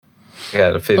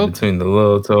Got to fit between the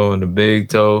little toe and the big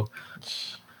toe.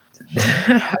 You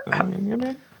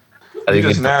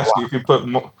just nasty if you put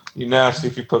you nasty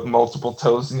if you put multiple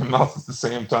toes in your mouth at the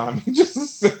same time. You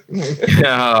just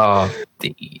Oh,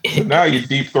 so now you're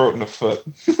deep throating a foot.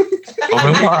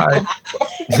 Open wide.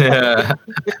 Yeah.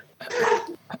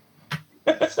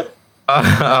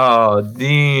 Oh,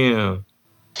 damn.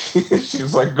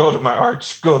 She's like, go to my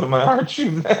arch,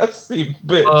 you nasty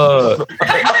bitch.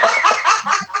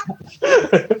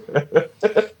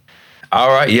 All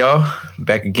right, y'all.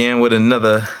 Back again with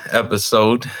another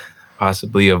episode,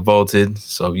 possibly a vaulted.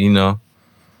 So,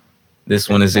 this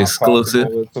one is exclusive.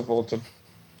 It's a vaulted.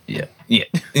 Yeah. You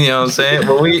know what I'm saying?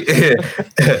 But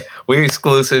we're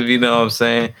exclusive, you know what I'm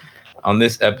saying? On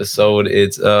this episode,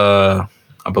 it's I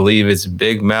believe it's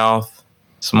Big Mouth,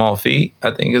 Small Feet,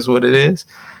 I think is what it is.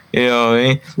 You know what I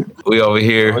mean? We over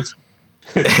here.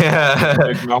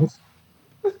 Big Mouth.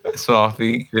 Small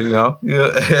Feet, Yeah.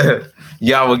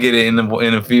 Y'all will get it in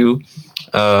a few.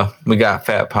 We got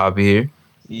Fat Poppy here.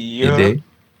 Yeah. Today.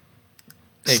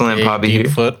 Slim Poppy here.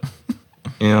 Foot.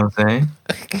 You know what I'm saying?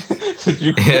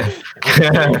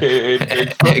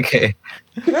 Okay.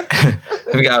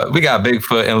 we got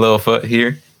Bigfoot and Littlefoot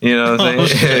here. You know what I'm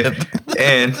saying?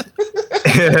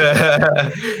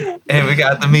 And we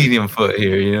got the medium foot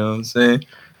here. You know what I'm saying?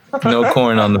 No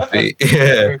corn on the feet.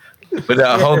 Yeah. But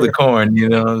I'll hold the corn. You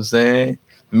know what I'm saying?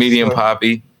 Medium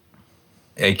Poppy,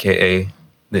 aka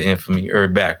the infamy, or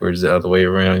backwards the other way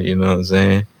around. You know what I'm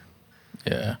saying?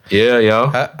 Yeah. Yeah, yo.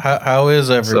 How is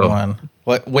everyone?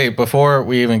 Wait, before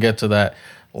we even get to that,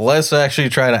 let's actually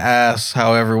try to ask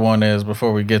how everyone is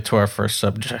before we get to our first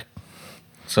subject.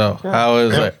 So, how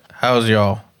is it? How's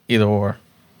y'all? Either or.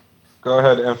 Go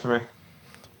ahead, infamy.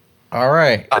 All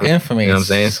right, infamy. You know what I'm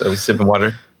saying? So we sipping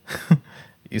water.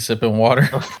 You sipping water?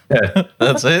 Yeah.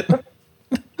 That's it?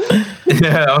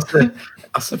 Yeah,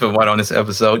 I'll sipping water on this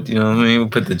episode. You know what I mean? We'll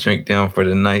put the drink down for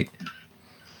the night.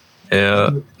 Yeah.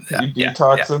 You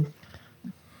detoxing? Yeah.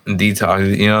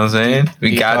 Detox, you know what I'm saying?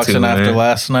 We got to, man. After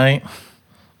last night.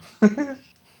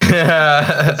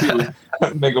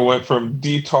 Nigga went from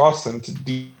detoxing to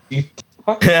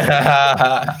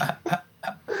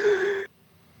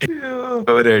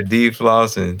Over there,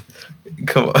 deflossing.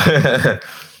 Come on.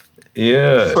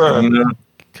 Yeah. Sure. You know?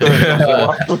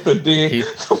 With the D.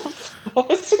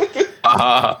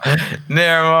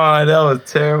 Never mind. That was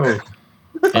terrible.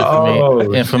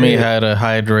 Infamy had to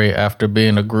hydrate after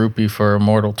being a groupie for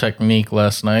Immortal Technique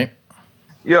last night.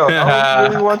 Yo, I was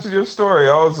really watching your story.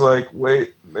 I was like,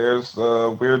 wait, there's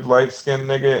a weird light-skinned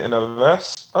nigga in a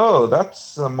vest. Oh,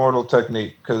 that's Immortal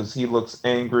Technique because he looks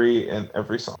angry in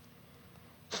every song.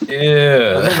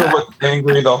 Yeah. The nigga looked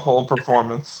angry the whole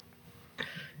performance.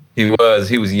 He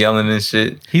was yelling and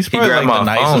shit. He's probably like the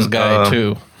nicest guy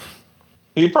too.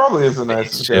 He probably is the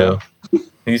nicest guy.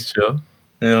 He's chill.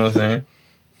 You know what I'm saying?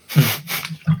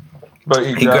 But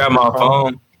he grabbed my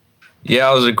phone. Yeah,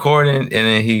 I was recording, and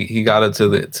then he got up to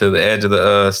the edge of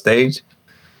the stage,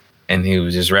 and he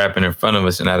was just rapping in front of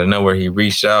us. And out of nowhere, he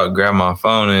reached out, grabbed my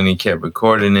phone, and he kept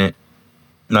recording it.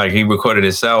 Like he recorded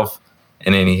himself,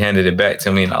 and then he handed it back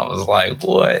to me, and I was like,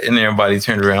 "What?" And everybody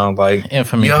turned around like,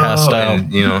 "Infamy passed out."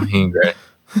 And, he ain't grabbed.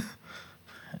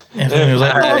 Infamy was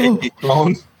like,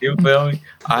 "Oh." You feel me?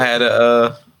 I had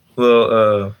a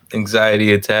little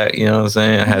anxiety attack. You know what I'm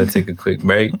saying? I had to take a quick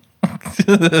break.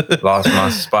 Lost my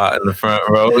spot in the front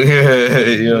row.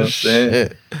 You know what I'm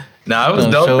saying? Nah, it was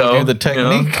dope though. You the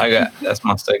technique. That's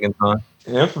my second time.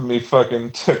 Infamy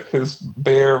fucking took his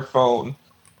bare phone,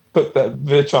 put that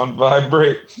bitch on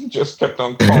vibrate, just kept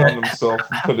on calling himself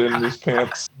and put it in his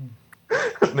pants.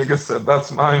 Nigga said,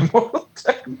 "That's my Immortal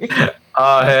Technique."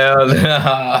 Oh hell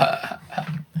no.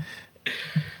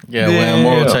 Yeah, when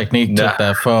Immortal Technique took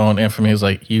that phone, Infamy was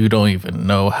like, "You don't even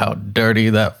know how dirty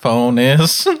that phone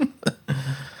is."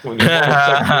 When Immortal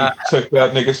Technique took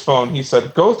that nigga's phone, he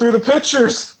said, "Go through the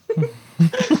pictures."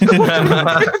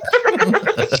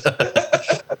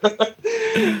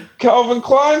 Calvin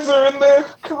Klein's are in there.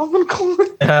 Calvin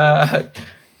Klein.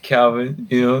 Calvin,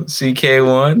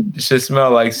 CK1. It should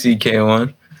smell like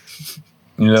CK1.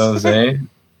 You know what I'm saying?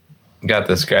 Got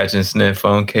the scratch and sniff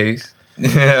phone case.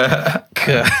 Yeah.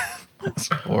 That's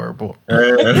horrible.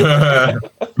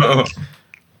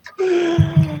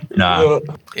 Nah.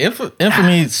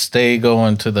 Infamy stay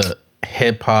going to the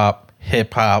hip hop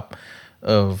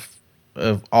of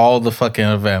all the fucking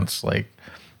events. Like,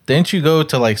 didn't you go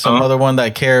to like some other one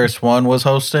that KRS-One was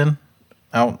hosting?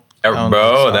 Bro,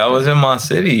 that was in my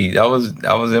city. That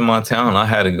was in my town. I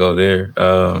had to go there.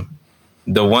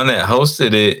 The one that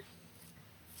hosted it,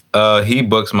 he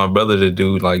books my brother to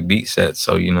do like beat sets.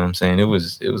 So you know what I'm saying? It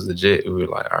was legit. We were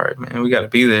like, all right, man, we got to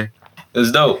be there. It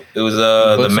was dope. It was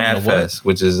the Mad Fest,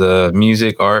 which is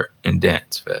music, art, and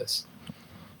dance fest.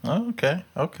 Oh,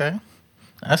 okay.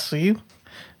 I see you.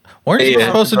 Weren't you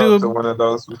supposed to do one of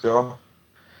those with y'all?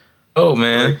 Oh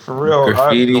man, like for real,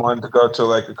 graffiti. I wanted to go to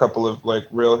like a couple of like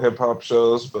real hip hop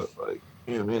shows, but like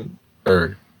you know what I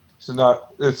mean.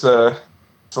 It's a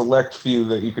select few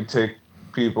that you could take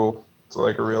people to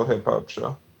like a real hip hop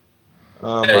show.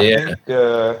 I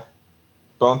think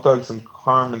Bone Thugs and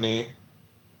Harmony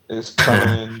is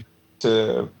coming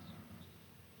to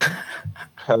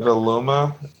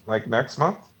Petaluma like next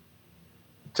month.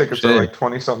 Tickets are like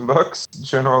 $20-something,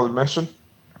 general admission.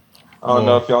 I don't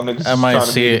know if y'all niggas. I might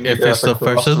see it if it's the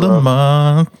first of the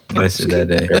month. I see that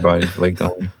day. Everybody flaked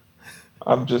on.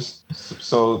 I'm just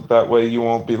so that way you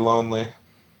won't be lonely. You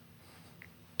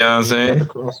know what I'm saying?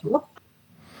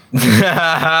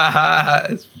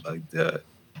 It's fucked up.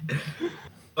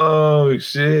 Oh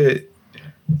shit.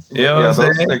 You know what I'm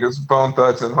those saying? niggas, Bone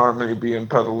Thugs and Harmony, be in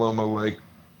Petaluma like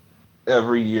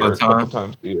every year, a couple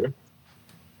times a year.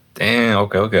 Damn.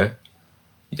 Okay.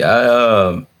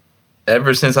 Yeah.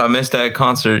 Ever since I missed that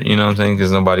concert, you know what I'm saying,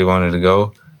 because nobody wanted to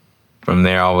go. From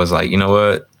there, I was like, you know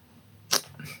what?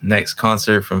 Next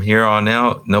concert from here on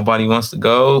out, nobody wants to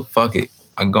go. Fuck it,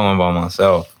 I'm going by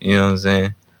myself. You know what I'm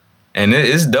saying? And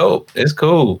it's dope. It's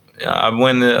cool. I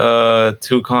went to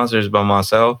 2 concerts by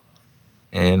myself,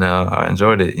 and I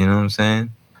enjoyed it. You know what I'm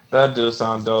saying? That does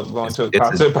sound dope. Going to a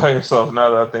concert by yourself. Now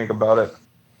that I think about it.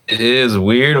 It is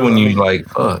weird when you like,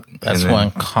 fuck. That's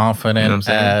one confident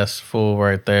ass fool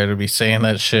right there to be saying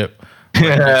that shit.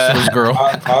 His girl.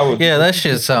 Yeah, that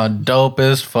shit sound dope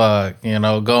as fuck. You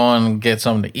know, go and get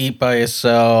something to eat by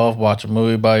yourself, watch a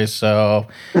movie by yourself,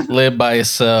 live by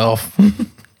yourself.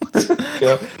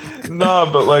 Yeah. No,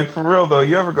 but like for real though,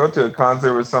 you ever go to a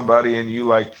concert with somebody and you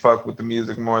like fuck with the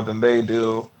music more than they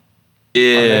do?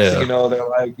 Yeah. You know, they're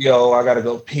like, yo, I gotta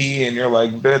go pee, and you're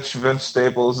like, bitch, Vince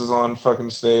Staples is on fucking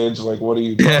stage. Like, what are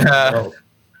you talking about?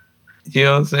 You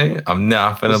know what I'm saying? I'm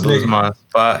not finna lose my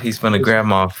spot. He's finna grab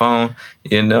my phone.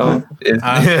 You know?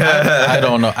 I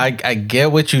don't know. I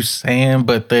get what you're saying,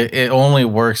 but it only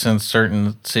works in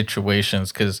certain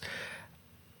situations because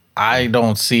I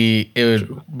don't see it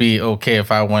would be okay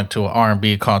if I went to an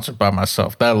R&B concert by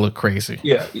myself. That'd look crazy.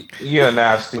 Yeah, you're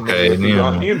nasty. Okay,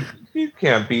 you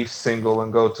can't be single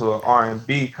and go to an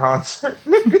R&B concert.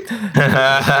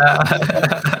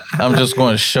 I'm just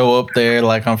going to show up there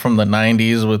like I'm from the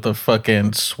 90s with a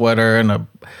fucking sweater and a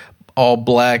all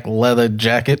black leather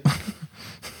jacket.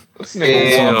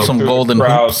 Some golden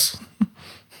hoops.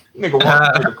 Nigga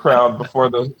walk through the crowd before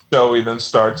the show even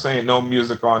starts. Ain't no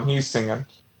music on. He's singing.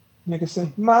 Nigga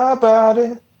say, my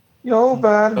body, your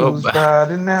body, whose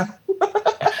body now?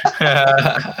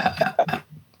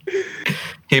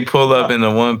 He pulled up in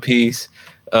a one piece,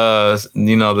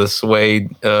 you know, the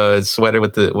suede sweater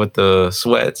with the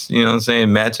sweats, you know what I'm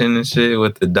saying, matching and shit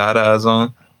with the Dadas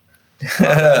on.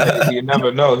 You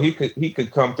never know. He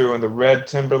could come through in the red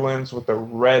Timberlands with the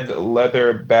red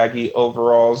leather baggy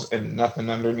overalls and nothing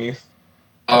underneath.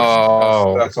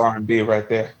 That's R&B right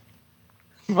there.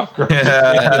 My girl,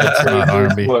 that's not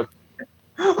R&B. Look,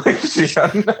 like she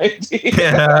got an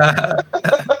idea.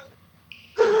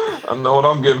 I know what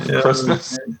I'm getting for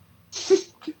Christmas.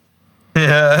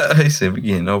 Yeah, he said we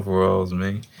getting overalls,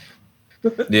 man.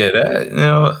 Yeah, that, you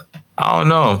know, I don't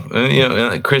know, you know,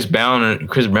 like Chris Brown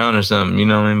or something, you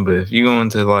know what I mean? But if you go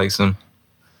into like some,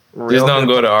 just don't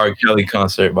go to R. Kelly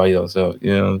concert by yourself,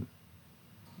 you know.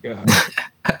 Yeah.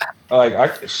 Like I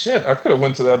could have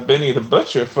went to that Benny the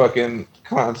Butcher fucking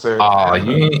concert. Oh,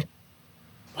 you ain't.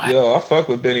 Yo, I fuck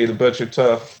with Benny the Butcher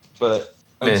tough, but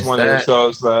it's one of the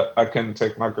shows that I couldn't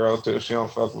take my girl to. She don't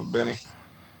fuck with Benny.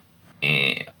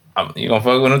 Yeah, you gonna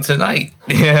fuck with him tonight?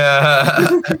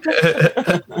 Yeah.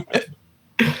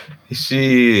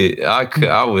 Shit,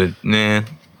 I would, man.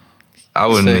 I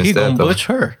wouldn't miss he that. Gonna butch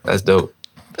her. That's dope.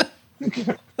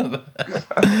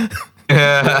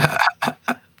 Yeah.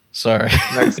 Sorry.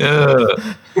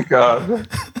 God.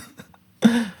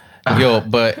 Yo,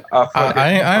 but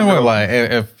I ain't gonna lie.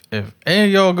 If any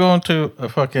of y'all going to a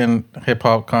fucking hip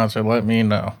hop concert, let me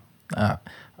know.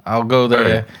 I'll go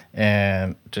there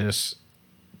and just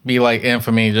be like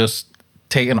Infamy, just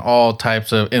taking all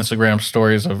types of Instagram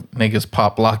stories of niggas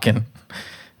pop locking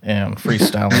and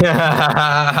freestyling.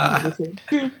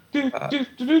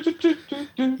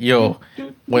 Yo,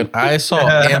 when I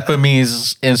saw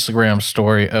Infamy's Instagram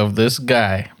story of this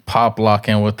guy pop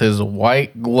locking with his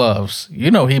white gloves,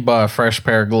 you know he bought a fresh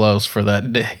pair of gloves for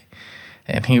that day.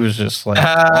 And he was just like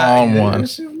on one.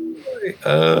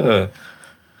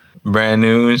 brand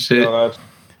new and shit.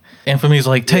 Infamy's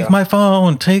like, take my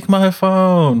phone, take my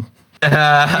phone. Here,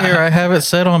 I have it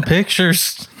set on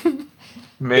pictures.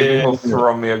 Maybe he'll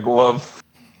throw me a glove.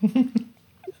 Infamy,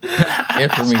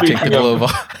 take the glove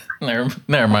off.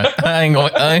 Never mind. I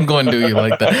ain't going to do you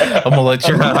like that. I'm gonna let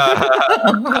you.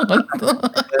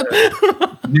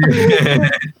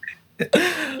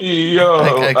 Yo,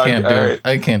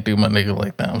 I can't do my nigga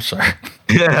like that. I'm sorry.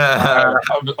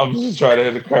 I'm just trying to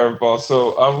hit a curveball.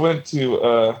 So I went to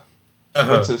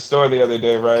the store the other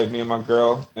day, right? Me and my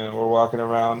girl, and we're walking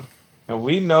around, and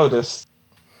we noticed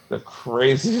the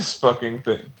craziest fucking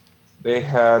thing. They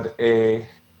had a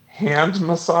hand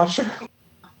massager,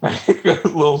 like a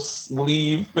little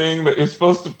sleeve thing that you're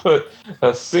supposed to put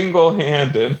a single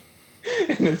hand in,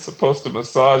 and it's supposed to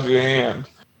massage your hand.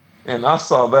 And I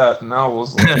saw that, and I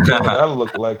was like, "Oh, that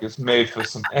looked like it's made for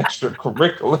some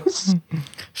extracurriculars."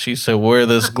 She said, "Wear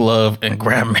this glove and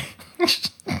grab me."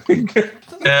 You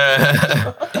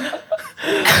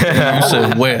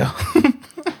said, "Well."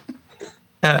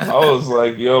 I was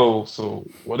like, "Yo, so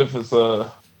what if it's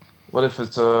a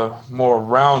more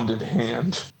rounded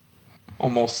hand,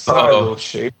 almost silo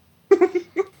shape?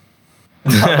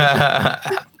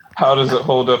 How does it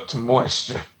hold up to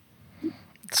moisture?"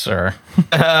 Sir,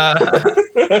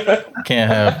 can't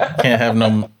have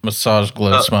no massage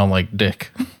glove smell like dick.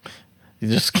 You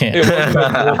just can't.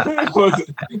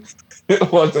 It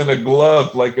wasn't a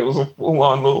glove, like it was a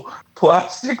full-on little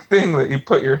plastic thing that you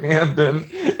put your hand in,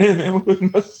 and it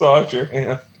would massage your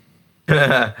hand.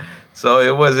 So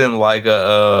it wasn't like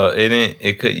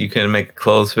you couldn't make a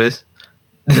closed fist.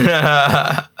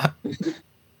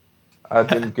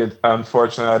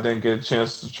 Unfortunately, I didn't get a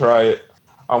chance to try it.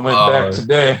 I went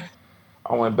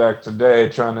back today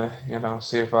trying to,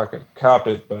 see if I could cop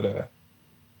it, but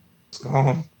it's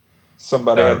gone.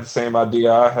 Somebody had the same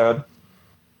idea I had.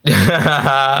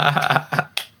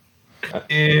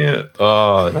 Yeah.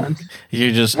 Oh,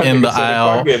 you're just in the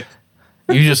aisle.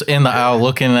 You just in the aisle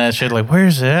looking at that shit like,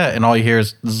 where's it at? And all you hear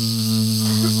is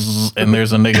zzz, and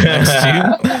there's a nigga next to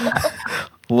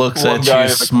you. Looks at you,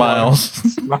 smiles.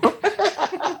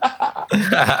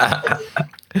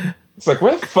 It's like,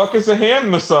 where the fuck is a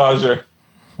hand massager?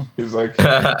 He's like,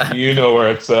 you know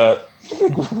where it's at.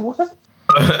 What?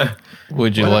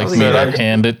 Would you like me to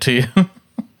hand it to you?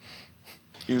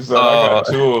 He's like, I got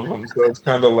two of them, so it's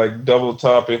kind of like double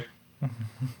toppy.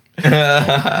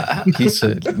 He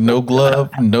said, no glove,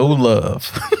 no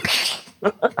love.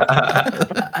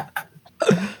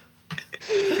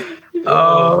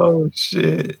 Oh,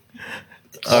 shit.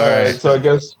 All right, so I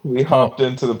guess we hopped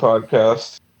into the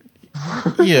podcast.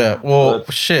 Yeah, well,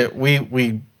 shit, we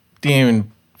didn't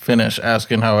even finish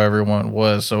asking how everyone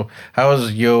was. So how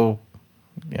is your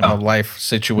life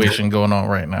situation going on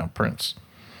right now, Prince?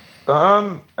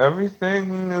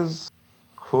 Everything is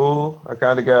cool. I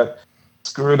kind of got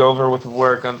screwed over with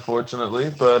work, unfortunately,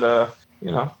 but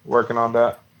working on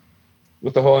that.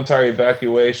 With the whole entire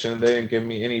evacuation, they didn't give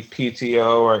me any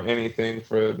PTO or anything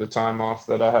for the time off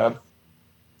that I had.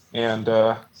 And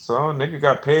so nigga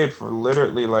got paid for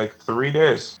literally like 3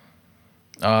 days.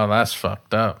 Oh, that's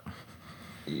fucked up.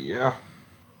 Yeah.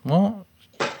 Well,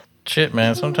 shit,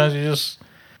 man. Sometimes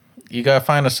you gotta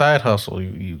find a side hustle.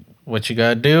 What you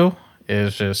gotta do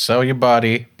is just sell your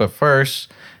body, but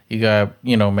first you gotta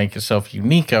make yourself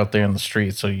unique out there in the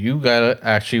street. So you gotta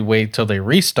actually wait till they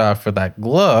restock for that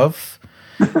glove,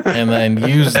 and then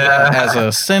use that as an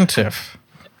incentive.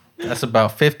 That's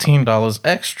about $15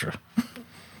 extra.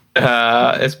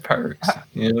 It's perks.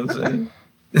 You know what I'm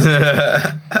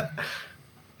saying?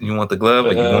 You want the glove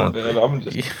or you want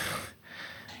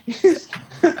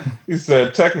He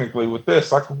said, technically with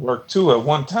this, I can work 2 at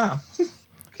one time.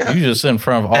 You just in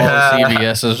front of all the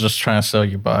CVS's just trying to sell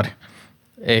your body.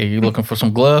 Hey, you looking for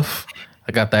some glove?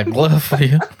 I got that glove for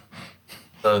you.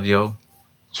 Love, yo.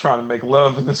 Trying to make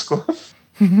love in this glove.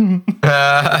 I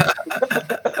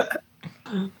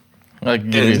can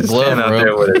give you a glove, bro.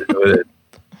 There with it.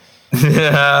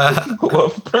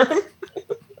 Glove burn.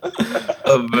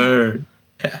 A burn.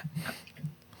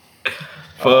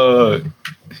 Fuck.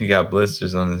 He got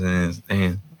blisters on his hands.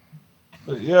 Damn.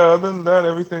 But yeah, other than that,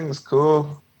 everything is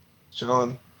cool.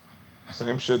 Chilling.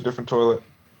 Same shit, different toilet.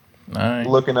 Nice.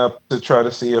 Looking up to try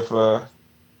to see if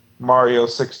Mario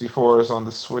 64 is on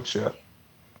the Switch yet.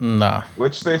 Nah.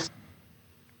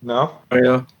 No?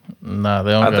 Mario? Nah,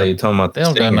 they don't. I thought you talking about. They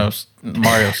don't got no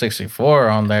Mario 64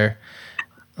 on there.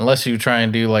 Unless you try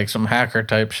and do like some hacker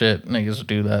type shit, niggas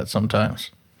do that sometimes.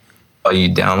 Oh, you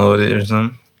download it or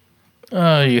something?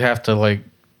 You have to like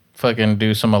fucking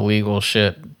do some illegal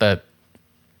shit that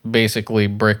basically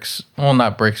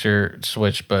not bricks your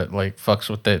Switch, but like fucks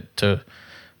with it to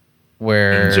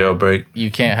where jailbreak. you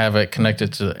can't have it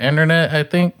connected to the internet, I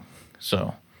think.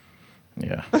 So,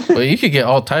 yeah. But you could get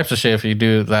all types of shit if you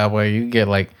do it that way. You get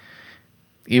like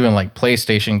even like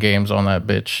PlayStation games on that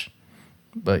bitch.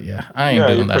 But yeah, I ain't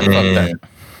doing that. Fuck that.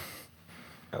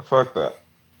 Yeah, fuck that.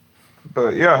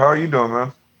 But yeah, how are you doing,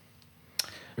 man?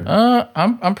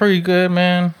 I'm pretty good,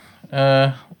 man.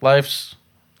 Life's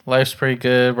pretty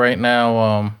good right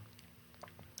now.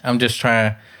 I'm just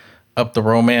trying to up the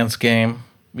romance game.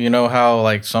 You know how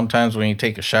like sometimes when you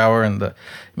take a shower and the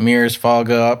mirrors fog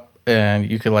up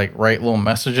and you could like write little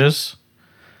messages.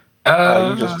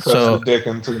 You just press the dick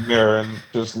into the mirror and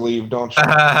just leave, don't you?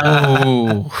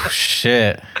 Oh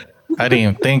shit! I didn't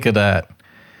even think of that.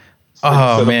 So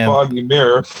oh man! Of foggy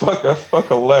mirror, fuck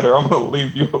a letter. I'm gonna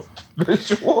leave you a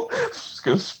visual.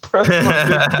 Just press my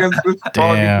dick against this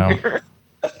foggy mirror.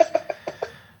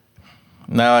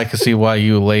 Now I can see why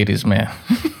you ladies, man.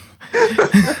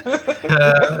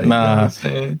 Nah,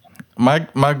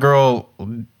 my girl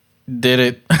did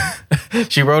it.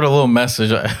 She wrote a little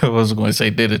message. I wasn't going to say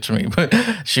did it to me, but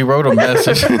she wrote a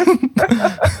message.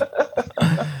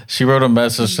 She wrote a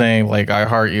message saying like I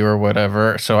heart you or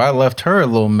whatever. So I left her a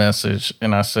little message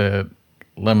and I said,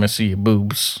 "Let me see your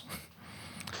boobs."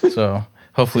 So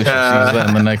hopefully she sees that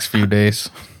in the next few days.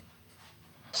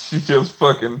 She just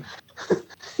fucking.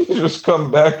 You just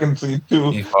come back and see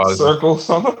two circles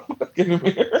on the fucking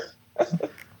mirror.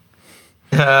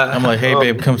 I'm like, hey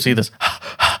babe, come see this.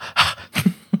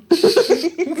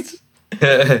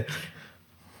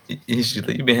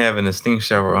 You've been having a stink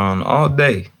shower on all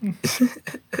day.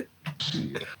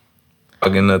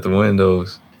 Fogging up the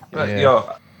windows.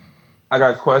 Yo, I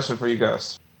got a question for you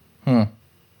guys. All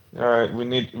right,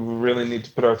 we really need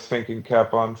to put our thinking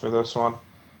cap on for this one.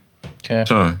 Okay.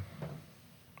 Sure.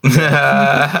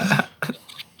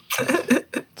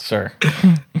 Sir.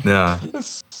 No.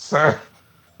 Sir,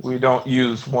 we don't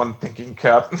use one thinking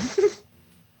cap.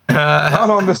 Not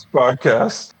on this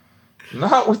podcast.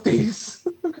 Not with these.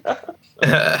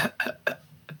 How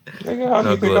do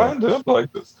you think I ended up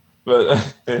like this?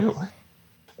 But anyway,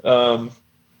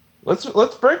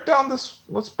 let's break down this.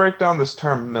 Let's break down this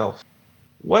term MILF.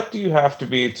 What do you have to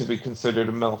be considered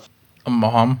a MILF? A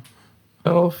mom.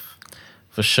 MILF.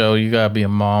 For sure, you gotta be a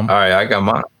mom. All right, I got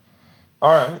mine.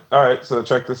 All right. So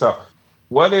check this out.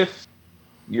 What if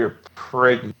you're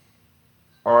pregnant?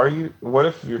 What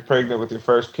if you're pregnant with your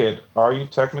first kid? Are you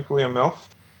technically a MILF?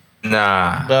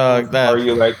 Nah. Dog, that. Are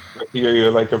you like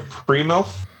a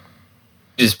pre-MILF?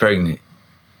 Just pregnant.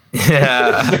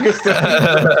 Yeah. You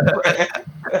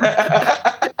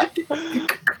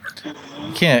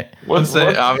can't. What if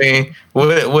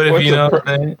you know what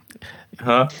I'm saying?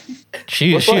 Huh?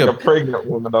 What's like a pregnant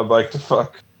woman I'd like to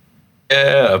fuck?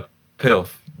 Yeah,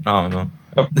 pilf. I don't know.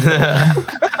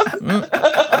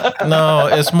 No,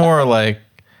 it's more like,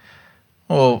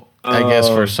 well, I guess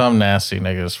for some nasty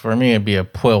niggas. For me, it'd be a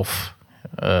pwilf.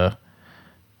 A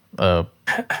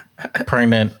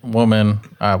pregnant woman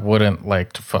I wouldn't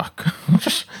like to fuck.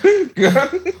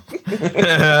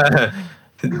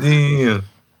 Damn.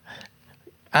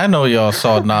 I know y'all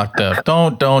saw Knocked Up.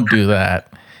 Don't do that.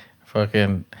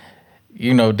 Fucking,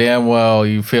 you know damn well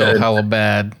you feel hella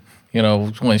bad. You know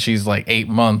when she's like 8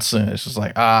 months and it's just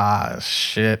like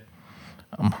shit.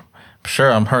 I'm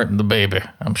sure I'm hurting the baby.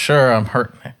 I'm sure I'm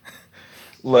hurting it.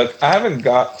 Look, I haven't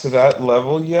got to that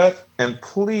level yet, and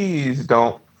please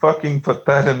don't fucking put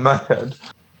that in my head.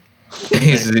 I'm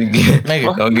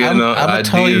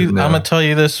gonna tell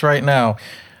you this right now.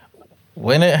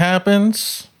 When it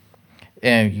happens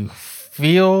and you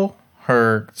feel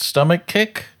her stomach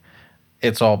kick,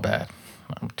 it's all bad.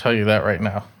 I'm gonna tell you that right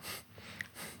now.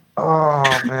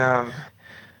 Oh man.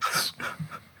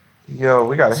 Yo,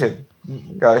 we gotta hit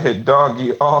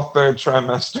doggy all third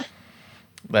trimester.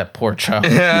 That poor child.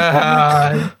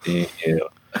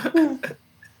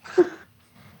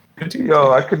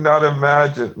 Yo, I could not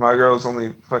imagine. My girl's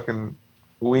only fucking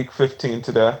week 15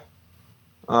 today.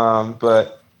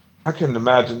 But I couldn't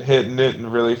imagine hitting it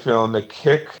and really feeling the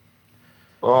kick.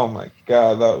 Oh my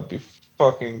god, that would be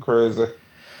fucking crazy.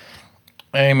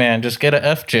 Hey man, just get a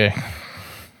FJ.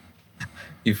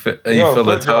 You feel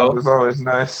the toe? Is always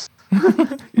nice.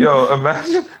 Yo,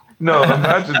 imagine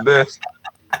this.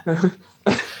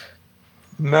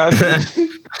 Imagine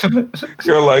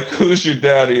you're like, who's your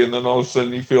daddy? And then all of a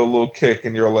sudden you feel a little kick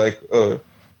and you're like, oh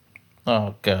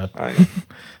god.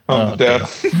 I'm dad. Oh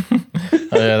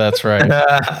yeah, that's right.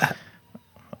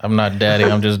 I'm not daddy,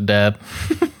 I'm just dad.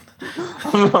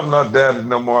 I'm not dad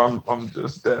no more, I'm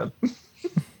just dad.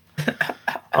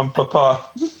 I'm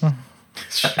papa.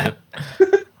 Shit.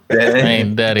 I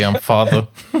ain't daddy, I'm father.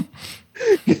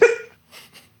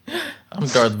 I'm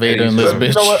Darth Vader in this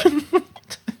bitch.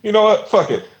 You know what?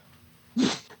 Fuck it.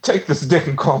 Take this dick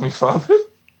and call me father.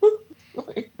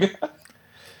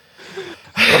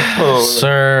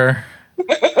 Sir.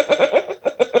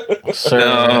 Sir,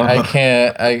 no. I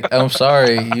can't. I'm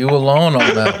sorry. You alone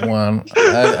on that one.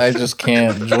 I just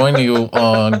can't join you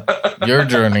on your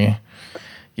journey.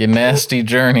 Your nasty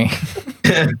journey.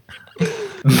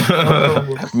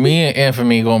 Me and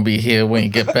Infamy gonna be here when you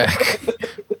get back.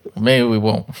 Maybe we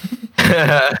won't.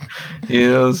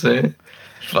 You know what I'm saying?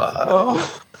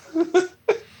 Oh.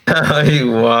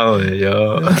 You wildin',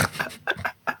 yo.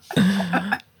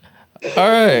 All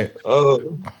right.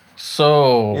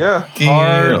 So yeah,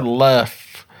 hard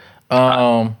left.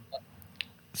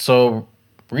 So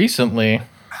recently,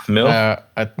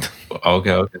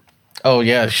 okay. Oh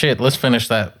yeah, shit. Let's finish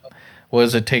that. What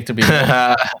does it take to be?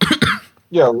 Yeah,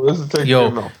 what does it take to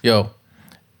be milk? Yo,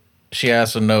 she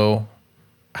has to know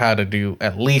how to do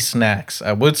at least snacks.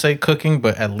 I would say cooking,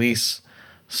 but at least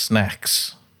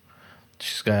snacks.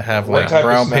 She's gotta have like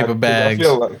brown paper bags.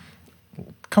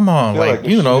 Come on, like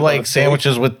you know, like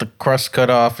sandwiches with the crust cut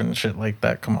off and shit like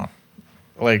that. Come on,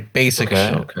 like basic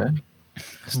shit. Okay.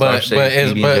 But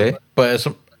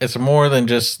it's more than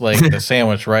just like the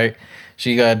sandwich, right?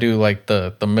 She gotta do like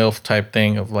the MILF type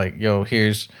thing of like, yo,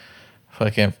 here's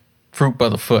fucking fruit by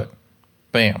the foot,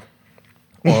 bam,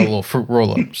 or a little fruit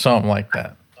roll up, something like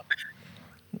that.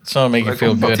 Something make you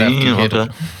feel good after you hit it.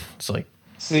 It's like,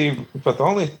 see, but the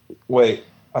only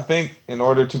I think in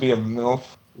order to be a MILF,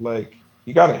 like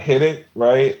you gotta hit it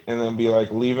right, and then be like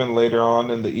leaving later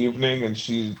on in the evening, and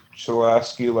she'll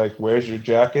ask you like, "Where's your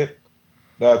jacket?"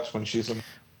 That's when she's a.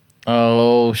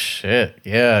 Oh shit!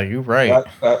 Yeah, you're right.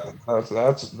 That's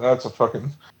a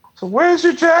fucking. So where's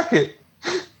your jacket?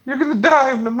 You're gonna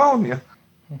die of pneumonia.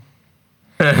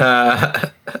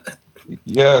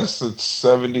 Yes, it's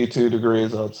 72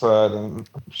 degrees outside, and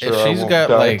I'm sure I won't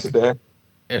die today.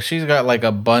 If she's got like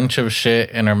a bunch of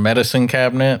shit in her medicine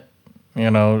cabinet, you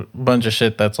know, a bunch of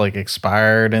shit that's like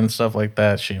expired and stuff like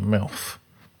that, she a MILF.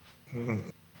 Mm-hmm.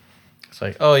 It's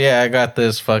like, oh yeah, I got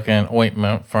this fucking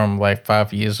ointment from like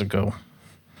 5 years ago.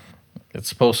 It's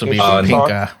supposed to be for pink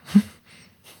eye.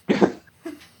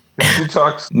 She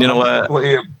talks. You know what?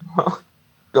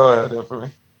 Go ahead,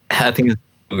 Infamy. I think it's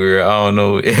weird. I don't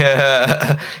know.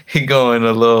 Yeah, he going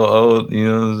a little old. You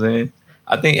know what I'm saying?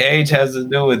 I think age has to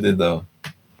do with it though.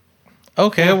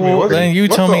 Okay, well then you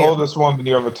tell me. What's the oldest woman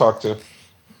you ever talked to?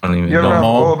 I don't even you ever know. have an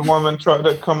old woman try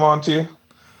to come on to you?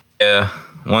 Yeah,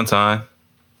 one time.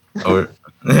 Or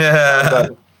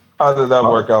how did that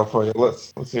work out for you?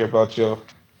 Let's hear about you.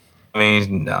 I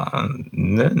mean,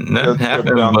 nothing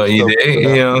happened, but you did.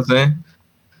 You know what I'm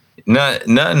saying?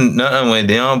 Nothing went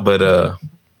down, but you know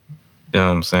what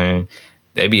I'm saying?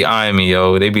 They be eyeing me,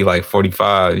 yo. They be like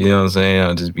 45. You know what I'm saying?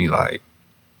 I'll just be like,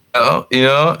 oh, you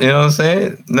know what I'm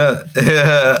saying? No,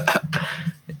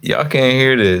 y'all can't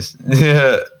hear this.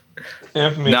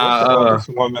 Infamy, what's the oldest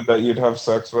woman that you'd have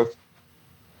sex with?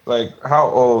 Like, how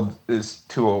old is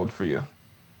too old for you?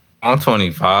 I'm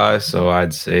 25, so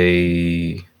I'd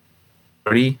say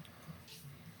 30.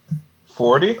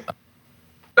 40?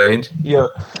 Age? Yo,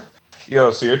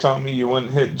 so you're telling me you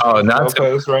wouldn't hit Jennifer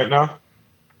Lopez right now?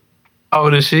 How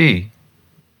old is she?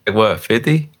 Like what,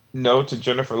 50? No to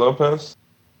Jennifer Lopez.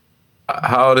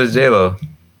 How old is J-Lo?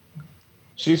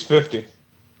 She's 50.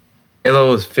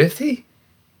 J-Lo is 50?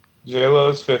 J-Lo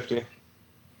is 50.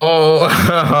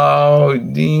 Oh,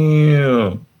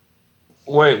 damn.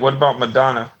 Wait, what about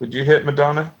Madonna? Would you hit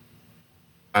Madonna?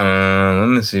 Let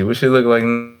me see. What she look like?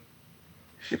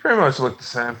 She pretty much looked the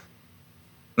same.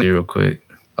 Real quick.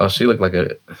 Oh, she looked like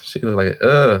a.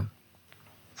 That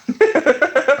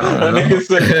nigga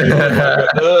said she looked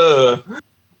like a.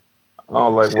 I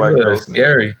don't like white girls.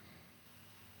 Scary.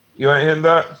 You ain't hitting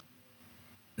that?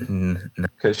 No.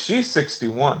 Cause she's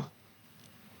 61.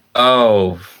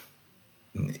 Oh.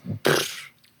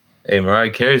 Hey, Mariah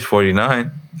Carey's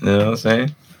 49. You know what I'm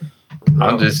saying?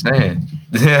 I'm just saying.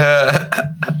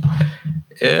 Yeah.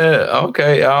 Yeah.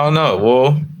 Okay. I don't know.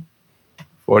 Well,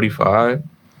 45.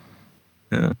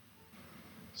 Yeah.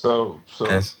 So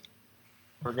yes.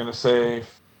 We're gonna say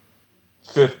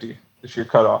 50 is your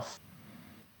cutoff.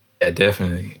 Yeah,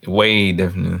 definitely. Way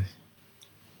definitely.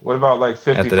 What about like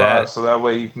 55? So that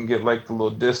way you can get like the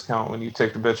little discount when you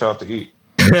take the bitch out to eat.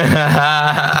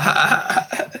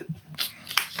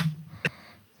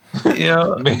 You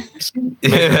know,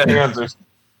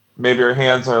 maybe her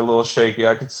hands are a little shaky.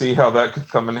 I could see how that could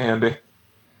come in handy.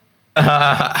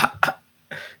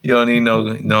 You don't need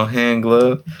no hand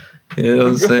glove. You know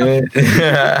what I'm saying?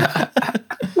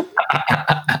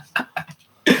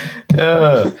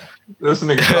 Yeah. This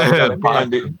nigga got a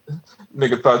handy.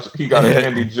 Nigga thought he got a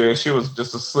Andy J. She was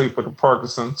just asleep with the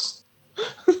Parkinson's.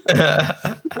 Man.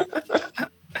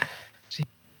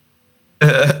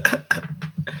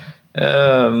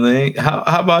 How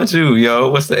about you, yo?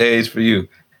 What's the age for you?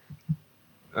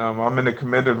 I'm in a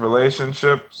committed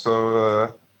relationship, so I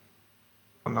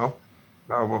don't know.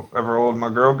 However old my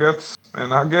girl gets,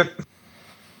 and I get.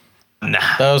 Nah,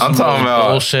 That was I'm the talking most about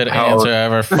bullshit how answer old- I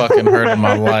ever fucking heard in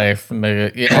my life,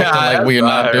 nigga. You acting like we're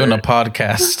not doing a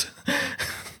podcast.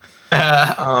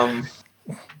 Yeah, Oh,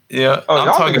 I'm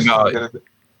y'all talking niggas about.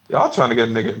 y'all trying to get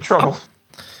a nigga in trouble.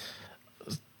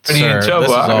 Already in Sir, trouble.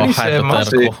 this is I all already said my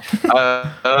shit. hypothetical.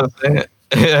 I was saying,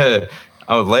 yeah.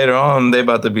 Oh, later on, they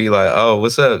about to be like, "Oh,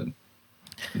 what's up?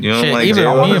 You don't Shit, like even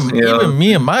J-Lo?" even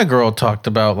me and my girl talked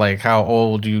about like how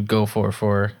old you'd go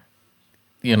for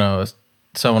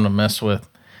someone to mess with,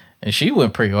 and she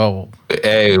went pretty old.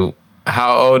 Hey,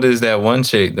 how old is that one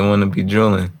chick? The one to be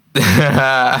drooling?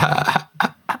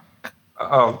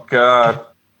 Oh God,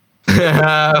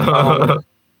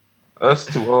 that's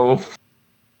too old.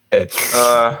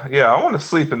 Yeah, I want to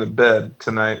sleep in the bed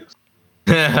tonight.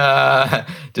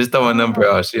 Just throw a number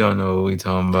out. She don't know what we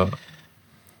talking about.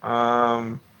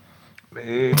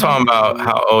 Maybe. I'm talking about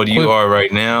how old you are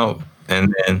right now,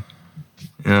 and then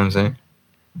you know what I'm saying.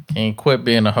 Can you quit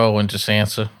being a hoe and just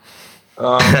answer?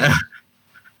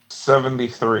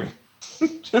 73.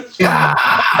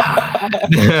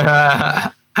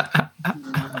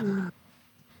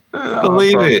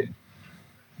 Believe it.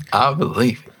 I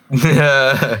believe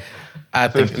it. I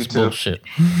think 52. it's bullshit.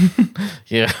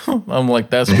 Yeah, I'm like,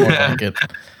 that's more like it.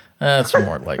 That's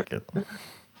more like it.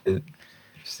 Is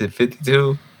it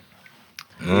 52?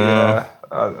 Yeah.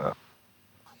 What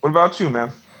about you,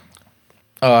 man?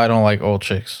 Oh, I don't like old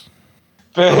chicks.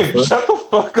 Babe, shut the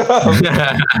fuck up.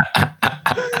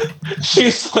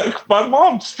 She's like, my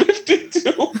mom's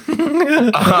 52.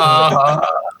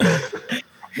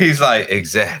 He's like,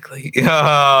 exactly.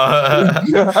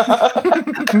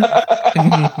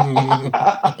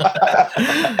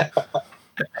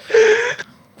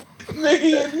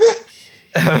 Nigga,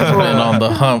 He's been on the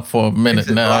hump for a minute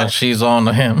now, and she's on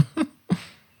to him.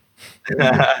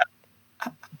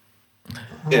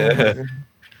 Yeah.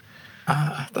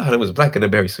 I thought it was black and the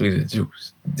berry sweet as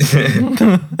juice.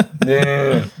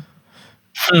 Yeah.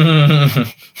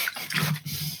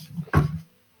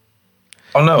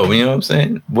 Oh no, you know what I'm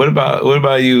saying? What about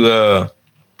you,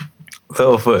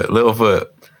 Littlefoot?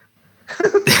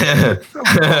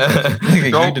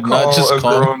 Nigga, don't you did call not just a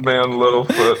call. grown man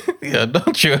Littlefoot. Yeah,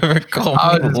 don't you ever call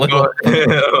I me was just little.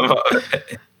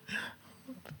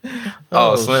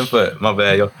 Oh, Slimfoot. My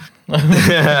bad, yo.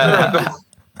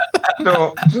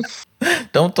 No, just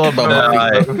Don't talk about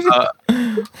my feet.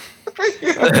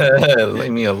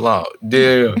 Leave me alone,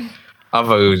 dude. I'll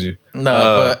fuck with you.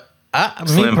 No, but me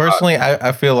Slim personally,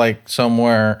 I feel like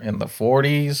somewhere in the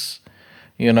 40s,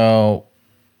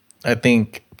 I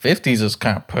think 50s is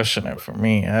kind of pushing it for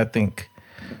me. I think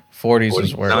 40s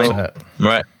is where it's at.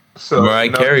 Right. so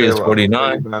Mariah Carey is J-Lo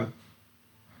 49. for you then.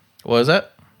 What is that?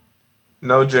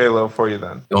 No J-Lo for you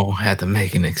then. Don't have to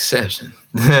make an exception.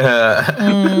 Of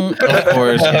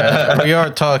course, yeah. We are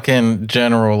talking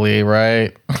generally,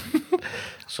 right?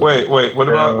 So, Wait. What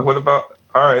about?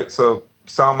 All right, so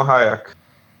Salma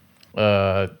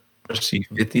Hayek. She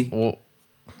 50. Well,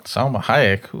 Salma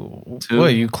Hayek.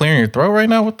 What, you clearing your throat right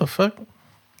now? What the fuck?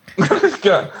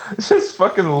 God, just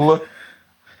fucking look.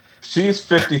 She's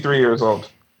 53 years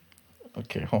old.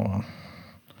 Okay, hold on.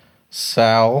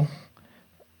 Salma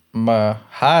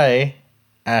Hayek.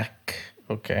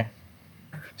 Okay.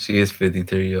 She is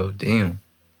 53, yo. Damn.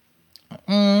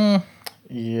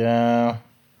 Yeah.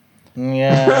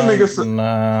 Nigga said-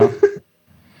 Nah.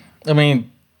 I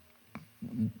mean,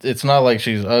 it's not like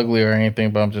she's ugly or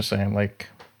anything, but I'm just saying, like,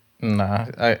 nah.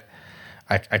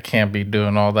 I can't be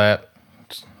doing all that.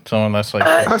 Someone that's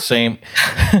like same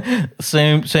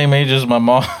age as my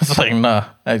mom. It's like, nah,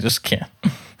 I just can't.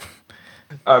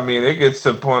 I mean, it gets to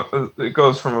a point. It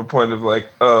goes from a point of like,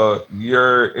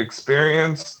 your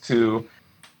experience to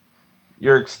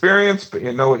your experience, but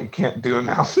you know what you can't do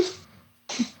now.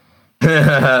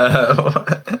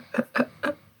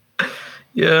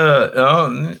 Yeah.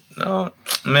 No,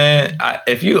 man.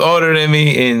 If you older than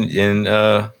me and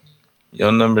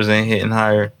your numbers ain't hitting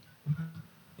higher,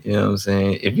 you know what I'm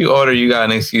saying? If you older, you got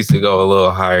an excuse to go a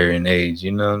little higher in age.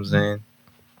 You know what I'm saying?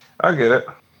 I get it.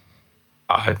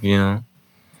 You know.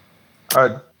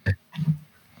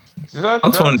 Did I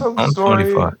I'm tell the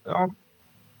 25.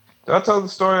 Did I tell the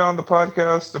story on the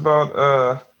podcast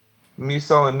about me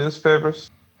selling newspapers?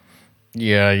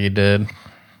 Yeah, you did.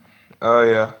 Oh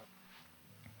yeah,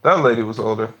 that lady was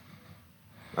older.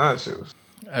 That shit was.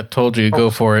 I told you to go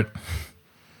for it.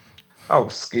 I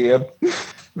was scared.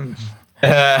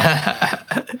 I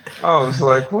was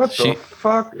like, what the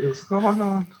fuck is going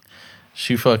on?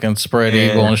 She fucking spread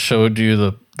eagle and showed you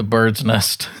the bird's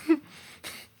nest.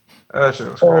 That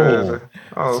shit was crazy.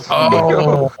 What's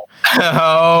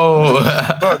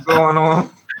going on?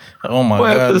 Oh my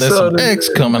god, there's some eggs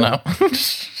coming out.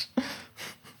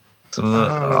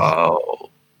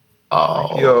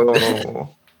 Yo,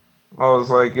 I was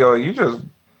like, yo, you just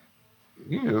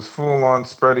full on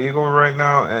spread eagle right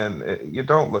now, and you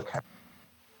don't look happy.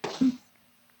 You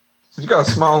got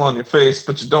a smile on your face,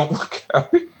 but you don't look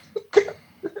happy.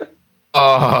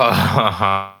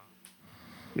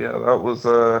 Yeah, that was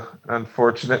a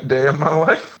unfortunate day of my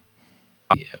life.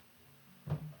 Yeah.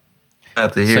 I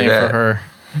have to hear that. For her.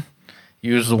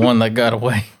 You was the one that got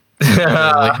away.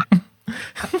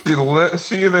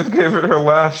 She even gave it her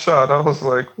last shot. I was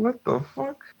like, what the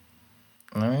fuck?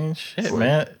 I mean, shit,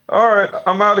 man. All right,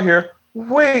 I'm out of here.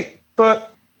 Wait,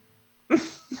 but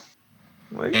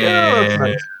like, yeah, that's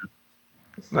nice.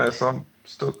 It's nice. I'm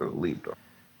still gonna leave though.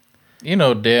 You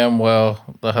know damn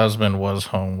well the husband was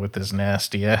home with his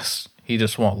nasty ass. He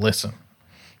just won't listen.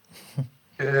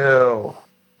 Ew.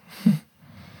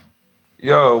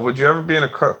 Yo, would you ever be in a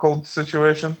cuckold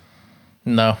situation?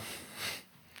 No.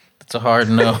 It's a hard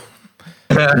no.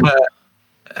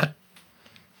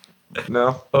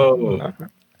 No. Oh.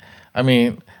 I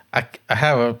mean, I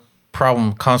have a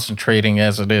problem concentrating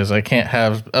as it is. I can't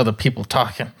have other people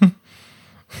talking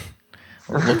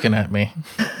or looking at me.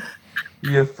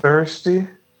 You thirsty?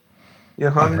 You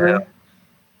hungry?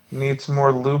 Need some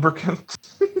more lubricant?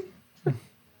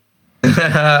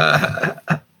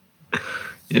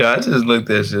 Yeah, I just looked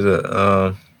that shit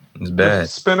up. It's bad.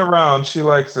 Spin around. She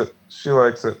likes it.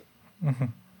 Mm-hmm.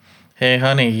 Hey,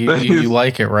 honey, you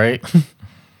like it, right?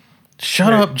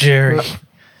 Shut up, Jerry.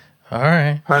 All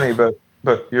right, honey, but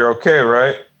you're okay,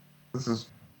 right? This is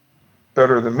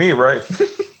better than me, right?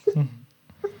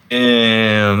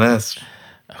 Damn, that's.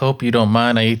 I hope you don't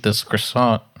mind. I eat this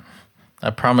croissant. I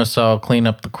promise I'll clean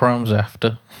up the crumbs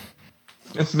after.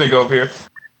 This nigga over here.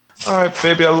 All right,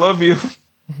 baby, I love you.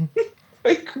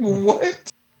 Like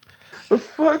what? The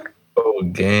fuck? Oh,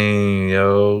 gang,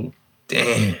 yo,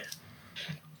 damn.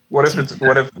 What if it's a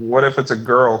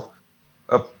girl?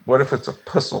 What if it's a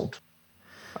pussled?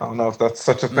 I don't know if that's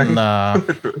such a thing. Nah.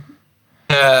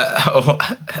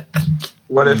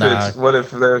 What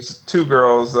if there's two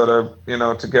girls that are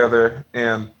together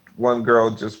and one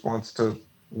girl just wants to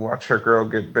watch her girl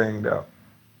get banged out?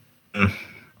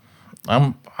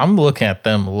 I'm looking at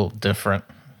them a little different.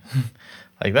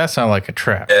 Like that sounds like a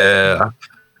trap. Yeah.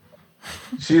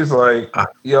 She's like,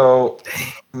 yo,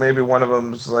 maybe one of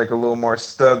them's like a little more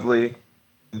studly,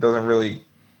 doesn't really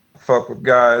fuck with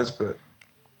guys, but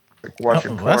like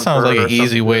watching porn. That sounds like an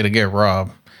easy way to get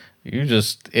robbed. You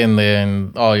just in there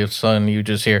and all of a sudden you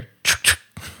just hear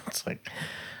it's like,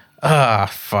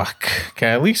 fuck. Can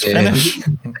I at least finish?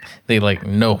 They like,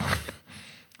 no.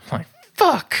 I'm like,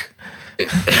 fuck.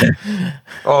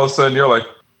 All of a sudden you're like,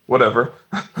 whatever.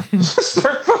 Just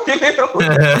start fucking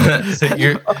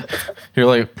you're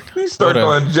like, you start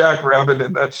going jackrabbit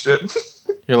in that shit.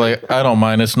 You're like, I don't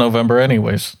mind. It's November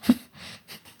anyways.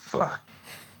 Fuck.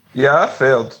 Yeah, I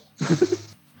failed.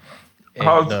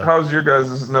 How's your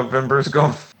guys' November's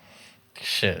going?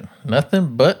 Shit,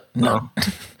 nothing but no.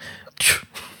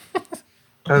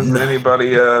 Has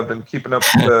anybody been keeping up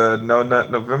the No Nut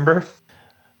November?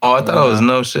 Oh, I thought it was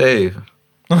no shave.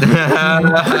 Yeah.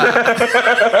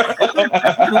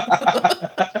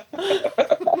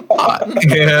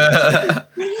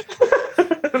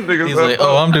 He's like,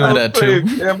 oh, I'm doing that too.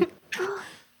 Damn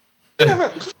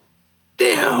it.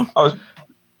 Damn. I was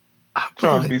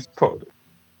trying to be supportive.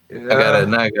 Yeah.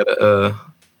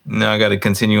 I gotta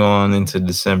continue on into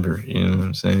December. You know what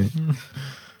I'm saying?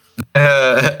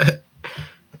 Yeah,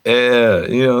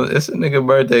 it's a nigga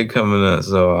birthday coming up,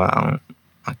 so I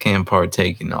can't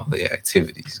partake in all the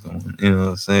activities going. You know what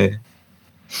I'm saying?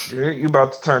 You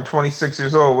about to turn 26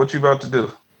 years old. What you about to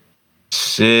do?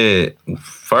 Shit.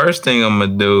 First thing I'm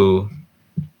gonna do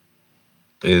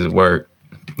is work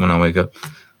when I wake up.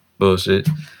 Bullshit.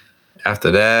 After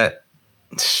that,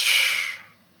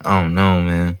 I don't know,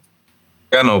 man.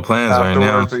 Got no plans right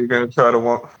now. Are you gonna try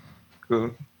to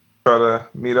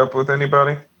meet up with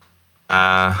anybody?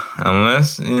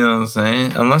 Unless, you know what I'm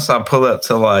saying? Unless I pull up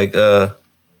to like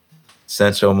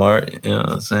Central Mart, you know what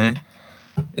I'm saying?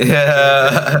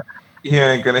 Yeah. You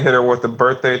ain't gonna hit her with a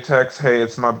birthday text. Hey,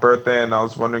 it's my birthday, and I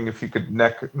was wondering if you could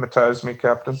neckmatize me,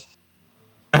 Captain.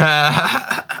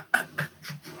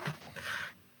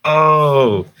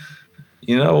 Oh,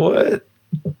 you know what?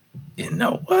 You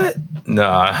know what?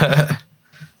 Nah.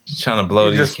 Just trying to blow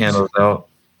these candles out.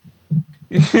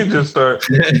 You just start.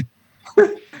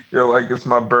 You're like, it's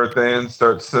my birthday, and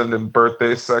start sending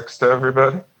birthday sex to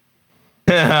everybody.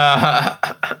 I'm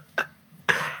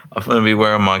gonna be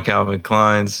wearing my Calvin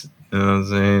Kleins. You know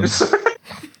what I'm saying?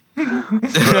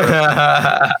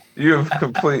 You have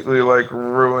completely like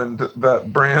ruined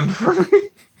that brand for me.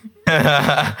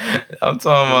 I'm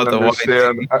talking about the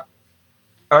white.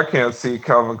 I can't see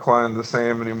Calvin Klein the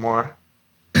same anymore.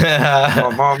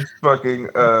 My mom's fucking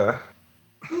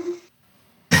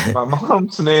my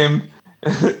mom's name.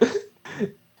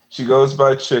 She goes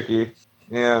by Chicky,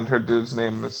 and her dude's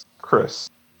name is Chris.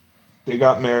 They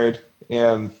got married,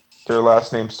 and their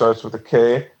last name starts with a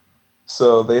K.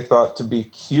 So they thought to be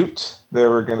cute, they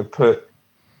were gonna put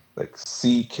like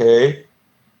CK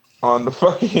on the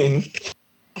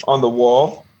on the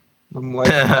wall. I'm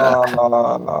like,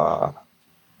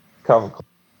 Calvin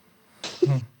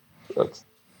Klein.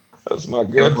 That's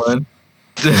not good.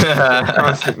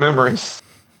 Constant memories.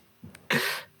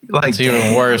 Like, it's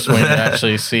even worse when you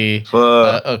actually see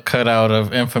a cutout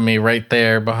of Infamy right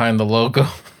there behind the logo.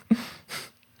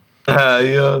 You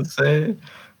know what I'm saying?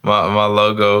 My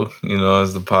logo, you know,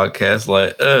 is the podcast.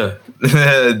 Like,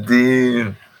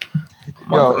 damn.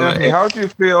 Yo, Anthony, how would you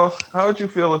feel? How would you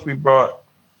feel if we brought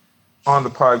on the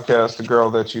podcast a girl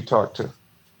that you talked to?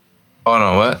 Hold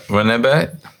on, what? Run that back.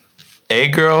 A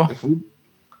girl?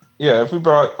 If we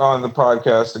brought on the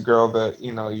podcast a girl that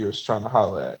you know you was trying to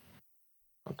holler at.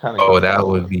 That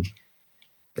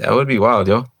would be wild,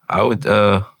 yo. I would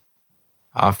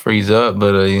I'll freeze up,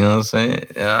 but you know what I'm saying?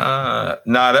 Nah,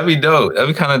 that'd be dope.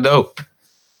 That'd be kind of dope.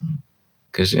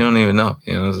 Cause you don't even know,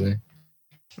 you know what I'm saying?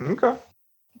 Okay.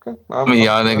 I mean,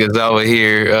 y'all niggas over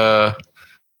here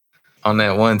on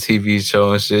that one TV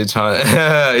show and shit, trying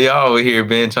to, y'all over here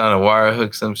been trying to wire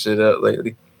hook some shit up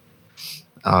lately.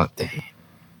 Oh, damn.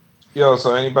 Yo,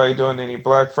 so anybody doing any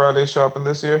Black Friday shopping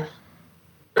this year?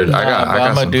 I'm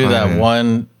gonna do that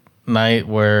one night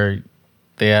where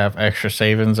they have extra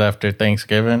savings after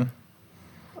Thanksgiving.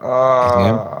 Okay,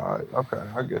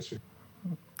 I get you.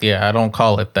 Yeah, I don't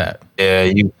call it that. Yeah,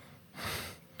 you.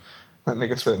 That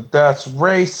nigga said, that's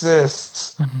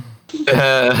racist.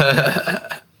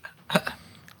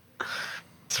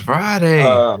 It's Friday.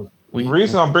 The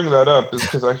reason I'm bringing that up is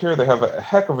because I hear they have a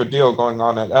heck of a deal going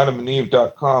on at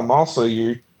adamandeve.com. Also,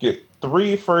 you get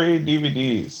 3 free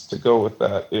DVDs to go with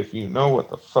that if you know what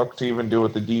the fuck to even do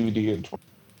with the DVD in 20.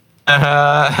 But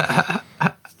I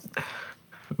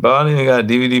don't even got a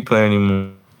DVD player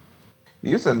anymore.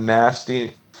 He's a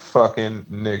nasty fucking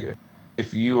nigga.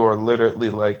 If you are literally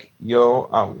like, yo,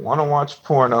 I want to watch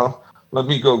porno, let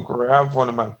me go grab one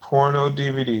of my porno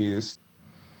DVDs,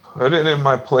 put it in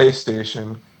my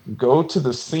PlayStation, go to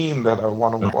the scene that I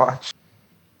want to watch.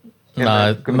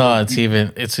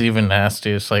 It's even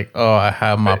nasty. It's like, oh, I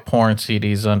have my porn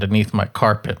CDs underneath my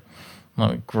carpet.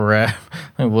 Let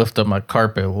me lift up my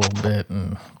carpet a little bit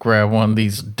and grab one of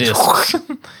these discs.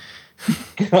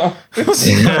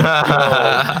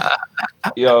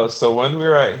 Yo, so when we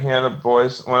were at Hannah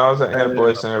Boys, when I was at Hannah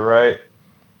Boys Center, right?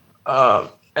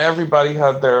 Everybody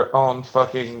had their own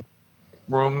fucking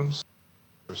rooms.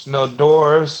 There's no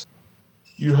doors.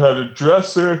 You had a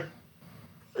dresser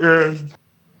and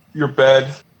your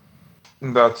bed,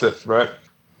 and that's it, right?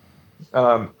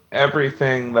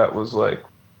 Everything that was like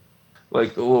the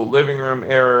little living room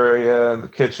area and the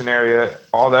kitchen area,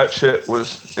 all that shit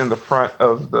was in the front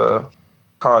of the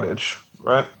cottage,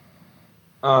 right?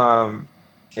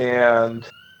 And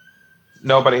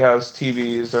nobody has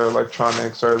TVs or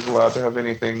electronics or is allowed to have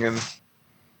anything in,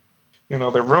 you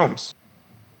know, their rooms.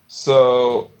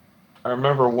 So I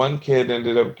remember one kid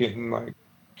ended up getting like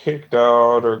kicked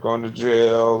out or going to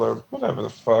jail or whatever the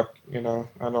fuck, you know.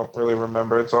 I don't really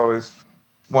remember. It's always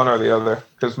one or the other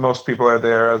because most people are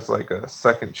there as like a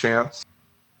second chance.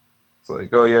 It's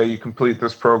like, oh yeah, you complete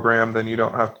this program, then you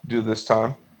don't have to do this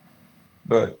time.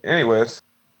 But anyways,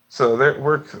 so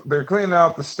they're cleaning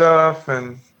out the stuff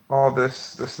and all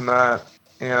this and that,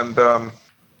 and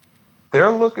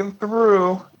they're looking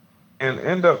through and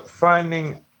end up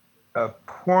finding a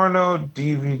porno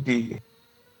DVD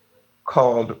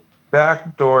called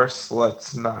Backdoor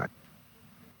Sluts 9.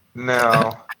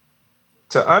 Now,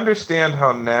 to understand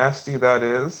how nasty that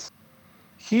is,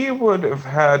 he would have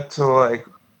had to like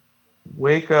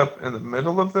wake up in the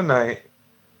middle of the night,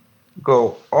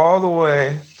 go all the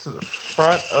way to the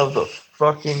front of the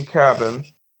fucking cabin,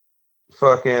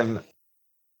 fucking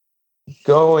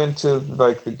go into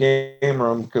like the game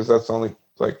room because that's only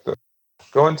like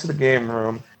go into the game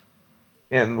room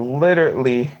and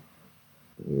literally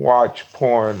watch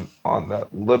porn on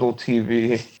that little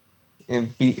TV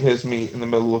and beat his meat in the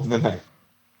middle of the night.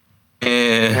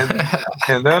 Yeah.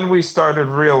 And then we started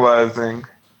realizing,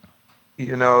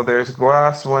 there's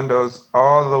glass windows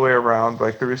all the way around,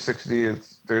 like 360.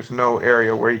 There's no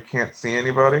area where you can't see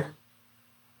anybody,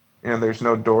 and there's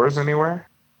no doors anywhere.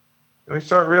 And we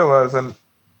start realizing,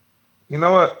 you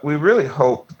know what? We really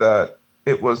hope that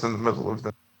it was in the middle of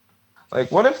the.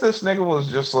 Like, what if this nigga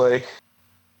was just like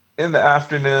in the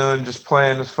afternoon, just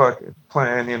playing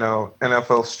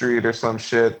NFL Street or some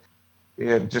shit.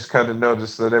 And just kind of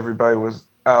noticed that everybody was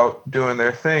out doing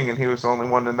their thing, and he was the only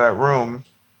one in that room,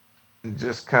 and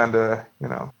just kind of,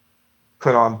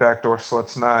 put on Backdoor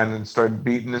Sluts 9 and started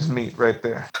beating his meat right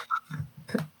there.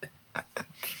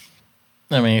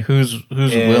 I mean, who's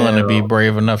willing to be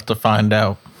brave enough to find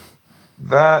out?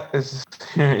 That is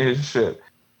serious shit.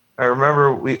 I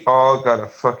remember we all got a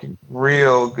fucking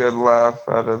real good laugh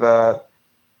out of that.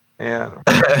 And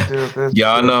dude,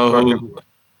 y'all know who?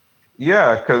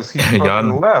 Yeah, because he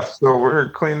fucking left, so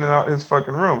we're cleaning out his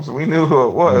fucking room, so we knew who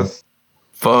it was.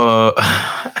 Fuck.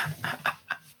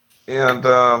 And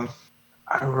I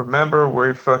remember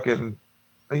we fucking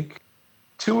like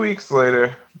 2 weeks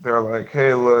later, they're like,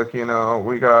 "Hey, look,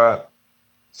 we got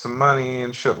some money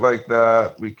and shit like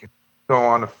that. We can go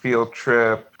on a field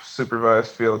trip,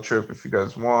 supervised field trip if you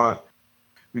guys want.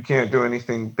 We can't do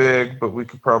anything big, but we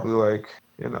could probably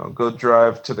go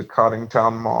drive to the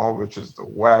Coddingtown Mall, which is the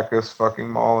wackest fucking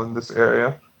mall in this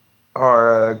area,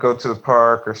 or go to the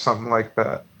park or something like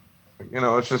that.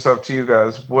 It's just up to you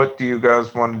guys. What do you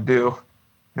guys want to do?"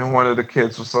 And one of the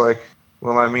kids was like,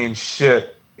 "Well, I mean,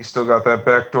 shit. You still got that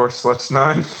Backdoor Sluts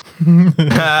 9?"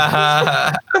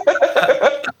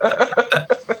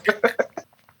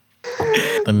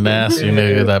 The nasty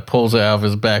nigga that pulls it out of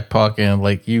his back pocket and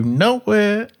like, you know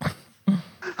it.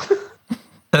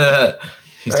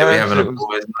 He said we're having a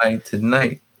boys' night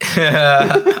tonight.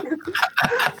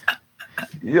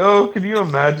 Yo, can you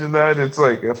imagine that? It's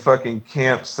like a fucking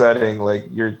camp setting. Like,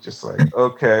 you're just like,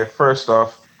 okay, first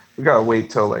off, we gotta wait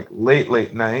till like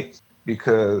late night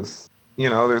because,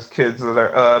 there's kids that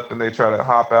are up and they try to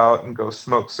hop out and go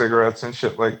smoke cigarettes and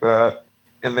shit like that.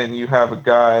 And then you have a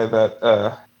guy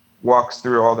that walks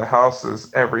through all the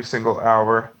houses every single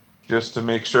hour just to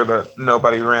make sure that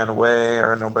nobody ran away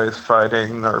or nobody's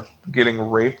fighting or getting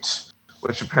raped,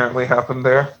 which apparently happened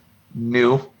there.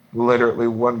 Literally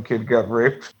one kid got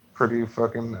raped. Pretty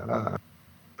fucking,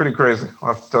 pretty crazy.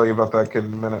 I'll have to tell you about that kid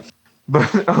in a minute.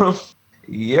 But,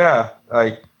 yeah,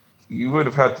 like, you would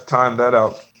have had to time that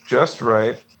out just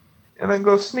right and then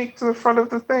go sneak to the front of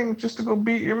the thing just to go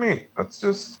beat your meat. That's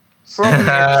just something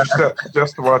extra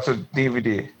just to watch a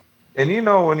DVD. And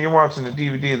when you're watching a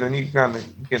DVD, then you kind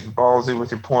of getting ballsy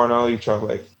with your porno. You try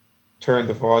to, turn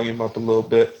the volume up a little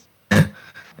bit.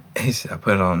 He said, I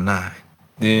put it on 9.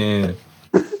 Yeah.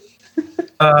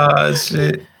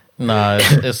 Shit. Nah,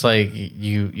 it's like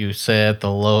you set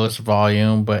the lowest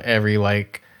volume, but every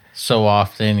so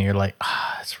often you're like,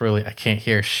 it's really, I can't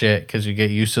hear shit because you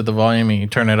get used to the volume and you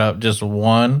turn it up just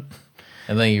 1,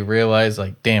 and then you realize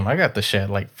damn, I got the shit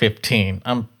at 15.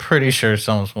 I'm pretty sure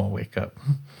someone's gonna wake up.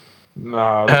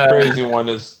 Nah, the crazy one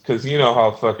is because you know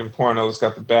how fucking porno's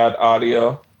got the bad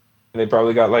audio, and they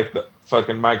probably got the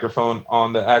fucking microphone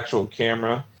on the actual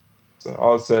camera. So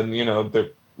all of a sudden, they're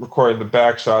recording the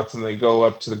back shots and they go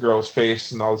up to the girl's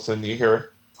face and all of a sudden you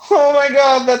hear, "Oh my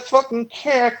god, that fucking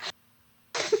kick!"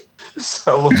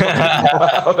 So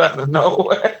loud out of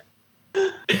nowhere.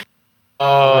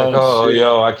 Oh,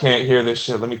 yo, I can't hear this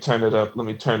shit. Let me turn it up.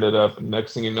 And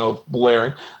next thing you know,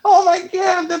 blaring, "Oh my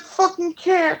god, that fucking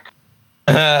kick!"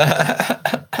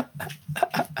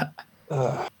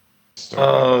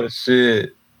 Oh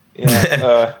shit.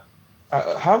 Yeah.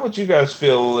 How would you guys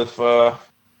feel if a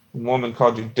woman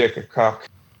called you dick or cock?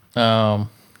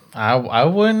 I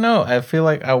wouldn't know. I feel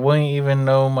like I wouldn't even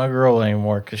know my girl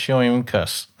anymore because she don't even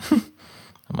cuss.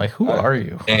 I'm like, who are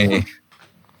you?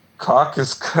 Cock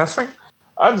is cussing?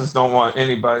 I just don't want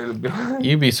anybody to be.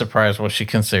 You'd be surprised what she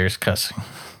considers cussing.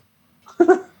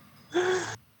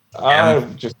 I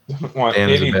just don't want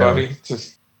anybody to.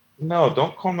 No,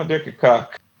 don't call my dick a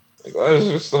cock. That is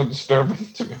just so disturbing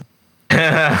to me.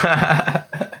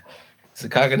 It's a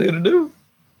cock-a-doodle-doo.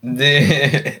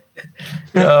 It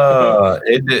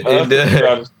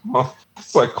did.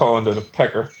 It's like calling it a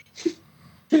pecker.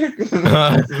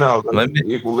 No, that's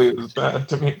equally as bad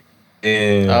to me.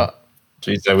 Yeah.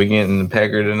 She said, "We getting the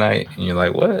pecker tonight," and you're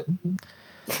like, "What?"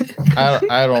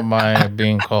 I don't mind it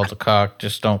being called a cock.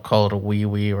 Just don't call it a wee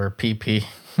wee or a pee pee.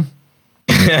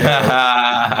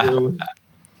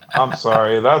 I'm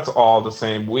sorry. That's all the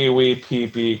same. Wee wee, pee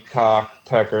pee, cock,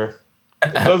 pecker.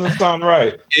 It doesn't sound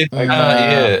right. It's Like, not.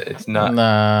 Yeah, it's not.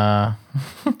 Nah.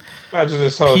 imagine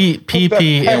this whole Pee that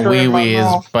pee and pecker wee in my wee is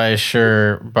mouth.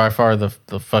 by far the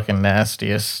fucking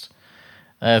nastiest.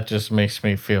 That just makes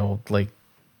me feel like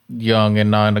young and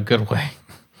not in a good way.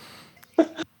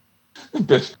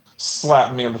 Bitch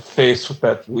slapped me in the face with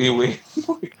that wee wee.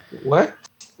 What?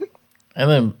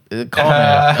 And then call me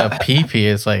a pee pee.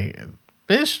 It's like,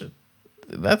 bitch,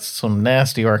 that's some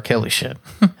nasty R. Kelly shit.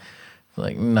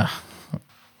 Like, nah.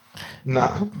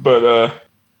 Nah, but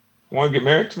want to get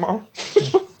married tomorrow?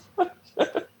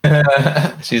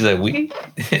 She's like, we.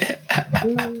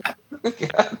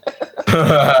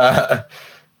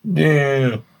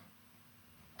 Damn.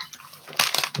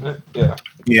 Yeah.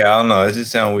 Yeah, I don't know. It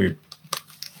just sounds weird.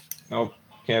 Nope.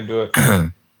 Can't do it.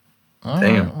 Damn.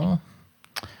 Well,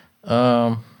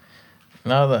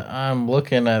 now that I'm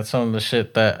looking at some of the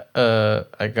shit that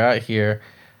I got here,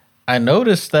 I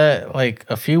noticed that like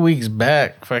a few weeks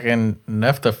back, fucking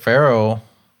Nefta Pharaoh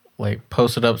like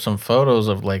posted up some photos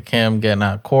of like him getting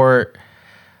out of court,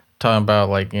 talking about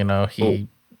like, you know,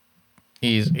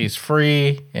 he's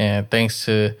free and thanks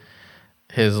to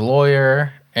his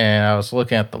lawyer. And I was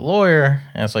looking at the lawyer,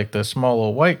 and it's like this small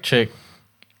little white chick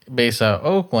based out of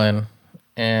Oakland,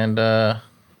 and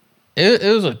it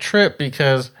was a trip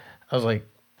because I was like,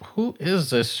 who is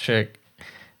this chick?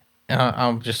 And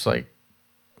I'm just like,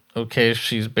 okay,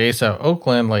 she's based out of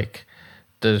Oakland. Like,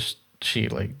 does she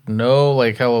like know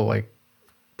like hello like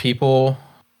people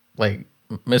like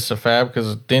Mr. Fab?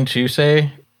 Because didn't you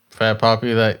say Fab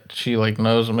Poppy that she like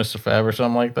knows Mr. Fab or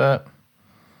something like that?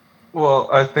 Well,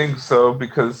 I think so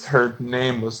because her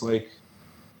name was like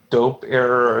Dope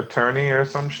Error Attorney or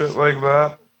some shit like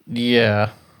that.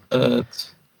 Yeah. I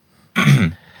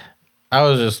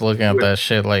was just looking at that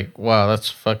shit like, wow, that's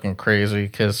fucking crazy.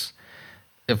 Because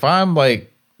if I'm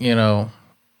like, you know,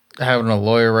 having a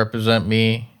lawyer represent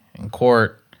me in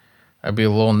court, I'd be a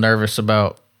little nervous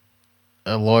about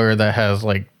a lawyer that has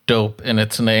like dope in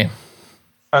its name.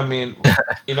 I mean,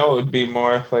 you know, it would be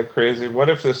more like crazy. What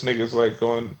if this nigga's like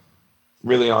going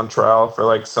really on trial for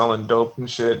like selling dope and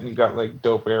shit and you got like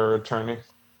Dope Error Attorney?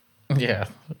 Yeah,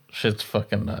 shit's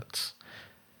fucking nuts.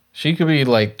 She could be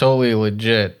like totally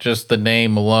legit. Just the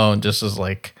name alone just is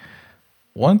like,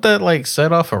 wouldn't that like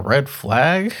set off a red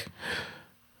flag?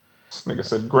 This nigga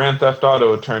said Grand Theft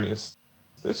Auto Attorneys.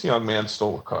 This young man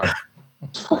stole a car.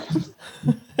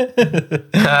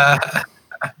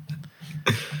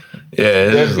 Yeah,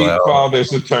 this is Deadbeat like,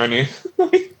 father's attorney.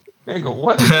 Nigga,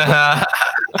 what?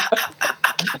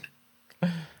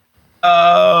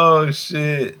 oh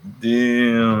shit!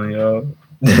 Damn, yo.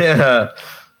 Yeah.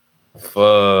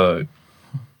 Fuck.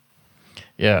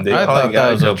 Yeah, They I probably thought got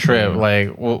that was a dope trip. in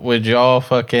Like, would y'all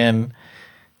fucking,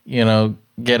 you know,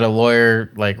 get a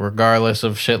lawyer like regardless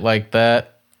of shit like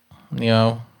that? You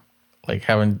know, like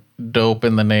having dope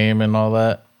in the name and all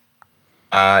that.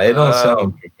 It don't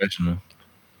sound professional.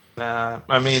 Nah,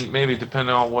 I mean, maybe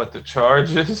depending on what the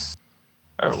charge is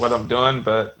or what I'm doing,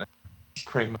 but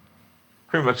pretty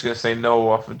much gonna say no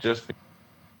off of just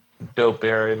Dope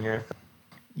Error in here.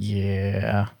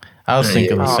 Yeah, I was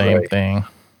thinking the yeah, same right. thing.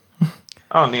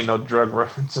 I don't need no drug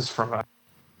references from that.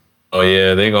 Oh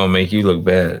yeah, they gonna make you look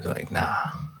bad. Like, nah.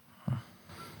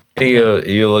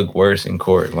 You look worse in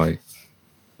court. Like,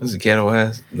 this is ghetto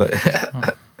ass. Like,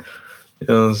 you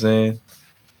know what I'm saying?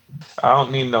 I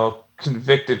don't need no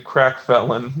convicted crack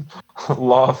felon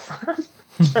law firm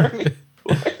attorney.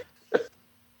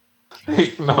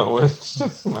 Like, no, it's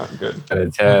just not good. Got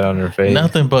a tat on her face.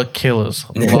 Nothing but killers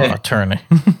law attorney.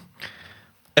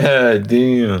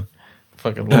 Damn.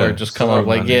 Fucking lawyer just come up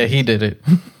like, yeah, he did it.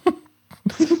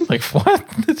 Like, what?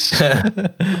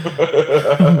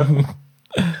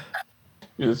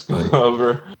 You just go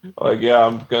over, like, yeah,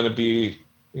 I'm gonna be,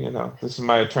 you know, this is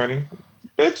my attorney.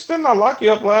 Bitch, didn't I lock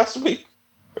you up last week?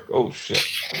 Like, oh shit.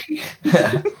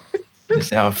 You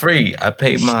sound free. I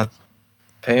paid my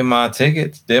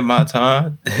tickets, did my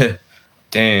time.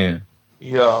 Damn.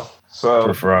 Yo, so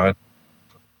For fraud.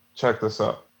 check this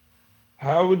out.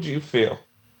 How would you feel?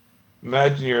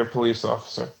 Imagine you're a police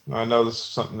officer. I know this is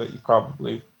something that you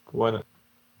probably wouldn't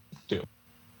do.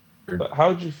 But how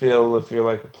would you feel if you're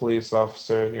like a police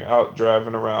officer and you're out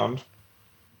driving around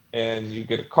and you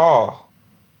get a call?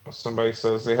 Somebody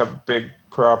says they have a big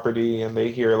property and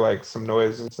they hear like some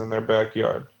noises in their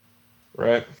backyard,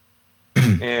 right?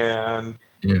 And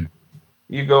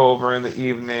you go over in the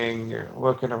evening, you're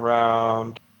looking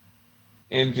around,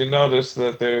 and you notice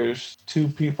that there's two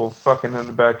people fucking in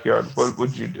the backyard. What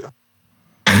would you do?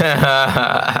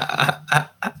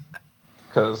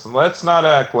 Because let's not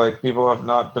act like people have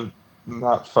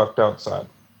not fucked outside.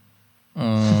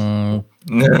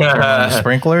 The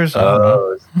sprinklers? I don't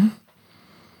know.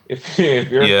 If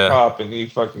you're a cop and you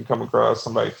fucking come across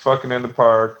somebody fucking in the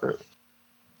park or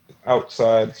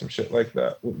outside, some shit like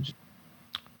that, what would you?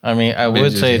 I mean, I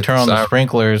would say turn on the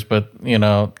sprinklers, but, you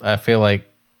know, I feel like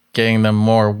getting them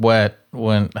more wet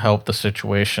wouldn't help the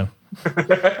situation.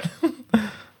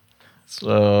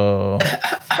 So,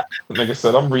 like I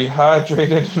said, I'm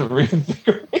rehydrated and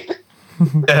reinvigorated.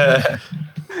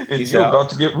 And you're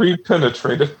about to get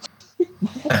repenetrated.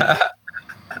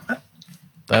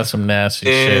 That's some nasty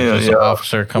shit. Just an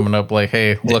officer coming up like,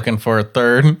 hey, looking for a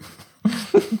third. He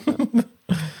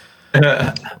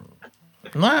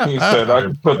said, I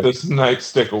can put this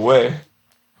nightstick away.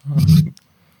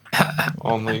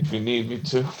 Only if you need me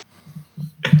to.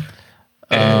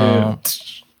 I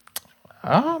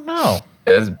don't know.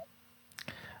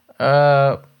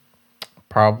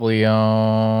 Probably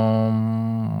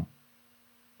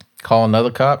call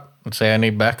another cop and say I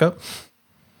need backup.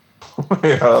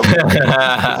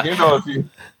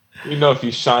 If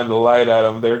you shine the light at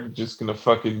them, they're just gonna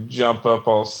fucking jump up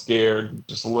all scared and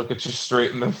just look at you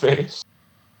straight in the face.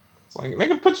 It's like,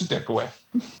 nigga, put your dick away.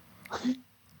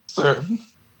 Sir,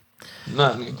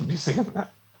 not need to be saying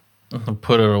that.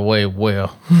 Put it away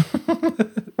well.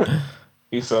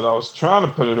 He said, I was trying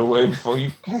to put it away before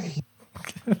you came.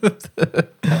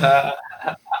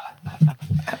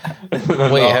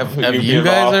 Wait, have you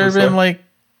guys ever been like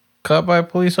caught by a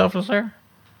police officer?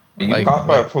 Caught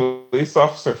by a police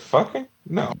officer fucking?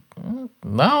 No.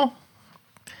 No.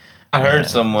 I heard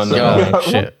someone.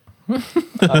 Shit.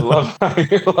 I love how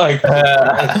you're like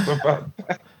about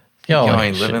that. Yo,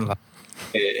 ain't living like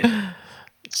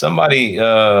somebody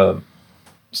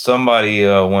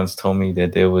once told me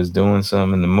that they was doing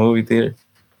something in the movie theater.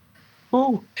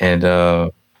 Ooh. And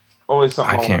always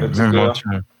something I can't remember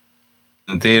in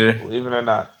the theater. Believe it or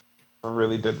not, I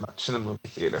really did much in the movie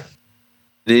theater.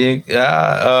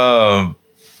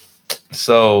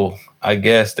 So I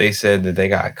guess they said that they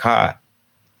got caught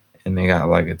and they got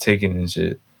like a ticket and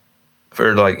shit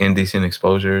for like indecent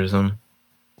exposure or something.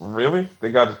 Really?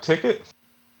 They got a ticket?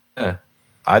 Yeah.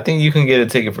 I think you can get a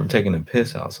ticket for taking a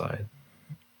piss outside.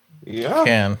 Yeah. You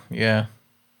can, yeah.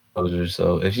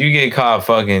 So if you get caught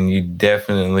fucking, you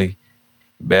definitely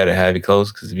better have your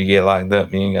clothes, because if you get locked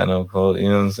up, you ain't got no clothes. You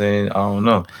know what I'm saying? I don't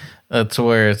know. That's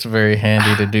where it's very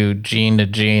handy to do gene to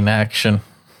gene action.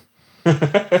 Fade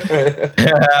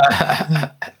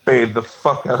the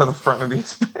fuck out of the front of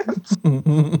these pants.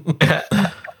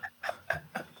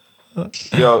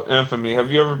 Yo, Infamy, have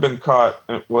you ever been caught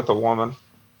with a woman?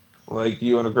 Like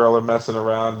you and a girl are messing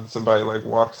around and somebody like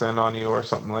walks in on you or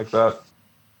something like that?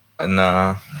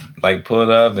 Nah. Like pulled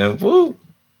up and woo.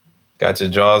 Got your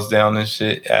jaws down and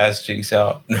shit, ass cheeks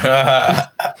out.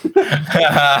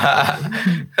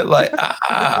 Like,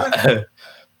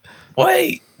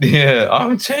 wait, yeah,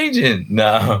 I'm changing.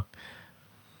 Nah,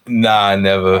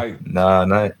 never.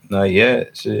 Not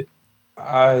yet. Shit.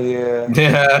 Yeah.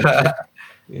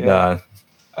 Nah.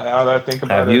 Now that I think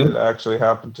about it actually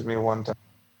happened to me one time.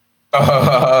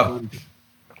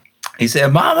 He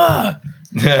said, "Mama."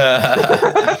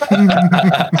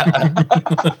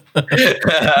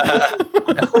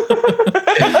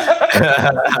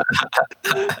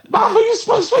 Mama, you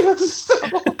supposed to be at the store.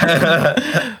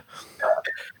 I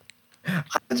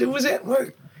just was at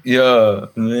work. Yeah,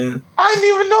 man. I didn't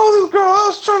even know this girl. I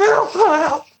was trying to help her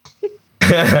out.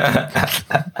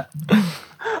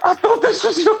 I thought this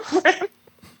was your friend.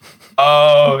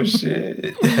 Oh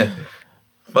shit!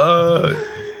 Fuck.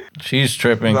 She's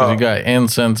tripping because you got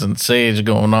incense and sage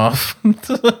going off.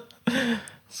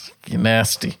 You're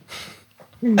nasty.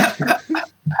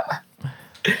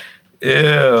 Yeah,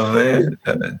 man.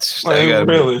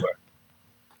 Really?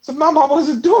 So, Mom, I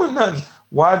wasn't doing nothing.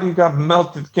 Why do you got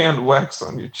melted candle wax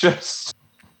on your chest?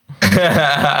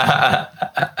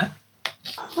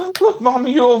 Look,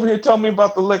 Mommy, you over here telling me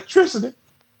about the electricity.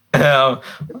 I'm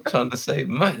trying to save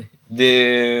money.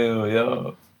 Damn,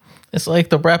 yo. It's like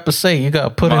the rapper say, you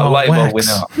gotta put it on wax. Light bulb went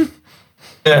out.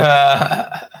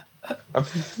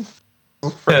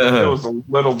 It was a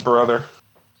little brother.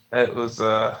 It was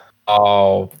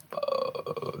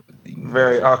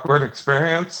very awkward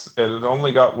experience. And it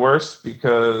only got worse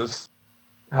because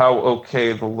how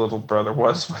okay the little brother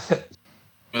was with it.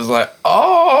 It was like,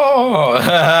 oh.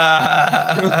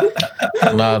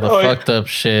 Nah, the fucked up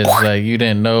shit is that you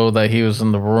didn't know that he was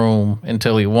in the room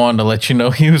until he wanted to let you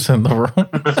know he was in the room.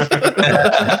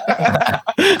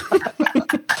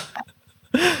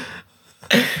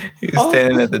 He was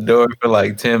standing at the door for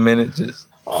like 10 minutes. Just.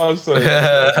 Oh, so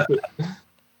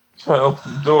try to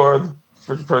open the door. The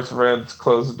first person ran to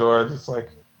close the door. Just like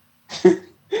the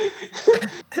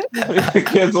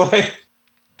kid's like,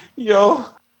 Yo,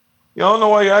 y'all know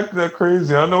why you act that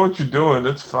crazy. I know what you're doing.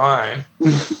 It's fine.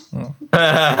 If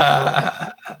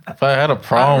I had a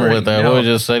problem with that, I would have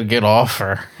just said, get off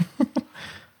her.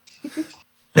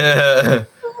 Hey,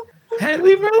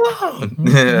 leave her alone.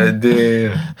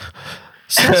 Damn.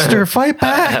 Sister, fight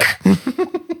back.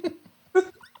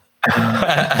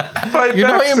 Fight You're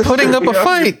not back, even putting up a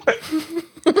fight.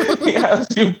 He has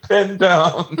you pinned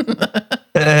down.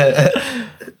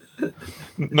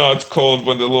 No, it's cold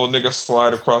when the little nigga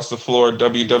slide across the floor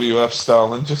WWF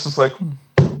style and just is like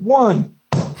 1,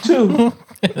 2.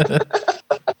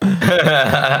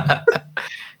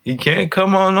 You can't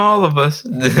come on all of us.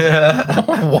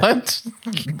 What?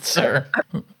 Sir.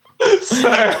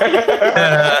 Sir.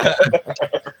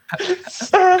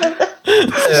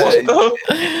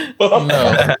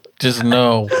 No, just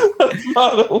no. That's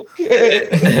not okay.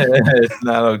 It's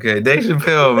not okay. Dave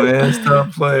Chappelle, man,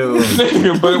 stop playing with me.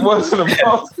 Nigga, but it wasn't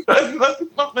about that.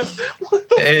 What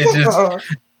the fuck?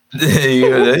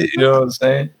 You know what I'm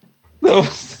saying? No,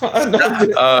 I know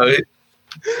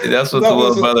that's what the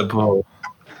little brother pulled.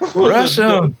 Rush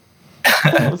him.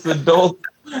 It was adult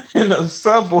in a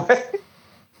subway.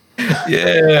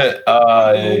 Yeah.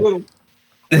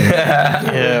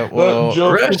 Yeah, well,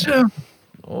 rush him.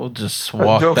 We'll just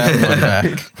walk that one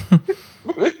back.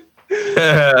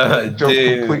 Joke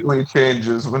completely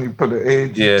changes when you put an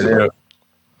age. Yeah,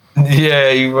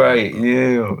 you're right.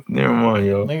 Yeah, never mind,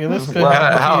 yo. Nigga,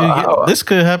 this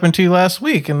could happen to you last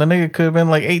week, and the nigga could have been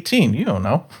like 18. You don't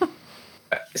know.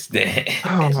 Oh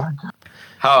my God.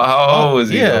 How old was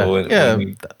he? Yeah,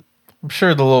 I'm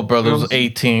sure the little brother was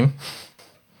 18.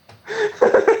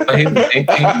 He was 18.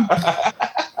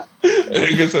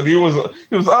 Like I said, he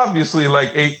was obviously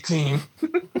like 18.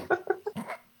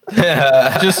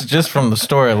 just from the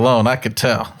story alone, I could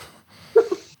tell. So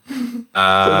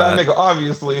that nigga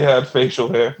obviously had facial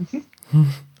hair. An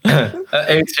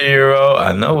 18-year-old,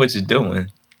 I know what you're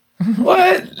doing.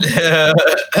 What?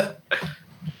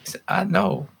 I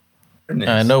know.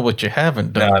 I know what you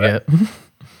haven't done yet.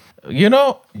 You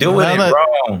know, doing it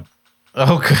wrong.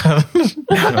 Oh God.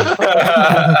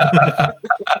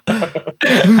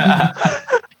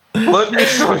 Let me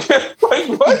show you. Like,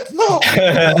 what? No.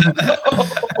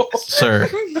 Sir.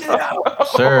 No.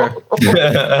 Sir.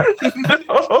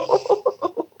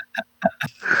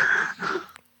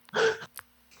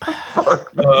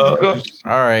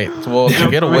 All right. Well, to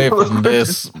get away from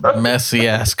this messy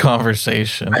ass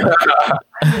conversation.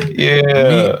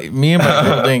 Yeah. Me and my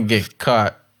girl didn't get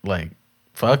caught like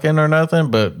fucking or nothing,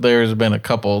 but there's been a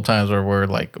couple of times where we're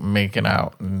like making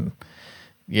out, and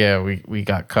yeah, we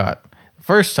got caught.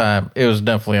 First time, it was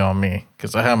definitely on me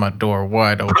because I had my door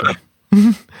wide open.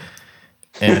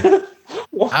 And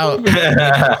I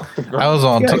was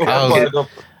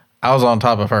on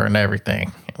top of her and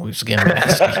everything. We was getting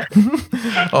nasty.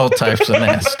 All types of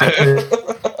nasty.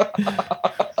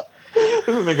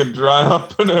 Nigga dry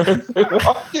up and everything.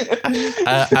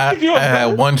 I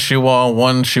had one shoe on,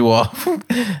 one shoe off.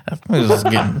 It was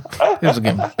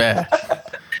getting bad.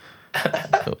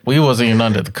 We wasn't even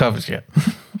under the covers yet.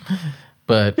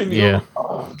 But yeah,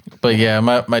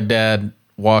 my dad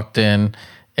walked in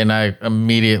and I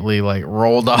immediately like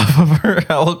rolled off of her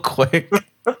hella quick.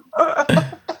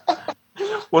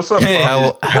 What's up?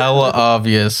 Hella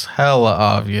obvious.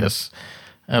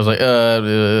 I was like,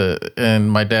 and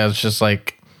my dad's just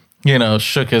like,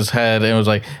 shook his head and was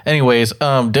like, anyways,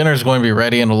 dinner's going to be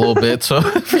ready in a little bit. So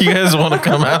if you guys want to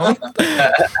come out.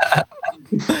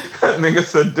 Nigga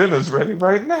said dinner's ready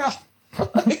right now.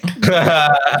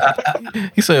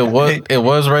 He said, "What? It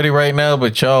was ready right now,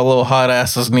 but y'all little hot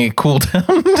asses need cool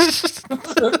down."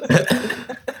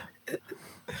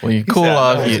 When you cool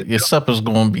off, your supper's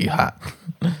gonna be hot.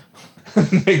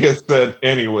 Nigga said,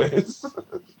 anyways.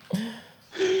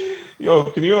 Yo,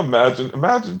 can you imagine?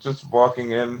 Imagine just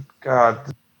walking in.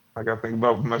 God, I gotta think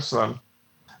about my son.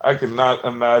 I could not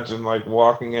imagine like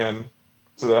walking in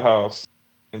to the house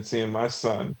and seeing my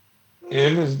son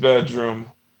in his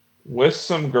bedroom with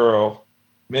some girl,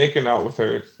 making out with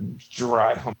her,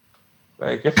 dry hump.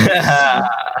 Like, if I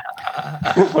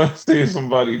see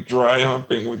somebody dry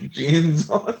humping with jeans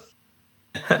on,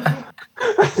 I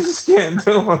just can't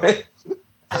do it.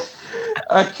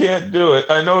 I can't do it.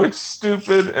 I know it's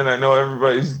stupid, and I know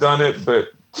everybody's done it, but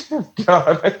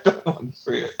God, I don't want to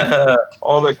see it.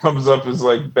 All that comes up is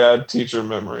like bad teacher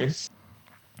memories.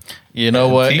 You know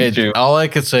what? All I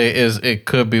could say is it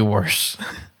could be worse.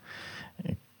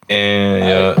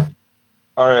 And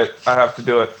all right, I have to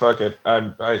do it. Fuck it.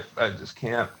 I just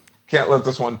can't let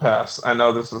this one pass. I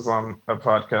know this is on a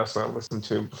podcast I listened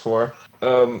to before.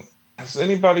 Has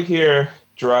anybody here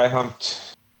dry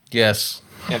humped? Yes.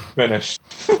 And finished?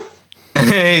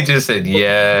 He just said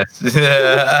yes.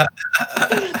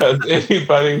 Has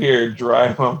anybody here dry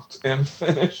humped and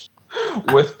finished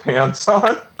with pants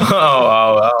on?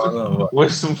 I don't know.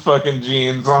 With some fucking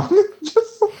jeans on.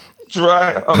 Just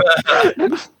dry hump.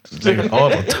 Nigga,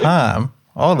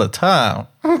 all the time.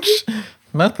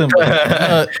 Nothing but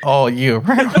nut all year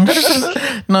round.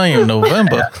 Not even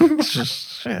November. It's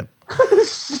just shit.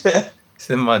 Shit.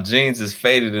 Said my jeans is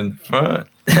faded in the front.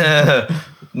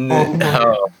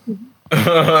 No.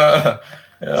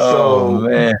 So,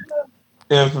 man.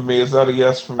 Infamy, is that a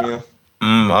yes from you?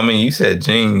 I mean, you said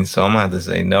jeans, so I'm gonna have to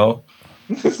say no.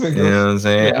 This nigga You know what I'm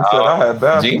saying? said I had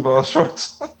basketball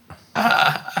shorts.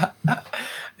 I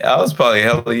was probably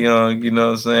hella young, you know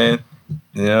what I'm saying?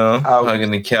 You know,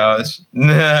 hugging the couch.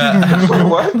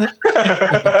 What?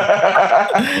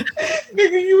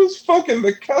 Nigga, you was fucking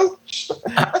the couch.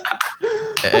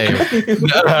 Hey,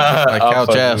 my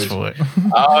couch asked for it.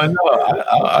 I don't know.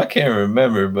 I can't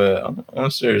remember, but I'm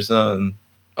sure something.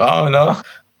 I don't know.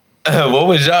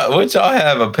 What y'all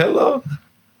have, a pillow?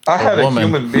 I had a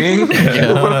human being.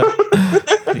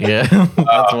 Yeah,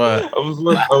 that's why. I was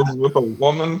with a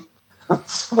woman.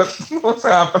 That's what's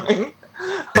happening.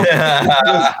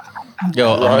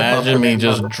 Yo, imagine me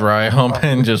just dry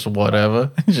humping, just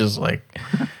whatever, just like,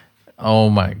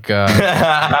 oh my god,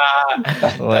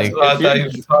 like that's what I thought you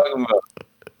were talking about.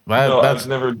 I've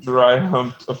never dry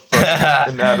humped a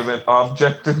fucking inanimate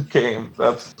object in game.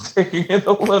 That's taking it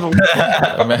a little.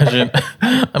 Imagine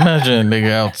a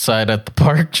nigga outside at the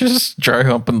park just dry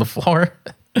humping the floor.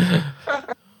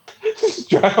 Just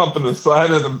dry humping the side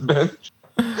of the bench.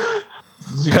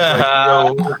 He's like,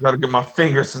 yo, I gotta get my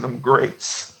fingers in them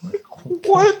grates. Like,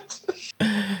 what?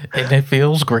 And it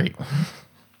feels great.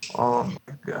 Oh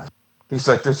my god. He's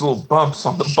like, there's little bumps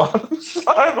on the bottom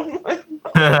side. I'm like,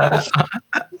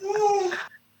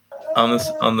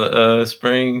 on the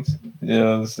springs, you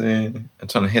know what I'm saying? I'm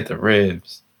trying to hit the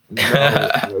ribs.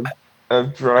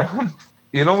 I've dry humped.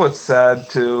 You know what's sad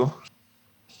too?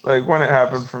 Like when it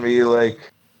happened for me,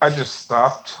 like I just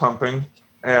stopped humping.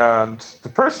 And the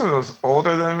person was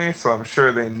older than me, so I'm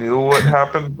sure they knew what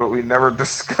happened, but we never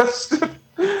discussed it.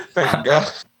 Thank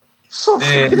God. So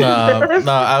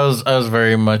no, I was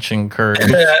very much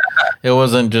encouraged. It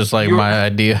wasn't just like my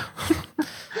idea.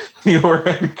 You were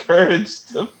encouraged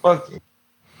to fucking.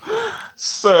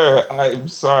 Sir, I'm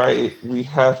sorry. We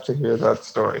have to hear that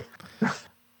story.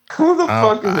 Who the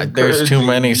fuck is there's too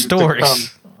many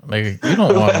stories. Like, you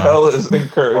don't want to know. Hell is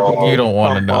encouraging. You don't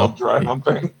want to know. Dry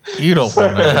humping. You don't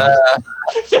want to know.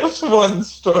 Just one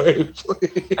story,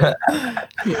 please.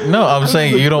 No, I'm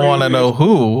saying you don't want to know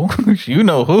who. You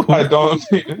know who. I don't.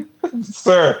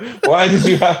 Sir, why did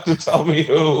you have to tell me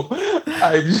who?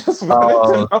 I just wanted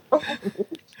to know.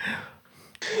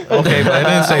 Okay, but I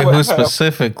didn't say who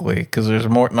specifically because there's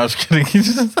more. No, just kidding.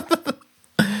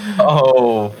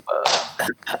 Oh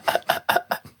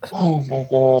my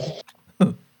god.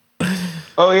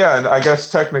 Oh yeah, and I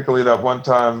guess technically that one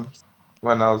time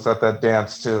when I was at that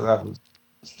dance too, that was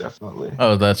definitely.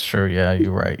 Oh, that's true. Yeah,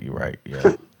 you're right.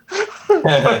 Yeah.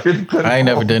 I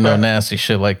never did no nasty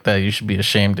shit like that. You should be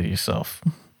ashamed of yourself.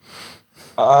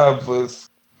 I was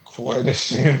quite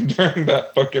ashamed during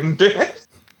that fucking dance.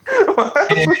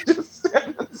 I was just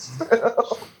standing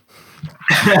still.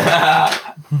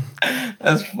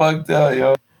 That's fucked up,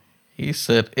 yo. He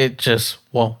said it just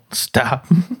won't stop.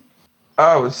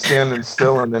 I was standing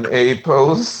still in an A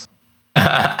pose.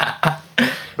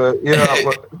 But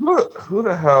who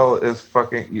the hell is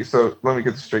fucking you? So let me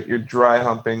get this straight. You're dry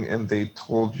humping and they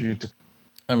told you to.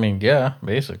 I mean, yeah,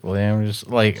 basically. I'm just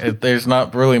like, there's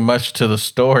not really much to the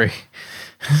story.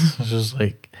 It's just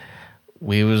like,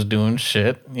 we was doing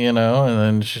shit, and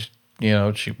then she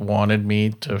wanted me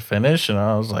to finish, and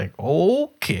I was like,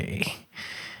 okay.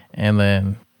 And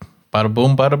then, bada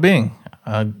boom, bada bing,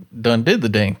 I done did the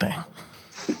dang thing.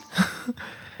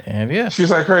 And yeah,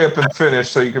 she's like, hurry up and finish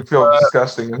so you can feel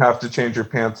disgusting and have to change your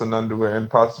pants and underwear and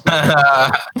possibly.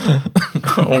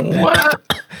 What?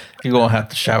 You're gonna have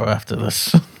to shower after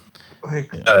this.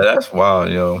 Like, that's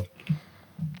wild, yo.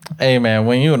 Hey man,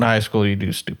 when you in high school, you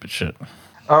do stupid shit.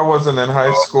 I wasn't in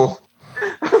high school.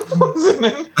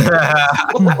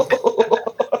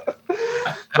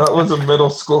 That was a middle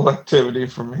school activity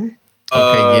for me.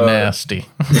 Okay, you nasty.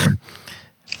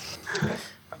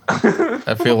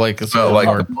 I feel like it's a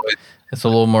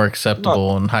little more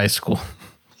acceptable in high school.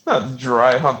 It's not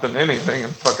dry humping anything in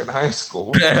fucking high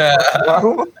school.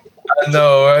 I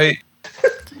know, right?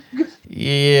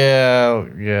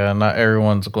 Yeah. Not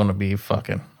everyone's gonna be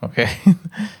fucking okay.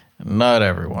 Not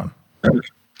everyone.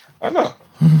 I know.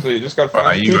 So you just gotta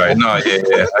find you right? No,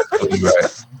 yeah. You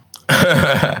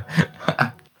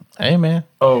right. Hey, man.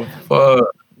 Oh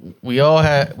fuck. We all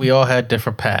had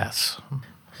different paths.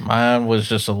 Mine was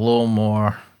just a little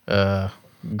more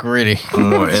gritty.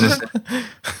 More innocent.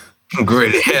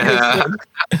 Gritty.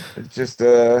 It's just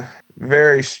a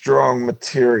very strong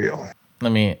material. I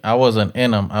mean, I wasn't in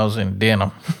them. I was in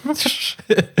denim.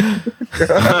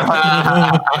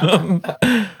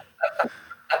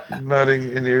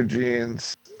 Nutting in your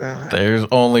jeans. There's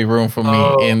only room for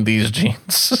me in these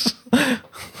jeans.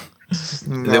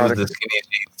 There was the skinny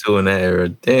jeans too in that era.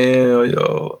 Damn,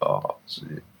 yo. Oh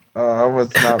shit. I was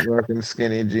not rocking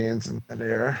skinny jeans in that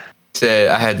era. Said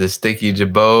I had the sticky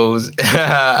jabos.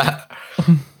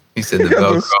 He said the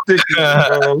Velcro.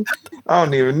 Velcro. I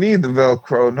don't even need the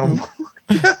Velcro no more.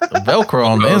 The Velcro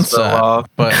on the inside.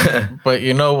 But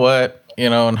you know what? You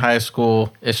know, in high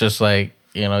school, it's just like,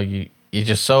 you know, you're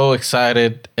just so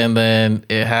excited, and then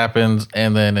it happens,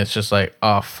 and then it's just like,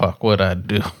 oh fuck, what'd I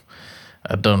do?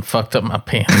 I done fucked up my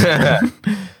pants.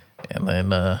 And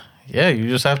then yeah, you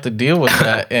just have to deal with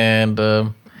that and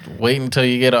wait until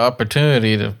you get an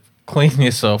opportunity to clean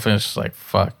yourself, and it's just like,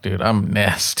 fuck, dude, I'm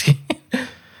nasty.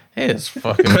 It's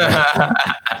fucking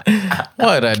bad.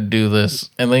 Why'd I do this?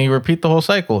 And then you repeat the whole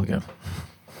cycle again.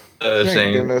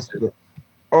 Thank goodness, the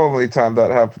only time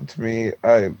that happened to me,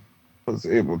 I was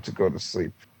able to go to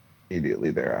sleep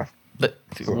immediately thereafter.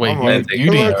 Wait,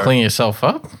 you didn't clean yourself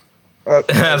up?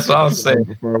 That's what I'm saying.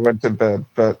 Before I went to bed,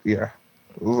 but yeah.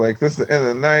 It was like, this is the end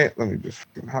of the night. Let me just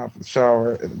fucking hop in the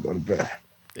shower and then go to bed.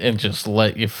 And just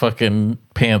let your fucking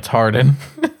pants harden.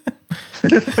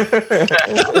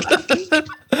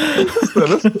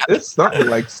 It's something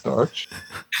like starch.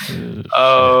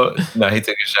 Oh, no, he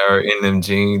took a shower in them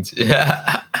jeans.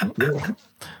 Yeah.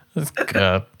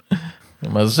 God.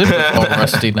 My zipper's all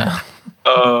rusty now.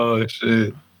 Oh,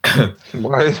 shit.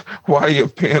 Why are your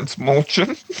pants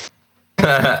mulching?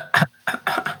 So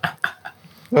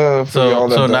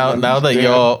now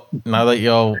that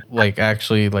y'all like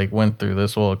actually like went through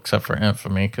this, well, except for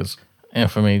Infamy, because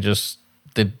Infamy just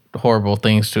did horrible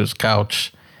things to his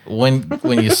couch. When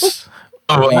you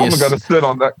I'm gonna sit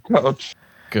on that couch.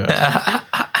 Good.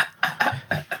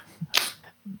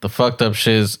 The fucked up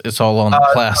shit is it's all on the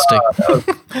plastic.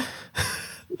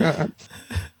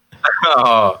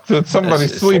 So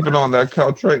somebody's sleeping on that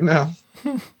couch right now.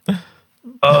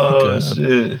 Oh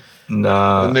shit.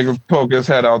 Nah. The nigga poked his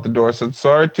head out the door, said,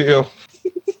 sorry, Teal.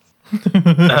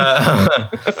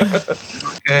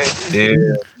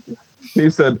 Yeah. He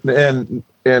said, and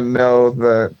know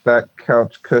that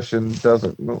couch cushion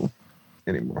doesn't move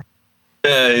anymore.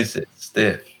 Yeah, he said,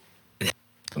 stiff.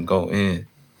 Go in.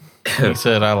 He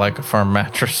said, I like a firm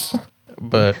mattress.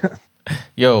 But,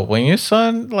 yo, when your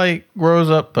son, like, grows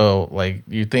up, though, like,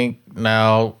 you think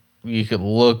now you could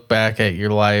look back at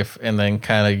your life and then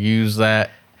kind of use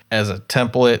that as a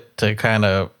template to kind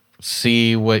of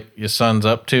see what your son's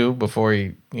up to before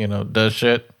he, does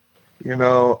shit?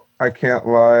 I can't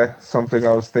lie. Something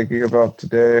I was thinking about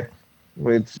today,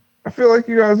 which I feel like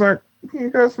you guys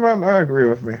might not agree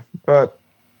with me, but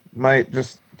might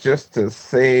just to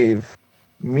save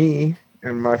me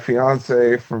and my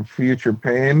fiance from future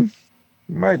pain,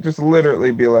 might just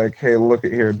literally be like, hey, look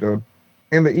at here, dude.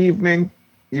 In the evening,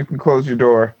 you can close your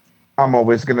door. I'm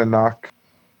always going to knock.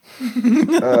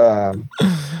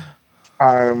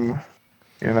 I'm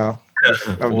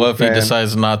what if he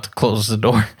decides not to close the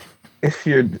door? If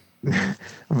your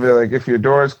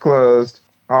door is closed,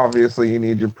 obviously you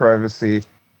need your privacy,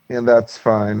 and that's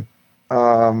fine.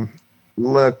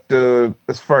 Look, dude,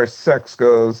 as far as sex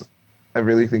goes, I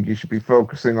really think you should be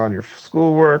focusing on your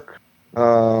schoolwork.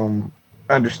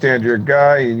 Understand you're a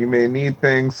guy and you may need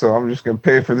things, so I'm just gonna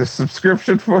pay for this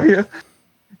subscription for you,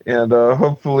 and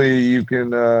hopefully you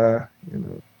can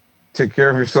take care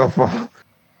of yourself while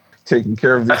taking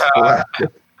care of this school.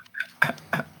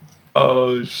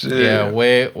 Oh shit! Yeah,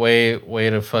 way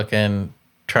to fucking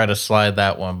try to slide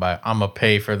that one by. I'm gonna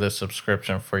pay for this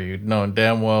subscription for you, knowing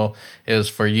damn well it was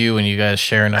for you and you guys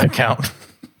sharing an account.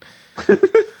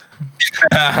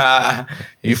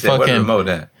 You fucking remote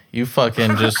at? You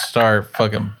fucking just start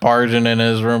fucking barging in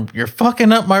his room. You're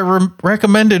fucking up my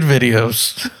recommended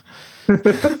videos.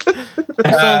 There's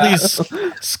all these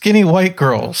skinny white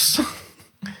girls.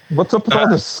 What's up with all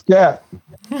this scat?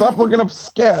 Stop looking up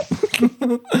scat.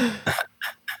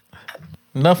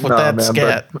 Enough with that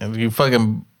scat. And you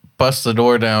fucking bust the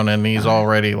door down and he's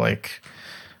already like,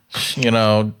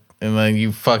 and then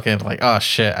you fucking like, oh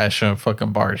shit, I shouldn't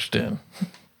fucking barged in.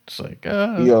 It's like,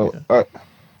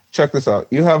 check this out.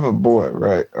 You have a boy,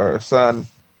 right? Or a son,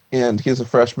 and he's a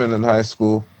freshman in high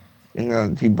school.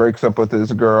 And he breaks up with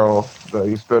his girl that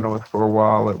he's been with for a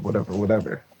while, or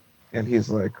whatever. And he's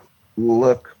like,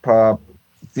 look, Pop,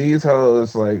 these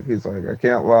hoes, like, he's like, I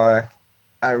can't lie.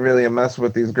 I really am messing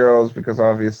with these girls because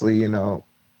obviously,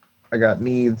 I got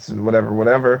needs and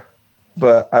whatever.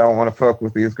 But I don't want to fuck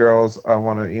with these girls. I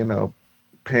want to,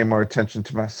 pay more attention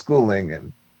to my schooling.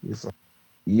 And he's like,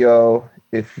 yo,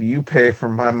 if you pay for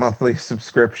my monthly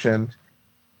subscription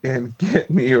and get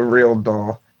me a real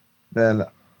doll, then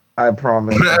I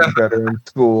promise I'm better in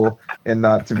school and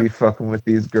not to be fucking with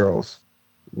these girls.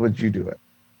 Would you do it?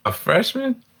 A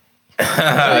freshman?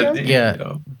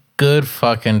 Yeah. Good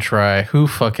fucking try. Who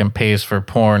fucking pays for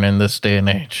porn in this day and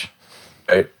age?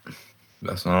 Right.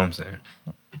 That's what I'm saying.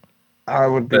 I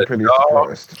would be pretty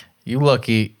surprised. You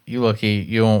lucky you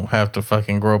don't have to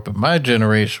fucking grow up in my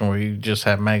generation where you just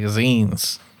have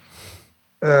magazines.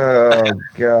 Oh,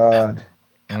 God.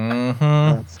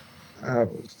 Mm-hmm.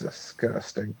 That was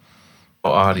disgusting.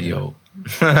 Audio.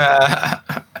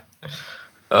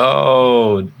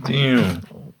 Oh, damn.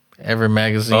 Every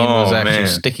magazine was actually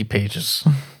sticky pages.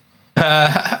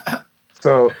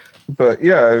 So, but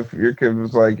yeah, if your kid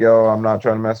was like, yo, I'm not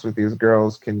trying to mess with these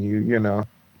girls, can you,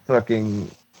 fucking,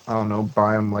 I don't know,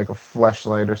 buy him like a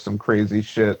fleshlight or some crazy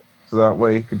shit so that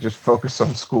way he could just focus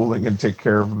on schooling and take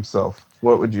care of himself?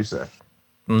 What would you say?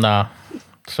 Nah,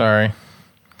 sorry.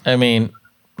 I mean,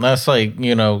 that's like,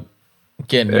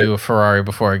 getting you a Ferrari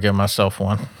before I get myself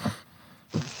one.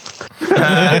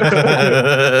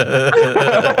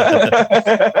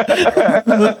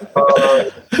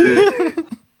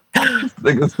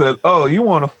 Nigga said, oh, you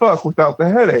want to fuck without the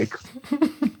headache.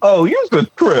 Oh, use the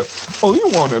trip. Oh, you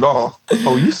want it all.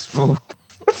 Oh, you smooth.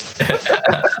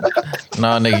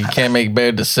 Nah, nigga, you can't make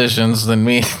better decisions than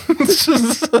me.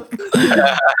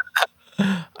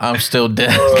 I'm still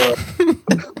dead.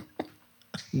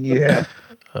 Yeah.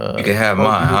 You can have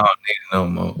mine. I don't need it no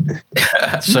more.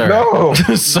 Sir. No.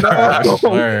 Sir. No.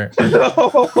 Sir. No.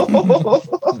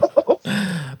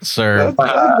 Sir.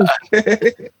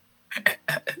 Okay.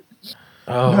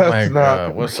 Oh That's my not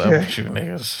God. What's up okay. with you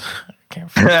niggas? I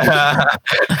can't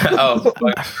fucking, Oh,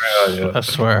 fucking real, yo. I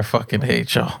swear I fucking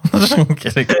hate y'all. I'm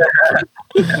kidding.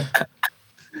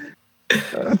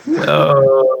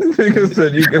 Oh. Nigga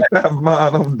said you can have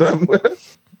mine. I'm done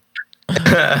with.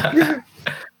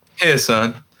 Here,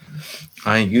 son.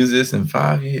 I ain't used this in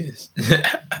 5 years.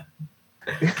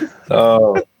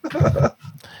 Oh.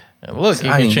 And look, you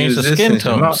I can ain't change the used this skin since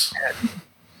your mom- tones.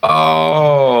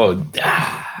 Oh.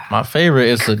 My favorite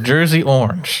is the Jersey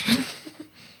Orange.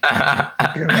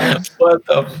 What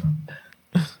the?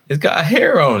 It's got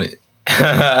hair on it.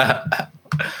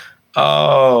 Oh,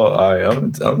 all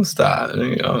right. I'm stop.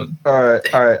 All right.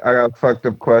 I got a fucked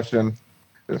up question.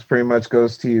 This pretty much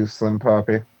goes to you, Slim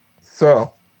Poppy.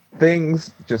 So,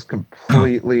 things just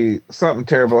completely, something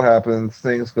terrible happens.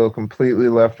 Things go completely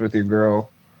left with your girl,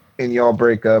 and y'all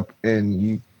break up,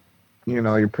 and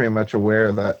you're pretty much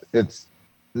aware that it's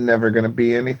never going to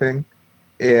be anything.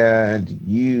 And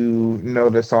you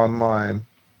notice online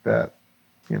that,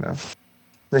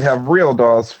 they have real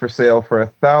dolls for sale for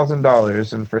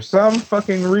 $1,000, and for some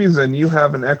fucking reason you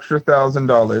have an extra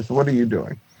 $1,000. What are you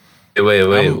doing?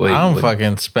 Wait. I'm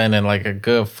fucking spending like a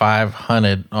good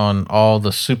 500 on all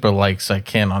the super likes I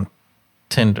can on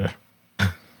Tinder,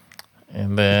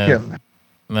 and then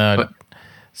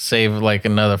save like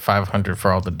another 500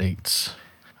 for all the dates.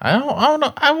 I don't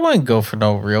know. I wouldn't go for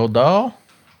no real doll.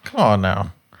 Come on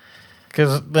now.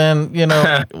 Because then,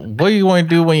 what do you want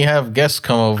to do when you have guests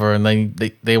come over and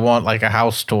they want like a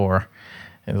house tour?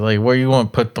 And like, where you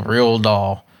want to put the real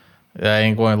doll? That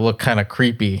ain't going to look kind of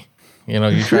creepy. You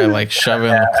try to like shove it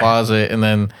in the closet, and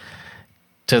then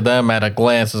to them at a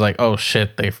glance, it's like, oh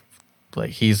shit,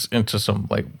 he's into some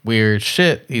like weird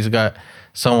shit. He's got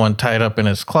someone tied up in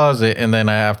his closet, and then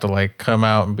I have to like come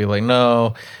out and be like,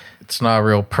 no, it's not a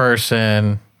real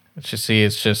person. It's just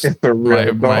a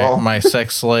real doll. my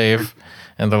sex slave.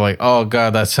 And they're like, oh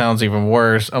God, that sounds even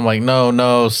worse. I'm like,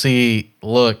 no, see,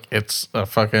 look, it's a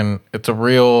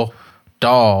real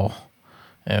doll.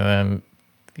 And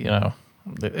then,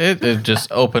 it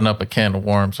just opened up a can of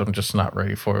worms I'm just not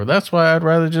ready for. That's why I'd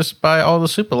rather just buy all the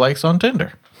super likes on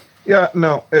Tinder. Yeah,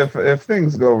 no, if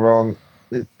things go wrong,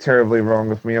 it's terribly wrong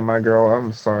with me and my girl,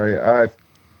 I'm sorry.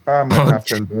 I'm gonna have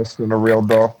to invest in a real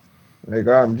doll. Like,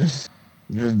 I'm just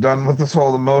done with this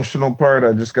whole emotional part.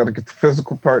 I just got to get the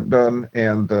physical part done,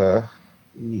 and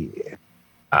yeah.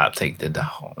 I'll take the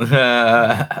doll.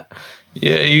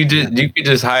 Yeah, you could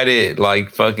just hide it,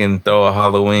 like fucking throw a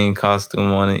Halloween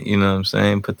costume on it. You know what I'm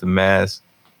saying? Put the mask,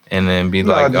 and then be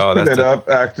like, just "Oh, put that's it up."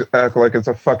 Act like it's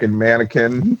a fucking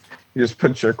mannequin. You just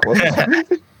put your clothes.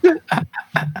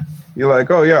 You're like,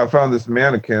 "Oh yeah, I found this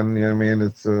mannequin." You know what I mean?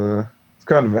 It's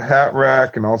kind of a hat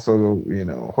rack, and also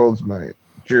holds my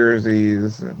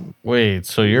jerseys. And, wait,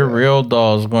 so your real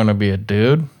doll is going to be a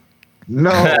dude?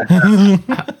 No.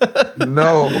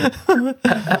 No.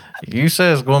 You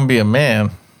said it's going to be a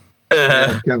man.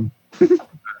 Ken.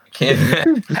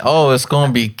 Oh, it's going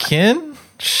to be Ken?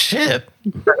 Shit.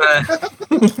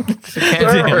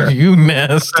 Sir. You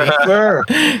nasty. Sir,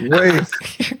 wait.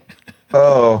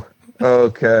 Oh,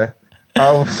 okay.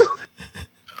 I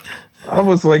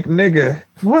was like, nigga,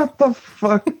 what the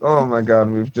fuck? Oh my god,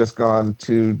 we've just gone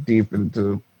too deep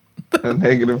into a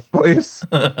negative place.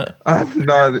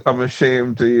 I'm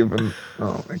ashamed to even,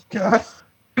 oh my god.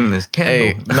 This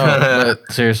Hey, candle. no,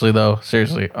 but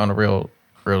seriously on a real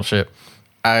shit,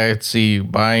 I see you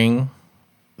buying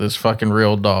this fucking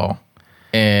real doll,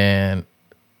 and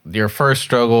your first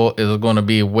struggle is going to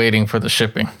be waiting for the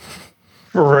shipping.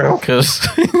 For real? Because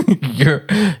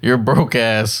your broke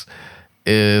ass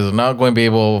is not going to be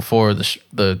able to afford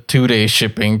the 2-day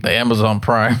shipping, the Amazon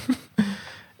Prime,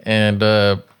 and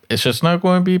it's just not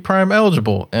going to be Prime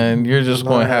eligible, and you're just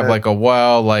going to have like a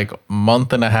wild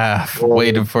month and a half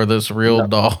waiting for this real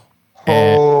doll.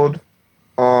 Hold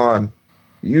on.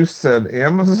 You said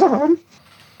Amazon?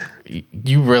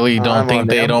 You really don't think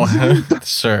they don't have,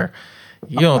 sir?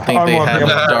 You don't think they have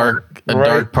a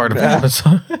dark part of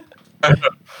Amazon?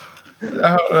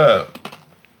 Hold up.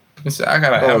 I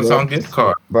got an Amazon gift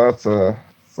card. That's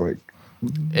it's like.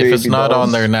 If it's not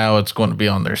on there now, it's going to be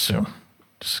on there soon.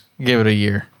 Just give it a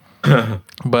year.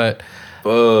 But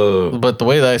the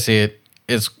way that I see it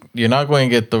is, you're not going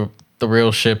to get the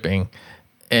real shipping,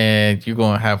 and you're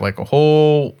going to have like a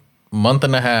whole month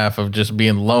and a half of just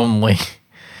being lonely,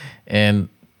 and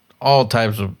all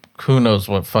types of who knows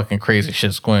what fucking crazy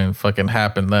shit's going to fucking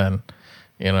happen then.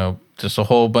 You know, just a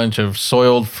whole bunch of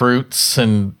soiled fruits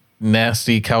and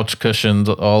nasty couch cushions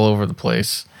all over the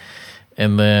place.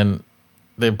 And then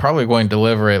they're probably going to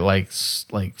deliver it like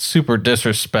super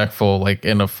disrespectful, like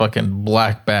in a fucking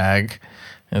black bag.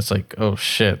 And it's like, oh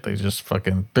shit, they just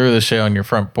fucking threw the shit on your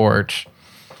front porch.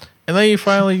 And then you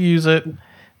finally use it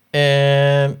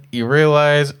and you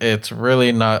realize it's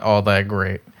really not all that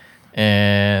great.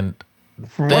 And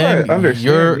From then what I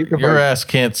understand, your ass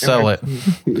can't sell it.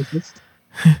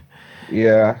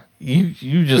 Yeah. You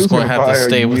just going to have to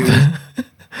stay with it.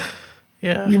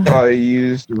 Yeah. You buy a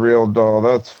used real doll.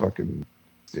 That's fucking.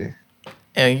 See.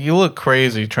 And you look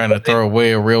crazy trying to throw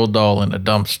away a real doll in a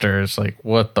dumpster. It's like,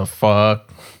 what the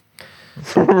fuck?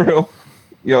 For real.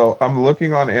 Yo, I'm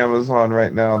looking on Amazon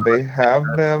right now. They have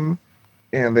them,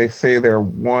 and they say they're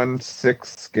 1/6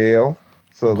 scale.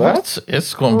 So that's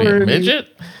it's going to be a midget?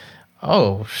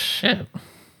 Oh, shit.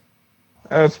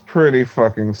 That's pretty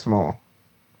fucking small.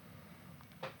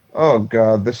 Oh,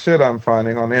 God. The shit I'm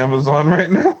finding on Amazon right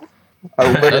now.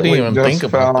 I didn't even think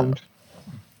about that.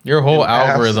 Your whole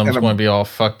algorithm's going to be all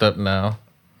fucked up now.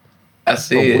 I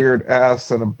see a weird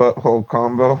ass and a butthole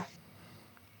combo.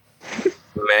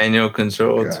 Manual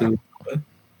control too.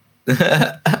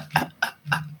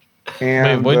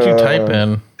 And, wait, what'd you type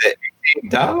in?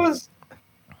 $18?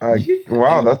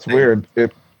 Wow, that's weird.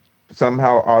 It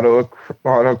somehow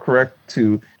autocorrect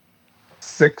to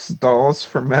 $6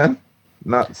 for men,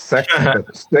 not sex,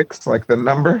 but 6 like the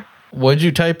number. What'd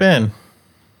you type in?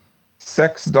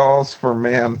 Sex dolls for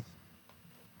man.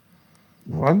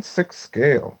 1/6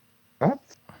 scale.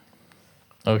 That's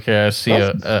okay. I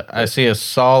see a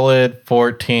solid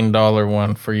 $14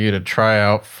 one for you to try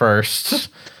out first.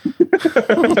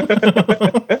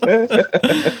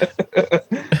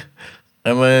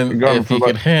 And then if you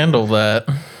could handle that,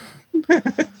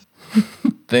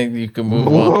 then you can move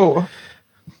on.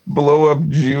 Blow up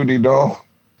Judy doll.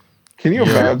 Can you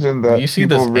imagine that? You see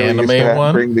people this really anime used to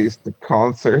one? bring these to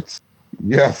concerts.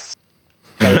 Yes,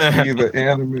 I see the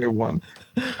anime one.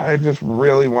 I just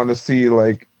really want to see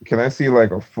can I see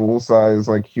like a full size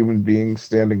human being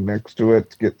standing next to it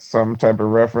to get some type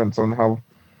of reference on how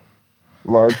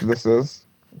large this is?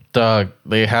 Doug,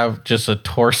 they have just a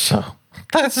torso.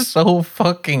 That's so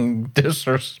fucking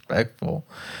disrespectful.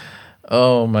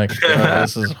 Oh my god,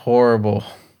 this is horrible.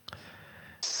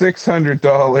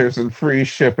 $600 in free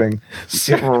shipping.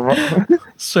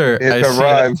 Sir, it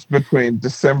arrives between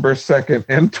December 2nd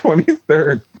and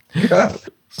 23rd. God.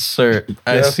 Sir, yes.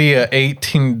 I see a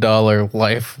 $18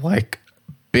 lifelike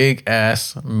big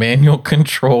ass manual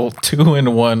control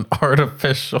 2-in-1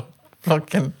 artificial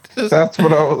fucking. That's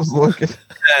what I was looking.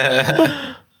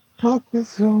 What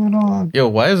is going on? Yo,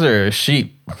 why is there a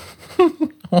sheep?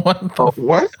 What?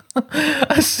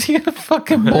 I see a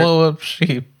fucking blow up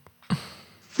sheep.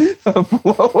 A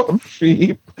blow up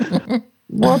sheep.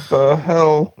 What the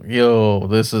hell? Yo,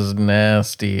 this is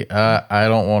nasty. I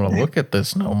don't want to look at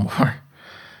this no more.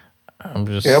 I'm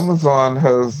just Amazon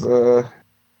has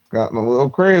gotten a little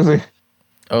crazy.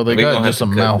 Oh, they got just a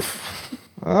mouth.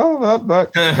 Oh,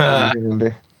 that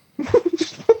handy.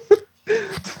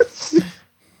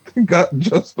 Got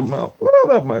just a mouth. Well,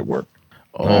 that might work.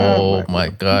 Oh my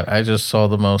god! I just saw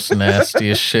the most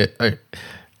nastiest shit. I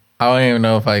don't even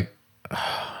know if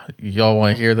y'all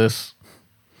want to hear this.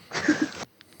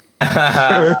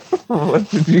 What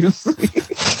did you see?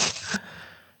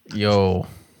 Yo,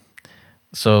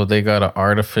 so they got an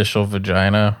artificial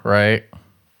vagina, right?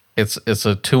 It's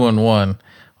a 2-in-1.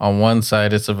 On one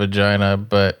side it's a vagina,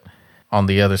 but on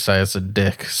the other side it's a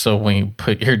dick. So when you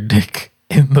put your dick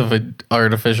in the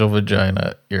artificial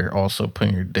vagina, you're also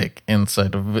putting your dick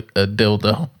inside of a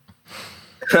dildo.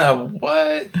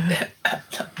 What?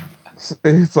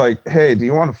 It's like, hey, do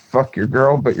you want to fuck your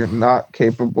girl, but you're not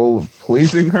capable of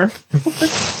pleasing her?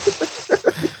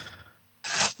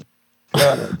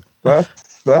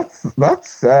 That's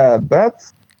sad.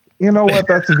 You know what?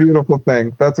 That's a beautiful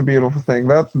thing. That's a beautiful thing.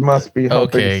 That must be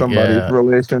helping somebody's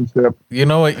relationship. You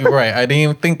know what? You're right. I didn't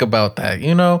even think about that.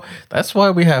 You know, that's why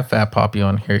we have Fat Poppy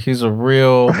on here. He's a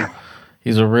real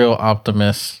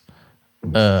optimist.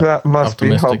 That must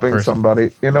be helping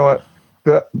somebody. You know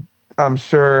what? I'm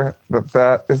sure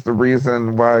that is the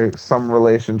reason why some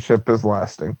relationship is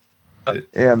lasting.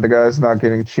 And the guy's not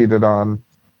getting cheated on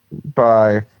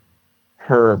by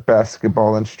her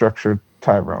basketball instructor,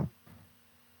 Tyrone.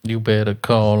 You better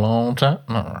call on time.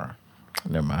 No,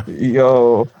 never mind.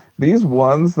 Yo, these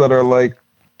ones that are like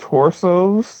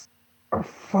torsos are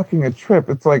fucking a trip.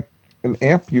 It's like an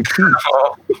amputee.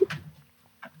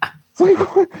 It's like,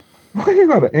 why you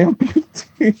got an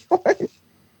amputee? Like,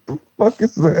 the fuck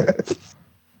is that?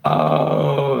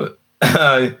 Oh,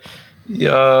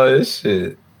 yo, this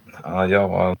shit. Oh,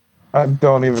 y'all. I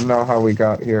don't even know how we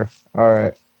got here. All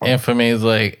right. Infamy is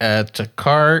like, add to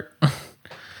cart.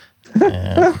 Put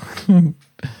on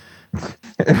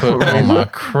my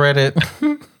credit.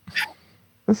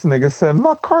 This nigga said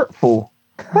my cart full.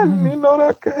 I didn't even know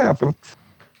that could happen.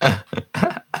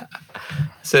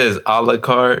 Says a la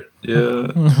carte. Yeah.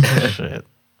 Shit.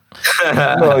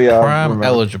 Oh yeah. Prime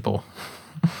eligible.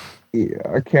 Yeah,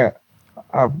 I can't.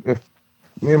 If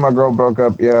me and my girl broke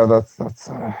up, yeah, that's.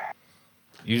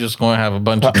 You just gonna have a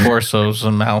bunch of torsos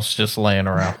and mouse just laying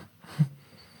around.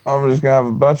 I'm just gonna have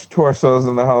a bunch of torsos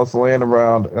in the house laying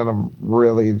around, and I'm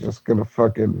really just gonna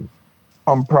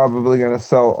I'm probably gonna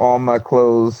sell all my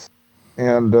clothes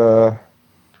and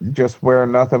just wear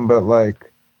nothing but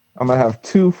like, I'm gonna have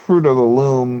 2 Fruit of the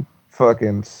Loom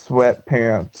fucking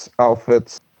sweatpants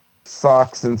outfits,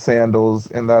 socks and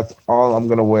sandals, and that's all I'm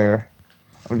gonna wear.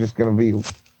 I'm just gonna be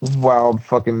wild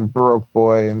fucking broke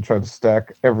boy and try to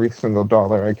stack every single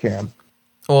dollar I can.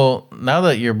 Well, now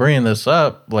that you're bringing this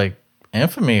up, like,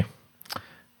 Infamy,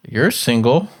 you're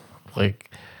single.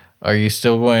 Like, are you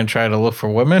still going to try to look for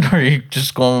women, or are you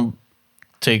just going to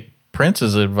take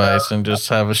Prince's advice and just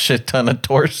have a shit ton of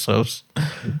torsos?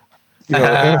 You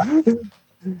know,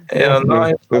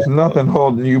 there's nothing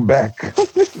holding you back.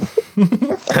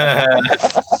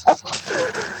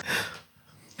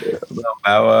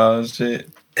 Bow Wow shit.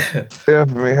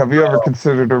 Infamy, have you ever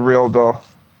considered a real doll?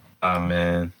 Oh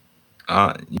man.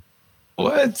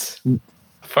 What?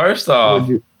 First off,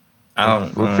 I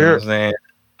don't know what I'm saying.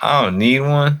 I don't need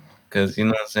one because you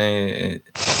know what I'm saying.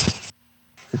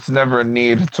 It's never a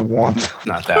need; it's a want.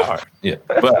 Not that hard, yeah.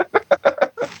 But you know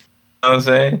what I'm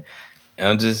saying.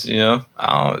 I'm just,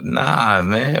 nah,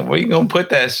 man. Where you gonna put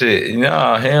that shit?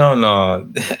 No, hell no.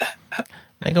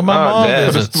 Nigga, my mom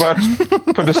visits.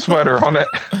 Put a sweater on it.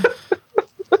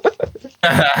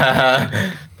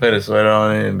 Put a sweater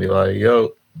on it and be like,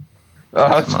 yo.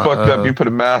 That's fucked up. You put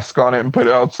a mask on it and put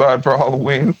it outside for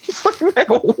Halloween.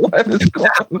 What is going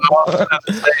on?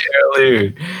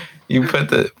 Earlier, you put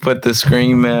the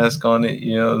scream mask on it.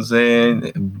 You know what I'm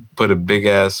saying? Put a big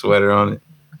ass sweater on it.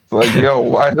 It's like, yo,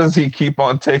 why does he keep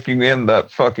on taking in that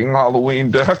fucking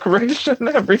Halloween decoration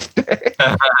every day?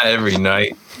 Every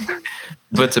night.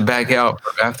 Puts it back out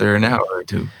after an hour or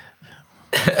two.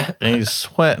 And he's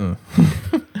sweating.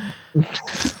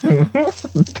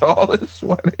 Doll is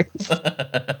sweating.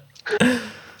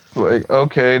 Like,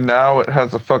 okay, now it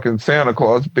has a fucking Santa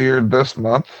Claus beard this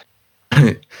month.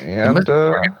 And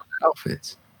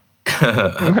outfits.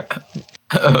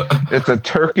 It's a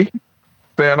turkey.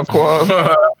 Santa Claus.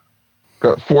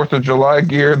 Got 4th of July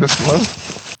gear this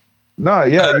month. No,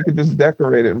 yeah, you could just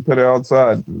decorate it and put it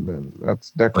outside. That's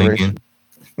decoration.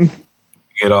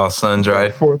 Get all sun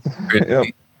dried. Yep.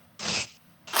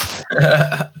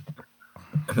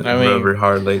 I mean, rubber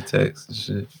hard latex and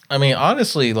shit. I mean,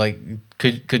 honestly, like,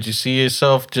 could you see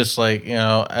yourself just like,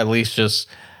 at least just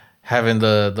having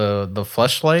the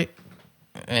fleshlight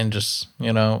and just,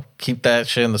 keep that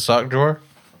shit in the sock drawer?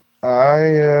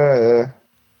 I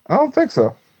don't think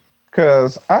so,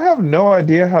 because I have no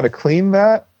idea how to clean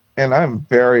that, and I'm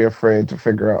very afraid to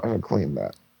figure out how to clean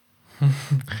that.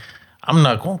 I'm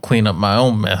not gonna clean up my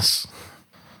own mess.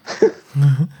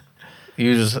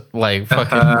 You just like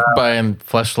fucking buying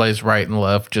fleshlights right and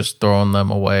left, just throwing them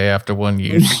away after one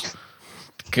use.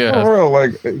 Good. For real,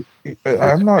 like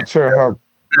I'm not sure how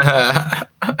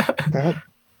that.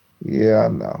 Yeah,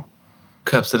 no.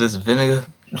 Cups of this vinegar.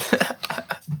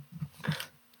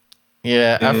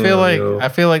 Yeah, I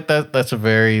feel like that's a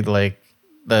very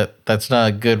that's not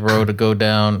a good road to go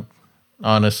down,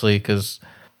 honestly, because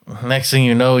next thing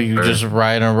you know, you just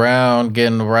riding around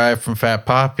getting a ride from Fat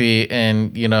Poppy,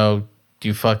 and you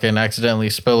fucking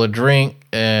accidentally spill a drink,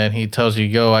 and he tells you,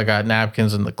 "Yo, I got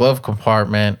napkins in the glove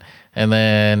compartment," and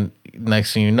then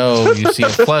next thing you know, you see a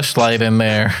fleshlight in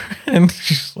there, and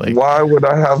she's like, "Why would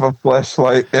I have a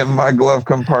fleshlight in my glove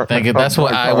compartment?" That's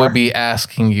what I would be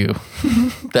asking you.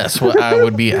 That's what I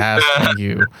would be asking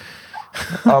you.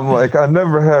 I'm like, I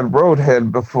never had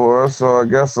Roadhead before, so I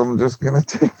guess I'm just gonna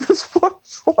take this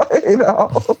flashlight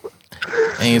out.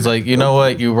 And he's like, you know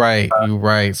what? You're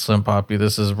right, Slim Poppy.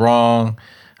 This is wrong.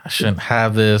 I shouldn't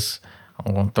have this.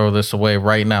 I'm gonna throw this away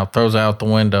right now. Throws it out the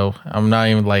window. I'm not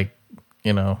even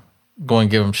going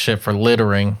to give him shit for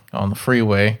littering on the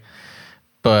freeway.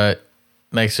 But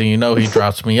next thing you know, he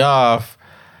drops me off,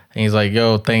 and he's like,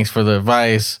 yo, thanks for the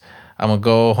advice. I'm going to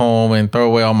go home and throw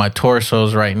away all my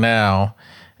torsos right now.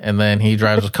 And then he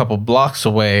drives a couple blocks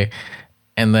away,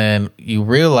 and then you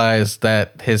realize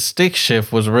that his stick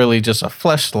shift was really just a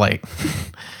fleshlight.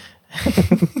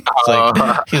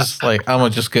 He's like, I'm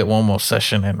going to just get one more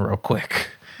session in real quick.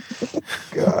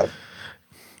 God.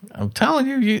 I'm telling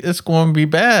you, it's going to be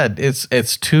bad.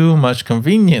 It's too much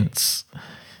convenience.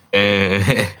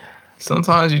 And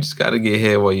sometimes you just got to get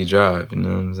head while you drive. You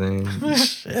know what I'm saying?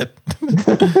 Shit.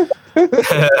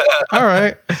 All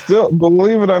right. Still,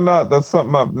 believe it or not, that's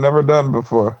something I've never done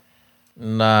before.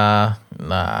 Nah.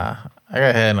 I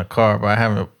got head in a car, but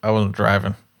I wasn't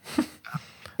driving.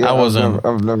 Yeah,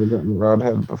 I've never gotten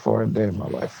Roadhead before a day in my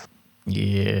life.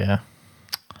 Yeah.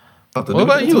 What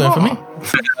about you, Infamy?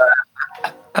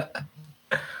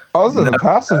 I was in the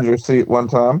passenger seat one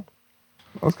time.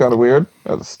 That was kind of weird.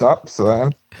 At a stop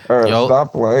sign or a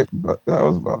stoplight, but that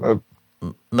was about it.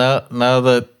 Now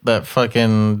that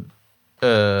fucking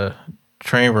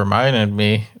train reminded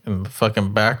me in the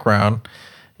fucking background.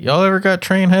 Y'all ever got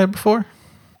train head before?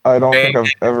 I don't think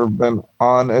I've ever been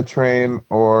on a train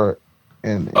or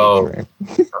in a train.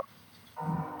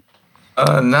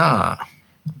 Nah.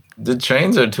 The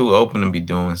trains are too open to be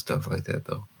doing stuff like that,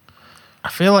 though. I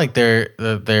feel like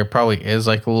there probably is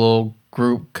like a little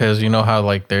group, because you know how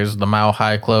like there's the Mile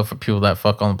High Club for people that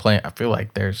fuck on the plane. I feel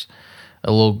like there's a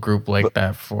little group like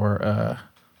that for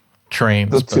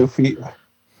trains. The 2 feet,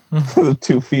 the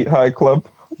 2 feet high club.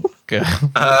 Good.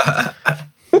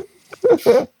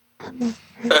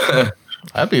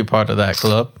 I'd be a part of that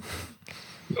club.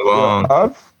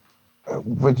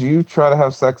 Would you try to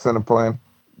have sex in a plane?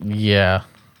 Yeah.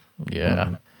 You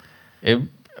know, you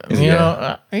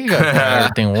got to try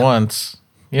everything once.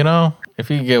 You know, if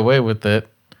you get away with it.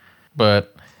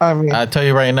 But I mean, I tell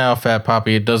you right now, Fat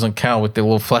Poppy, it doesn't count with the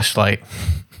little fleshlight.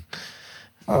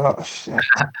 Oh shit!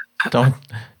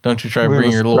 Don't you try to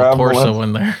bring your little torso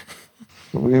in there.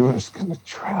 We were just gonna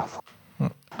travel.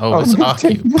 Oh, it's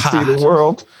occupied. See the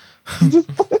world.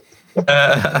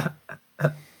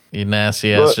 You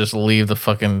nasty ass! Just leave the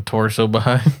fucking torso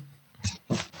behind.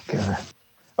 God.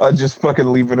 I just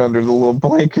fucking leave it under the little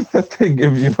blanket that they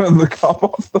give you when the cop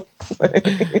off the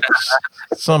plane.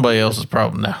 Somebody else's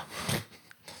problem now.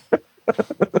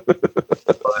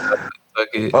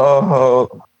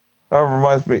 Oh, that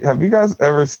reminds me. Have you guys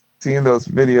ever seen those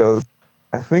videos?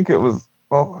 I think it was,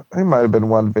 it might have been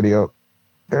one video.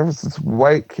 There was this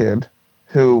white kid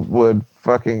who would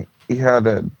he had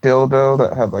a dildo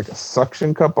that had like a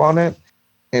suction cup on it,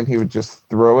 and he would just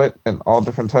throw it in all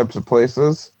different types of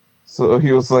places. So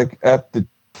he was like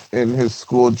in his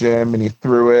school gym, and he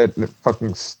threw it, and it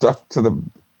fucking stuck to the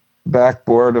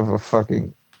backboard of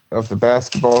the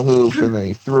basketball hoop, and then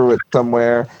he threw it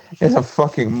somewhere in a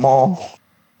fucking mall,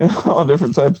 and all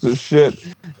different types of shit.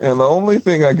 And the only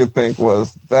thing I could think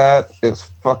was, that is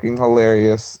fucking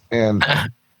hilarious and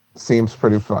seems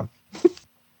pretty fun.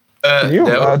 Can you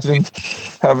imagine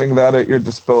having that at your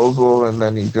disposal, and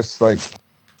then you just fucking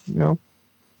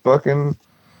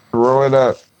throw it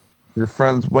at your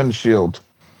friend's windshield?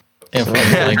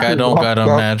 I don't gotta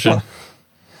imagine.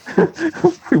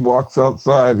 He walks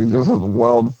outside, he just has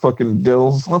wild fucking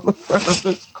dills on the front of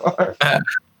his car.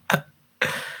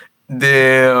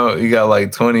 Damn, you got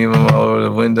like 20 of them all over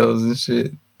the windows and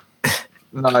shit.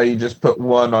 No, you just put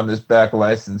one on his back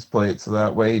license plate so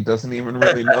that way he doesn't even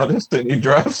really notice and he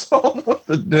drives home with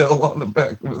the dill on the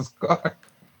back of his car.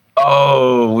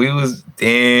 Oh,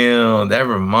 damn, that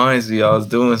reminds me, we was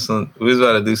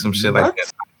about to do some shit like that in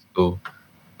high school.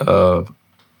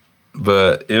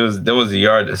 But there was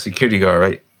a security guard,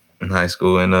 right, in high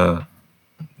school, and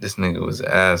this nigga was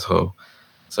an asshole.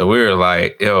 So we were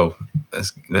like, yo,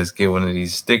 let's get one of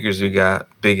these stickers we got,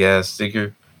 big ass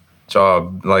sticker, draw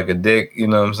like a dick, you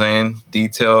know what I'm saying,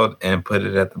 detailed, and put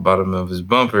it at the bottom of his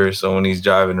bumper so when he's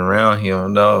driving around he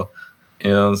don't know, you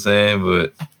know what I'm saying.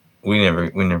 But we never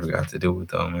got to do it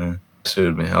though, man. Should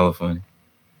have been hella funny.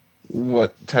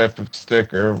 What type of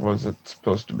sticker was it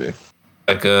supposed to be?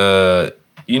 Like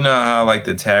you know how like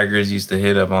the taggers used to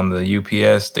hit up on the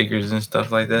UPS stickers and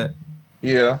stuff like that?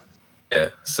 Yeah. Yeah,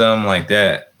 something like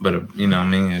that. But you know what I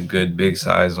mean, a good big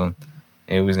size one.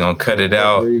 And we was gonna cut it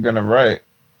out. What are you gonna write?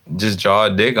 Just draw a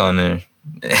dick on there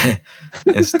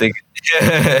and stick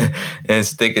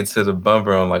it to the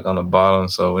bumper on the bottom.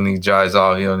 So when he drives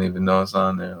off, he don't even know it's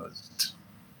on there.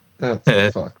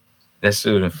 That's fuck. That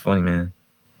shit would have been funny, man.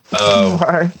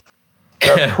 Why?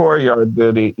 That poor Yard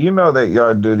Duty. You know that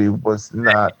Yard Duty was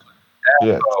not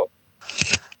yet.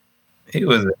 He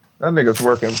was. That nigga's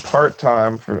working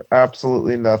part-time for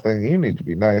absolutely nothing. You need to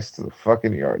be nice to the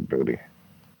fucking Yard Duty.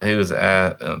 He was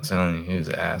I'm telling you, he was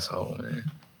an asshole, man.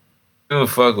 He would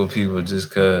fuck with people just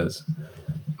cause.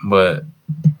 But,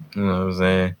 you know what I'm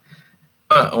saying?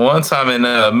 One time in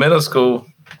middle school,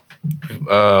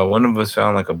 one of us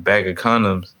found like a bag of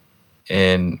condoms,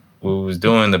 and we was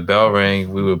doing the bell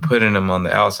ring. We were putting them on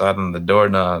the outside on the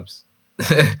doorknobs.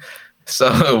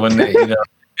 So when they,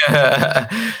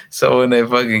 so when they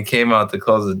fucking came out to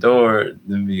close the door,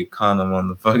 there'd be a condom on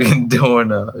the fucking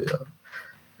doorknob. Yo.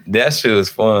 That shit was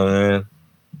fun, man.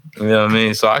 You know what I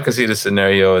mean? So I could see the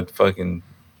scenario of fucking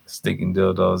sticking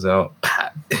dildos out,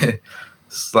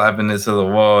 slapping it to the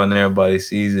wall, and everybody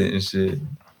sees it and shit.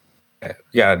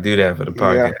 You gotta do that for the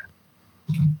podcast.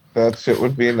 Yeah. That shit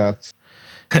would be nuts.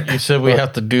 You said we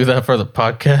have to do that for the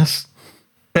podcast?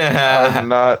 I'm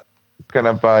not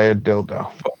gonna buy a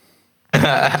dildo.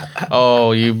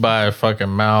 Oh, you buy a fucking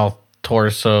mouth,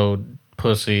 torso,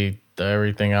 pussy,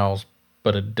 everything else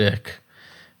but a dick.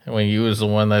 And when you was the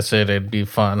one that said it'd be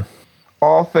fun.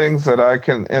 All things that I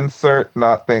can insert,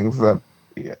 not things that.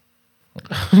 Yeah.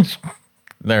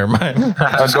 Never mind.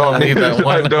 I don't need that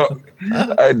one.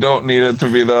 I don't need it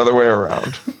to be the other way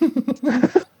around.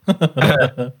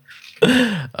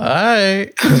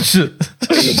 Alright.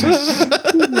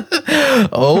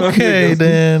 Okay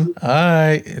then.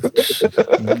 Alright.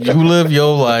 You live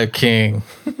your life, King.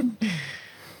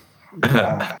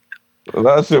 Well,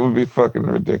 that shit would be fucking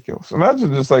ridiculous.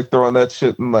 Imagine just like throwing that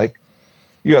shit in like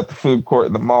you at the food court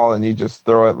in the mall and you just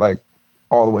throw it like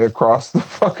all the way across the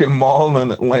fucking mall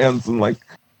and it lands in like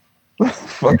a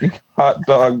fucking hot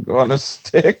dog on a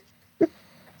stick.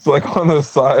 It's like on the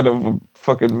side of a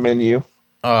fucking menu.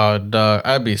 Oh, dog.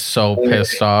 I'd be so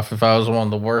pissed off if I was one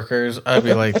of the workers. I'd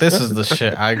be like, this is the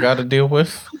shit I got to deal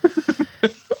with.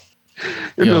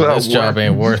 Yo, this job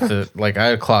ain't worth it. Like,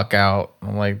 I'd clock out.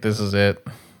 I'm like, this is it.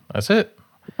 That's it.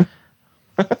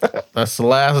 That's the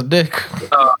last dick.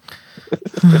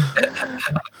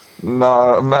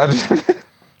 Nah, imagine.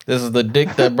 This is the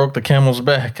dick that broke the camel's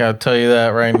back. I'll tell you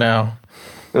that right now.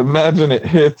 Imagine it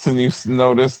hits and you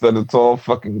notice that it's all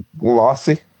fucking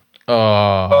glossy.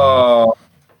 Oh.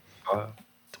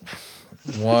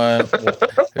 One.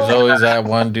 There's always that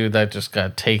one dude that just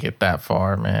got to take it that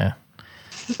far, man.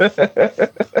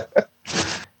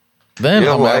 Then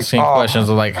I'm like, asking questions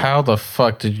like, how the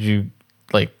fuck did you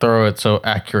like throw it so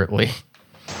accurately?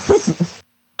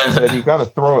 And you got to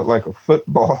throw it like a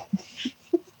football.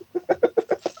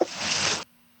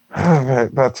 All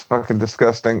right, that's fucking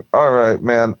disgusting. All right,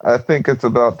 man. I think it's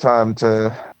about time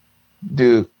to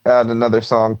add another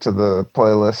song to the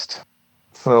playlist.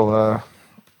 So,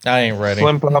 I ain't ready.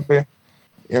 Slim Poppy,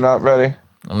 you're not ready?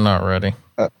 I'm not ready.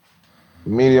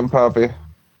 Medium Poppy,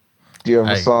 do you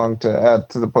have a song to add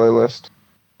to the playlist?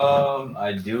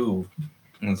 I do.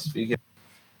 And speaking of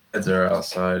kids are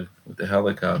outside with the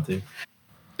helicopter.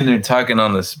 And they're talking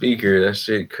on the speaker. That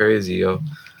shit crazy, yo.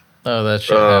 Oh, that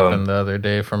shit happened the other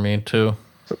day for me too.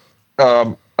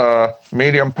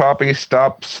 Medium Poppy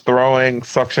stops throwing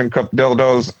suction cup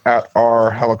dildos at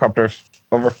our helicopters.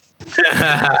 Over.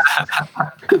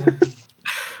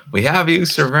 We have you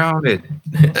surrounded.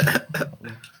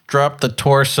 Drop the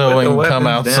torso and come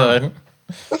outside.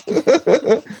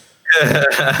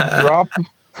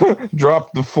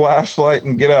 Drop the flashlight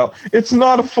and get out. It's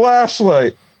not a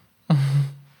flashlight.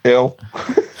 Ill.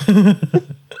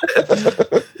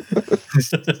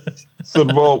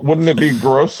 Said, well, wouldn't it be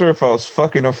grosser if I was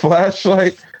fucking a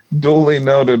flashlight? Duly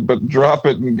noted, but drop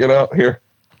it and get out here.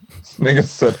 Nigga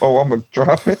said, oh, I'm gonna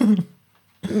drop it?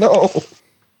 No.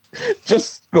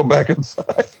 Just go back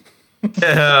inside.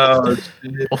 Oh,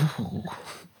 shit.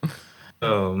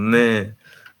 Oh man.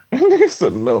 Nigga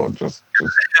said, no, just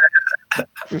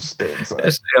stay inside.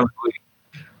 That's damn quick.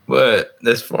 But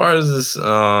as far as this,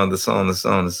 the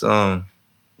song,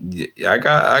 yeah, I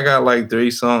got like 3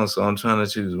 songs, so I'm trying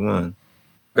to choose one.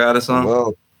 Got a song?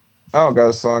 Well, I don't got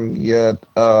a song yet.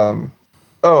 Oh,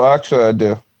 actually, I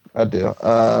do.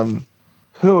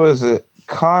 Who is it?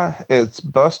 It's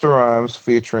Busta Rhymes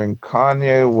featuring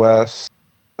Kanye West,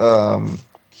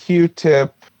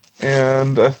 Q-Tip,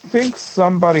 and I think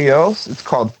somebody else. It's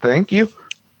called "Thank You."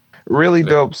 Really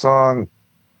dope song.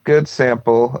 Good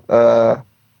sample.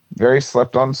 Very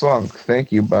slept on song.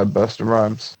 "Thank You" by Busta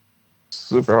Rhymes.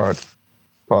 Super hard.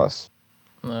 Pause.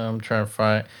 I'm trying to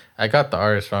find. I got the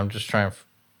artist, but I'm just trying.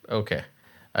 Okay,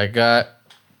 I got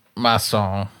my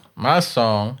song. My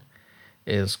song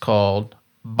is called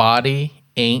 "Body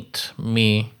Ain't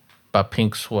Me" by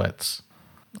Pink Sweats.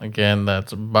 Again,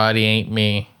 that's "Body Ain't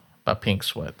Me" by Pink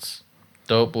Sweats.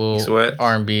 Dope little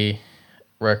R&B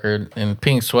record, and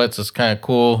Pink Sweats is kind of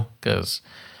cool because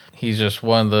he's just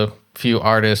one of the few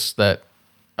artists that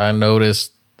I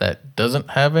noticed that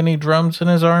doesn't have any drums in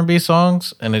his R&B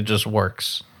songs, and it just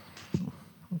works.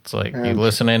 It's like you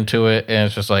listen into it, and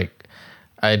it's just like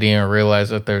I didn't realize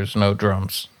that there's no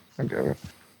drums. I get it.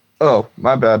 Oh,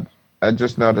 my bad. I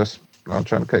just noticed. I'm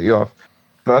trying to cut you off.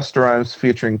 Busta Rhymes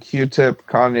featuring Q-Tip,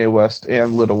 Kanye West,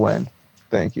 and Lil Wayne.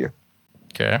 Thank you.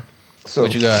 Okay. So,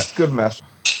 what you got? Good mess.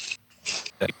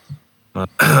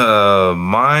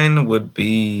 Mine would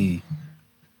be.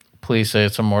 Please say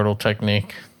it's Immortal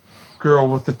Technique. Girl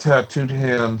with the tattooed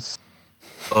hands.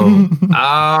 Oh,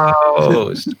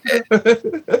 ouch.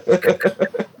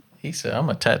 He said, I'm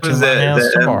going to tattoo my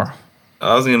hands tomorrow.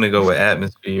 I was going to go with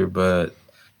Atmosphere, but...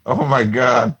 Oh, my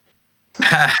God.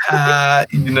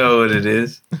 You know what it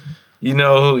is. You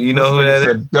know who that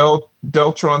is?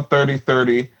 Deltron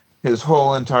 3030, his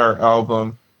whole entire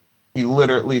album, he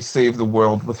literally saved the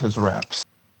world with his raps.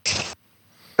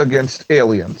 Against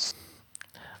aliens.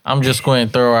 I'm just going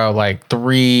to throw out like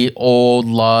 3 old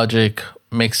Logic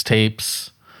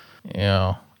mixtapes. You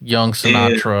know, Young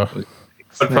Sinatra.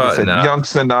 Young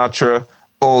Sinatra,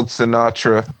 Old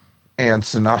Sinatra, and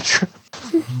Sinatra.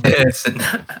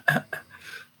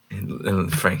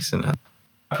 and Frank Sinatra.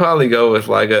 I'd probably go with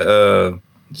like a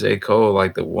J. Cole,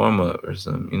 like the warm up or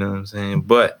something. You know what I'm saying?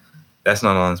 But that's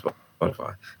not on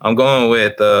Spotify. I'm going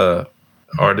with an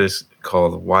artist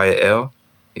called YL.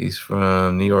 He's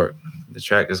from New York. The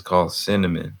track is called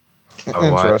Cinnamon.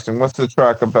 Interesting. What's the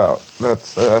track about?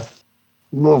 That's a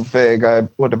little vague. I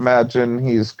would imagine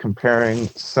he's comparing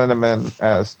cinnamon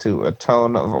as to a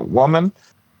tone of a woman.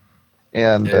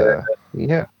 And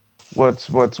yeah. What's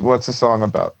the song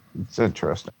about? It's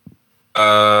interesting.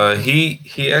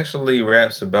 He actually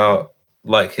raps about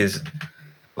like his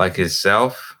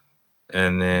self,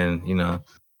 and then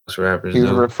most rappers he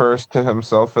refers to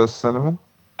himself as cinnamon.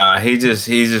 He's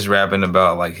just rapping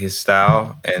about like his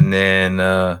style, and then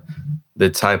the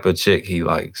type of chick he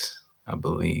likes. I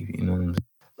believe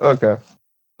Okay.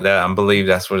 I believe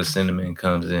that's where the cinnamon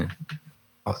comes in.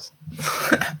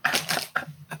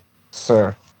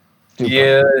 Sir.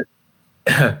 Yeah.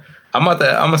 I'm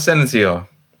gonna send it to y'all.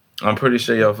 I'm pretty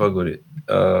sure y'all fuck with it.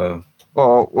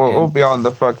 We'll be on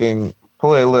the fucking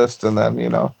playlist, and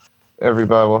then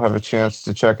everybody will have a chance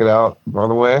to check it out. By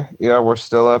the way, we're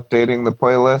still updating the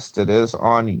playlist. It is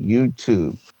on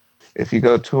YouTube. If you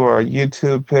go to our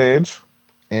YouTube page,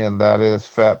 and that is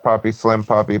Fat Poppy Slim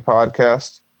Poppy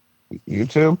Podcast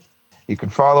YouTube, you can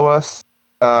follow us.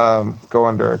 Go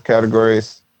under our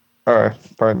categories, or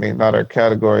pardon me, not our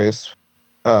categories.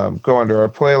 Go under our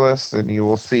playlist, and you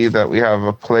will see that we have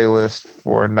a playlist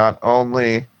for not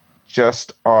only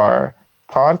just our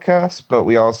podcast, but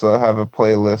we also have a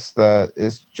playlist that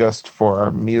is just for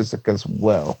our music as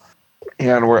well.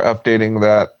 And we're updating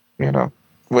that,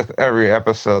 with every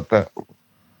episode that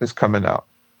is coming out.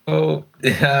 Oh,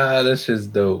 yeah, that's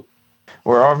just dope.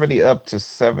 We're already up to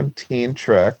 17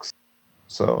 tracks.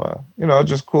 So,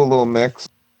 just cool little mix.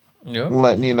 Yep.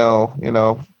 Letting you know,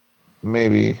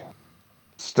 maybe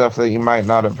stuff that you might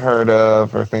not have heard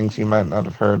of, or things you might not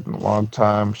have heard in a long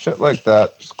time. Shit like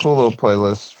that. Just cool little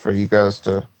playlists for you guys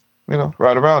to,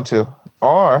 ride around to.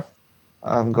 Or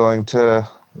I'm going to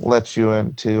let you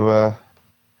into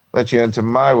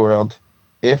my world.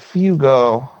 If you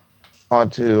go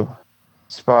onto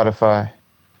Spotify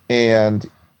and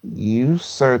you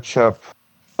search up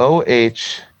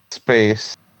OH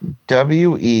space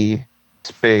WE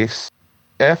space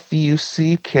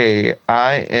FUCKIN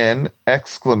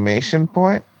exclamation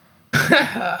point,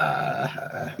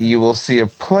 you will see a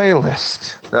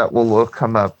playlist that will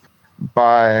come up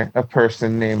by a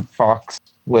person named Fox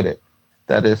Whitted.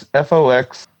 That is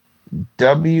FOXWIDDITT.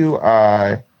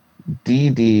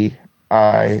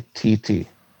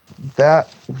 That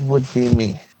would be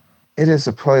me. It is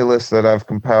a playlist that I've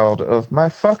compiled of my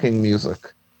fucking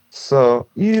music. So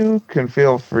you can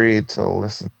feel free to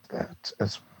listen to that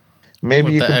as well. Maybe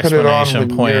with you the can put it on explanation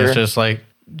when point, you're... it's just like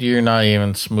you're not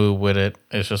even smooth with it.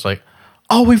 It's just like,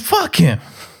 oh, we fucking.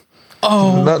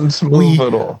 Oh, nothing smooth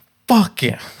at all.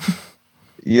 Fucking.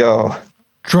 Yo.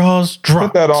 Draws, drops.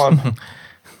 Put that on.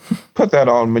 Put that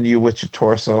on when you with your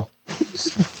torso.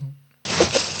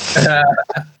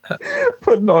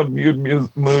 Putting on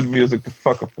mood music to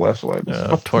fuck a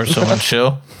fleshlight. Torso and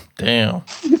chill. Damn.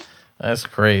 That's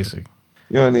crazy.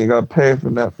 You don't even got to pay for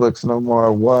Netflix no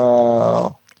more.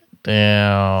 Wow.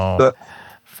 Damn.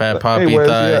 Fat Poppy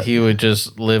thought he would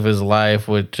just live his life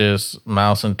with just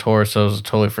mouse and torsos.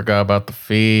 Totally forgot about the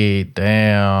feed.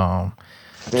 Damn.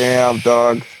 Damn,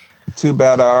 dog. Too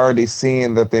bad I already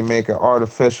seen that they make an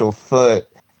artificial foot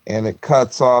and it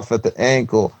cuts off at the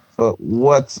ankle. But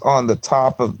what's on the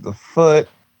top of the foot?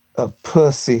 A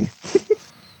pussy.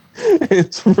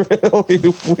 It's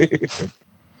really weird.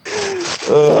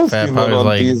 Fat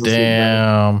Poppy's like,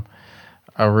 damn.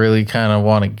 I really kind of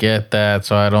want to get that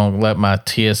so I don't let my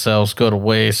TSLs go to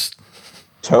waste.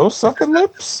 Toe sucking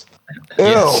lips? Ew.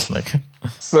 Yes, like,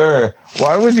 sir,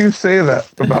 why would you say that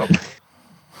about me?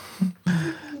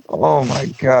 Oh my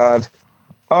God.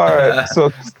 All right, so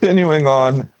continuing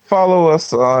on, follow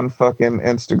us on fucking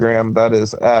Instagram. That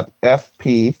is at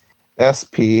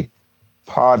FPSP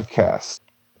Podcast.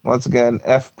 Once again,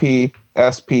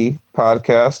 FPSP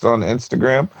Podcast on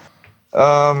Instagram.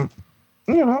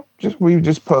 You know, we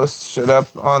just post shit up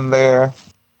on there.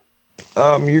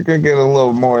 You're gonna get a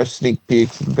little more sneak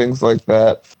peeks and things like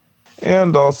that,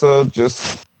 and also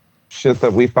just shit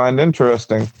that we find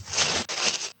interesting.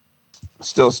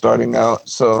 Still starting out,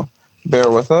 so bear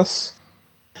with us.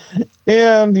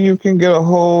 And you can get a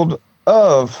hold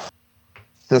of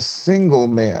the Single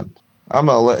Man. I'm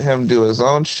gonna let him do his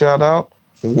own shout out.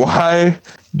 Why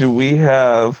do we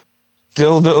have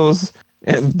dildos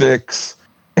and dicks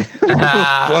in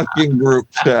the fucking group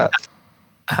chat?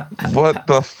 What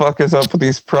the fuck is up with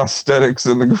these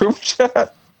prosthetics in the group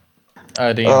chat?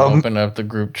 I didn't open up the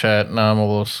group chat. Now I'm a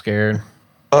little scared.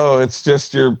 Oh, it's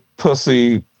just your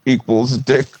pussy equals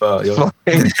dick fucking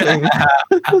thing.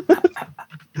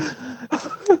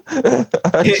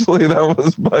 Actually, that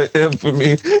was by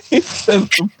Infamy. He said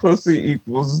the pussy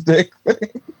equals dick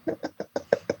thing.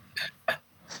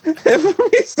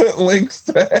 Infamy sent links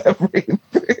to everything.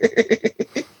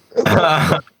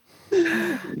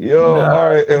 Yo, all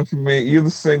right, Infamy, you're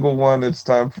the single one. It's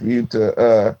time for you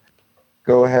to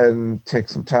go ahead and take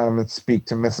some time and speak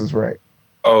to Mrs. Wright.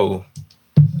 Oh,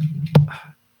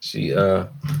 she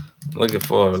looking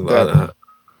for a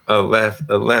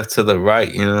left to the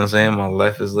right. You know what I'm saying? My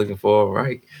left is looking for a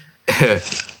right.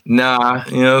 Nah,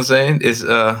 you know what I'm saying? It's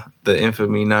the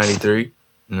Infamy 93.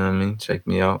 You know what I mean? Check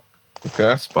me out.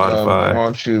 Okay. Spotify.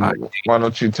 Why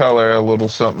don't you tell her a little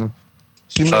something?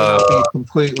 She may not be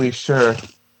completely sure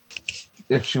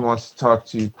if she wants to talk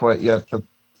to you quite yet, but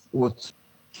let's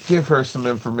give her some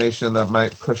information that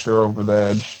might push her over the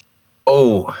edge.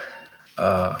 Oh,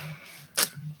 a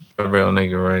real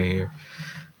nigga right here.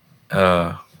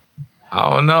 I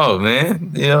don't know,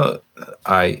 man. You know,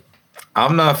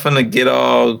 I'm not finna get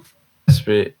all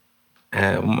desperate.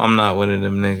 I'm not one of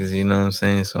them niggas, you know what I'm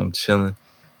saying? So I'm chilling.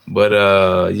 But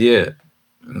yeah,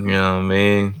 you know what I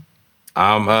mean.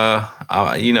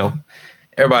 I you know,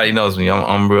 everybody knows me.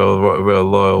 I'm real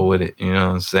loyal with it. You know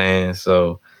what I'm saying?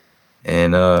 So,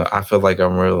 and I feel like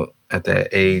I'm real at that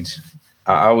age.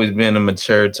 I always been a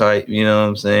mature type. You know what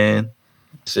I'm saying?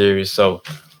 Serious. So,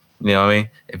 you know what I mean.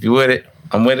 If you with it,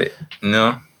 I'm with it. You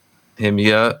know, hit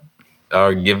me up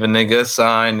or give a nigga a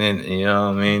sign, and you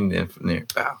know what I mean. Then from there,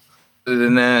 bow. Other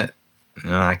than that, you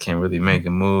know, I can't really make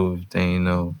a move. They ain't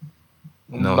no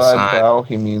By sign. bow,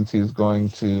 he means he's going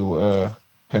to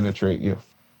penetrate you.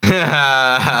 Better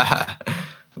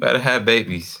have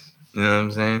babies. You know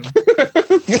what I'm saying?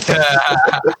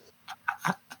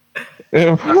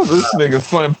 This nigga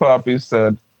Slim Poppy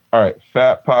said, all right,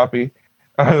 Fat Poppy.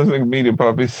 I was thinking Medium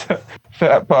Poppy said,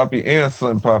 Fat Poppy and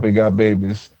Slim Poppy got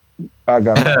babies. I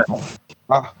got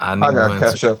I got to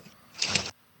catch up.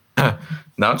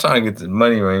 Now I'm trying to get the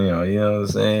money right now. You know what I'm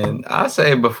saying? I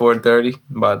say before 30,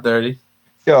 about 30.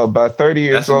 Yo, by 30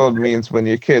 years old means when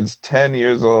your kid's 10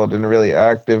 years old and really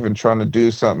active and trying to do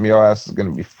something, your ass is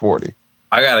gonna be 40.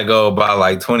 I gotta go by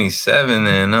like 27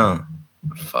 and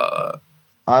fuck.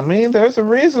 I mean, there's a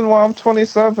reason why I'm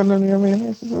 27, and I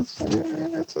mean,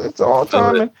 it's all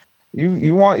timing.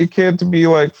 You want your kid to be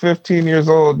like 15 years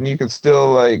old, and you can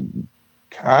still like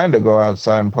kind of go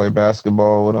outside and play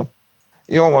basketball with them.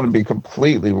 You don't want to be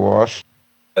completely washed.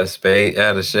 A spade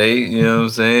out of shape, you know what I'm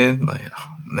saying? Like,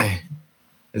 oh man,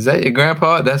 is that your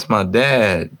grandpa? That's my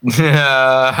dad.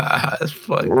 That's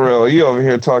funny. Real, you over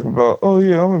here talking about, oh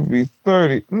yeah, I'm gonna be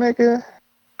 30, nigga.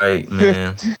 Right,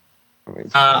 man.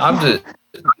 I'm just.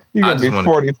 You're gonna be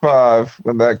 45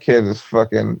 when that kid is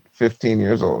fucking 15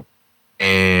 years old.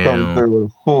 And come through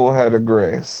with a full head of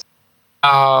grace.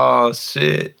 Oh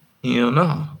shit! You don't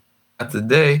know. Not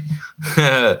today.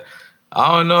 I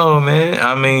don't know, man.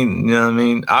 I mean, you know what I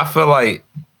mean? I feel like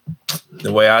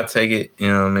the way I take it, you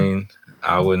know what I mean?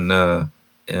 I wouldn't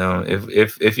you know,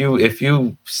 if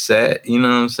you set, you know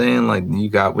what I'm saying, like you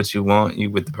got what you want, you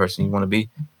with the person you want to be,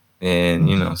 and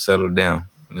you know, settle down.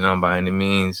 You know, by any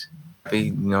means,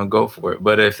 you know, go for it.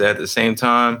 But if at the same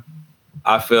time,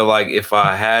 I feel like if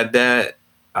I had that,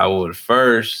 I would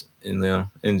first, you know,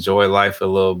 enjoy life a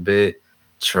little bit,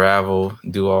 travel,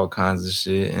 do all kinds of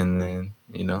shit, and then,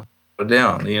 you know, go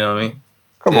down. You know what I mean?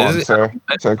 Come on, sir.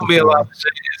 It's gonna be a lot of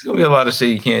shit. It's gonna be a lot of shit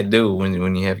you can't do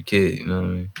when you have a kid. You know what I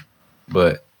mean?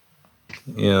 But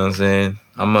you know what I'm saying?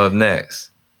 I'm up next.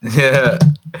 Yeah,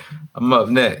 I'm up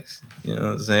next. You know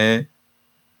what I'm saying?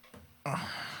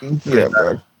 Yeah,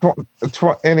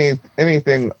 but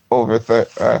anything over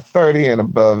 30 and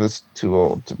above is too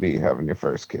old to be having your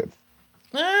first kid.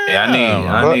 Yeah,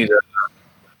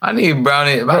 I need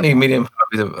Brownie. I need medium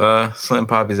Poppy's, Slim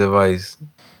Poppy's advice.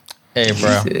 Hey,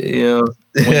 bro. You know,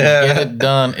 when you get it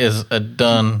done is a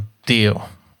done deal.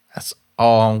 That's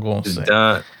all I'm gonna say.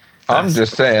 Done. I'm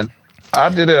just saying, I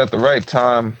did it at the right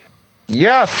time.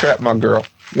 Yeah, I trapped my girl.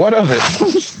 What of it?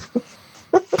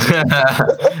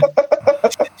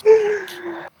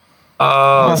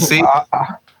 See,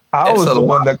 I was the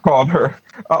one that called her.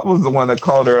 I was the one that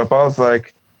called her up. I was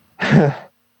like, I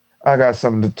got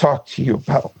something to talk to you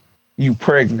about. You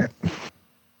pregnant?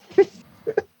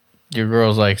 Your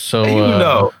girl's like, so you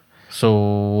know. So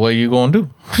what are you gonna do?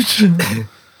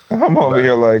 I'm over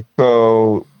here like,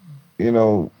 so, you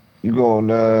know, we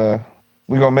gonna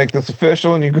make this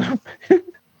official, and you're gonna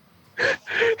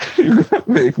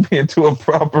make me into a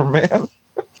proper man.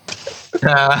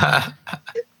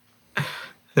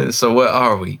 So what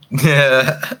are we?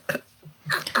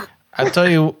 I tell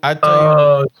you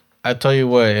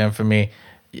what, and for me,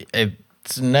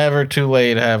 it's never too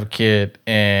late to have a kid,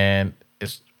 and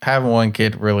having one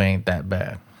kid really ain't that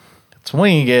bad. It's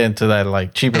when you get into that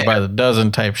like cheaper by the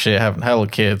dozen type shit, having hella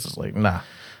kids, it's like, nah,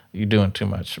 you're doing too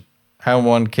much. Having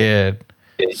one kid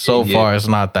so far is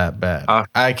not that bad.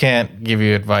 I can't give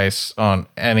you advice on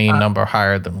any number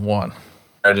higher than one.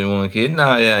 Higher than one kid?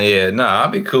 Nah, I'll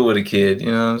be cool with a kid.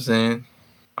 You know what I'm saying?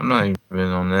 I'm not even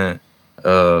on that.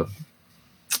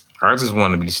 I just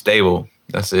want to be stable.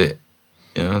 That's it.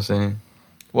 You know what I'm saying?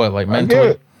 What, like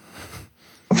mentally?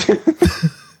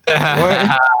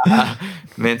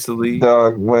 Mentally,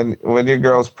 dog. When your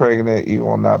girl's pregnant, you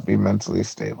will not be mentally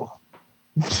stable.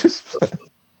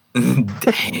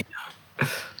 Damn.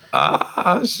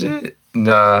 Shit.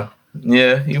 Nah.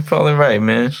 Yeah, you're probably right,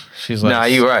 man. She's like, nah,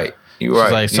 you're right. You're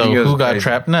right. Like, so who got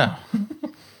trapped now?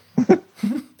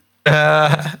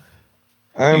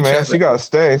 Hey man, she gotta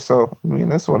stay. So I mean,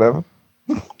 that's whatever.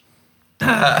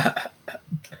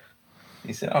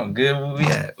 He said, "I'm good where we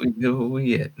at. We good where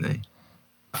we at, man.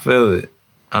 I feel it.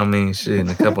 I mean, shit. In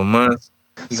a couple months."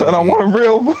 Son, I want a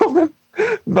real woman,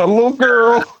 not a little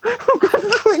girl who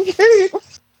can play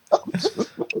games.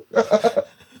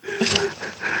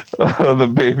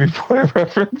 The baby boy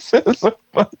references are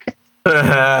fucking.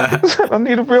 I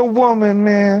need a real woman,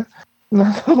 man.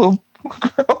 Not a little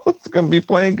girl that's gonna be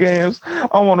playing games.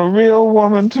 I want a real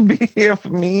woman to be here for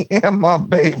me and my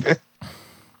baby.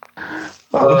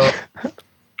 Oh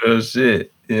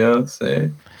shit. You know what I'm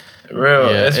saying? Real.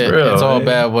 Yeah, it's real. It's all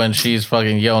bad when she's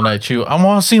fucking yelling at you. I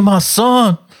want to see my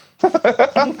son.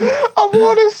 I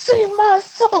want to see my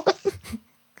son.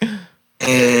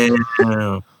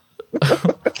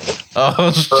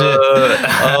 Oh shit!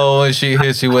 Oh, and she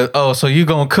hits you with, "Oh, so you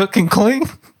gonna cook and clean?"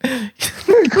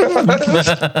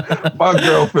 My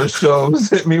girlfriend shows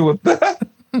hit me with that.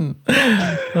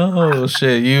 Oh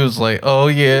shit! You was like, "Oh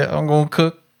yeah, I'm gonna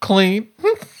cook, clean."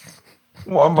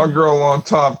 Well, my girl on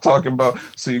top talking about,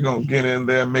 so you're gonna get in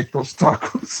there and make those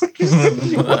tacos.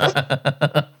 You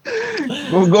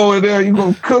gonna go in there, you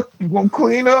gonna cook, you gonna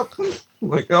clean up.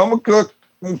 Like, I'm gonna cook.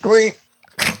 I'm clean.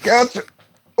 Gotcha.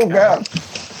 Oh God.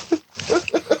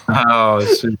 Oh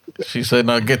shit. She said,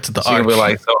 "No, get to the She gonna be arch."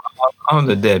 like, so I'm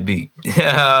the deadbeat.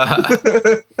 Yeah.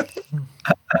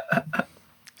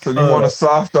 So you want a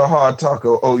soft or hard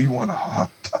taco? Oh, you want a hard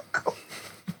taco?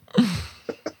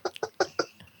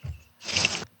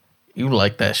 You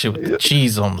like that shit with the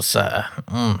cheese on the side.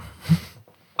 Mm.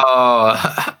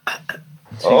 Oh.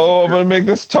 Oh, I'm gonna make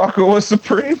this taco a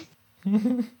supreme.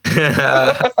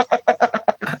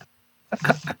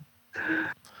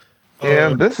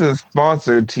 And this is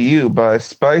sponsored to you by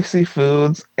Spicy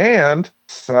Foods and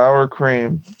Sour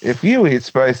Cream. If you eat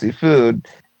spicy food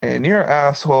and your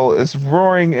asshole is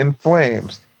roaring in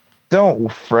flames,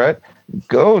 don't fret.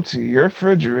 Go to your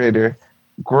refrigerator,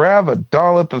 grab a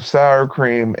dollop of sour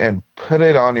cream, and put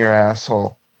it on your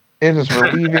asshole. It is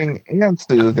relieving and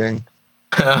soothing.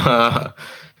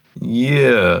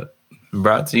 Yeah.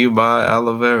 Brought to you by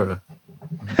aloe vera.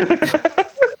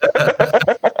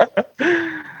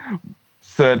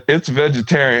 Said it's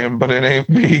vegetarian, but it ain't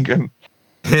vegan.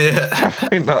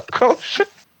 Definitely not kosher.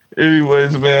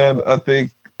 Anyways, man, I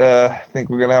think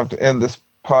we're gonna have to end this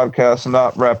podcast,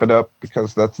 not wrap it up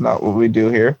because that's not what we do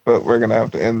here. But we're gonna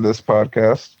have to end this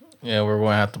podcast. Yeah, we're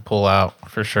going to have to pull out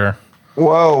for sure.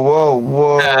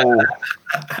 Whoa!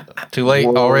 Too late.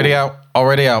 Whoa. Already out.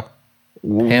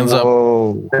 Hands up.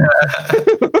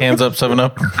 Hands up.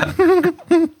 7-Up.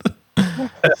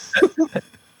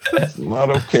 Not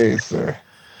okay, sir.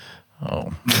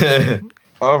 Oh.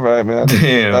 All right, man.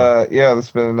 Damn. Yeah, this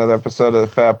has been another episode of the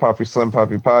Fat Poppy Slim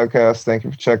Poppy podcast. Thank you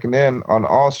for checking in on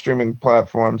all streaming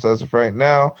platforms as of right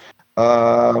now.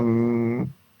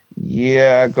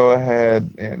 Yeah, go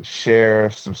ahead and share,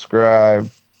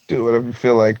 subscribe, do whatever you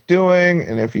feel like doing.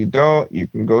 And if you don't, you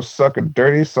can go suck a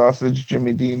dirty sausage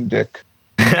Jimmy Dean dick.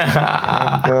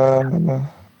 And,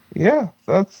 yeah,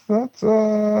 that's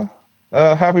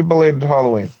happy belated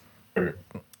Halloween.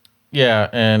 Yeah,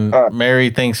 and Merry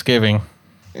Thanksgiving.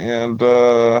 And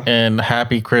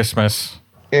Happy Christmas.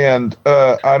 And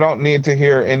I don't need to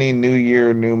hear any New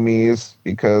Year, new me's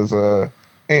because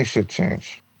ain't shit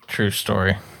changed. True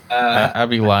story. I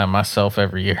be lying myself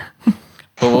every year.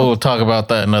 But we'll talk about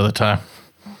that another time.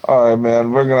 All right,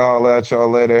 man. We're going to holler at y'all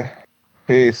later.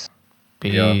 Peace.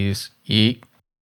 Peace. Yeet.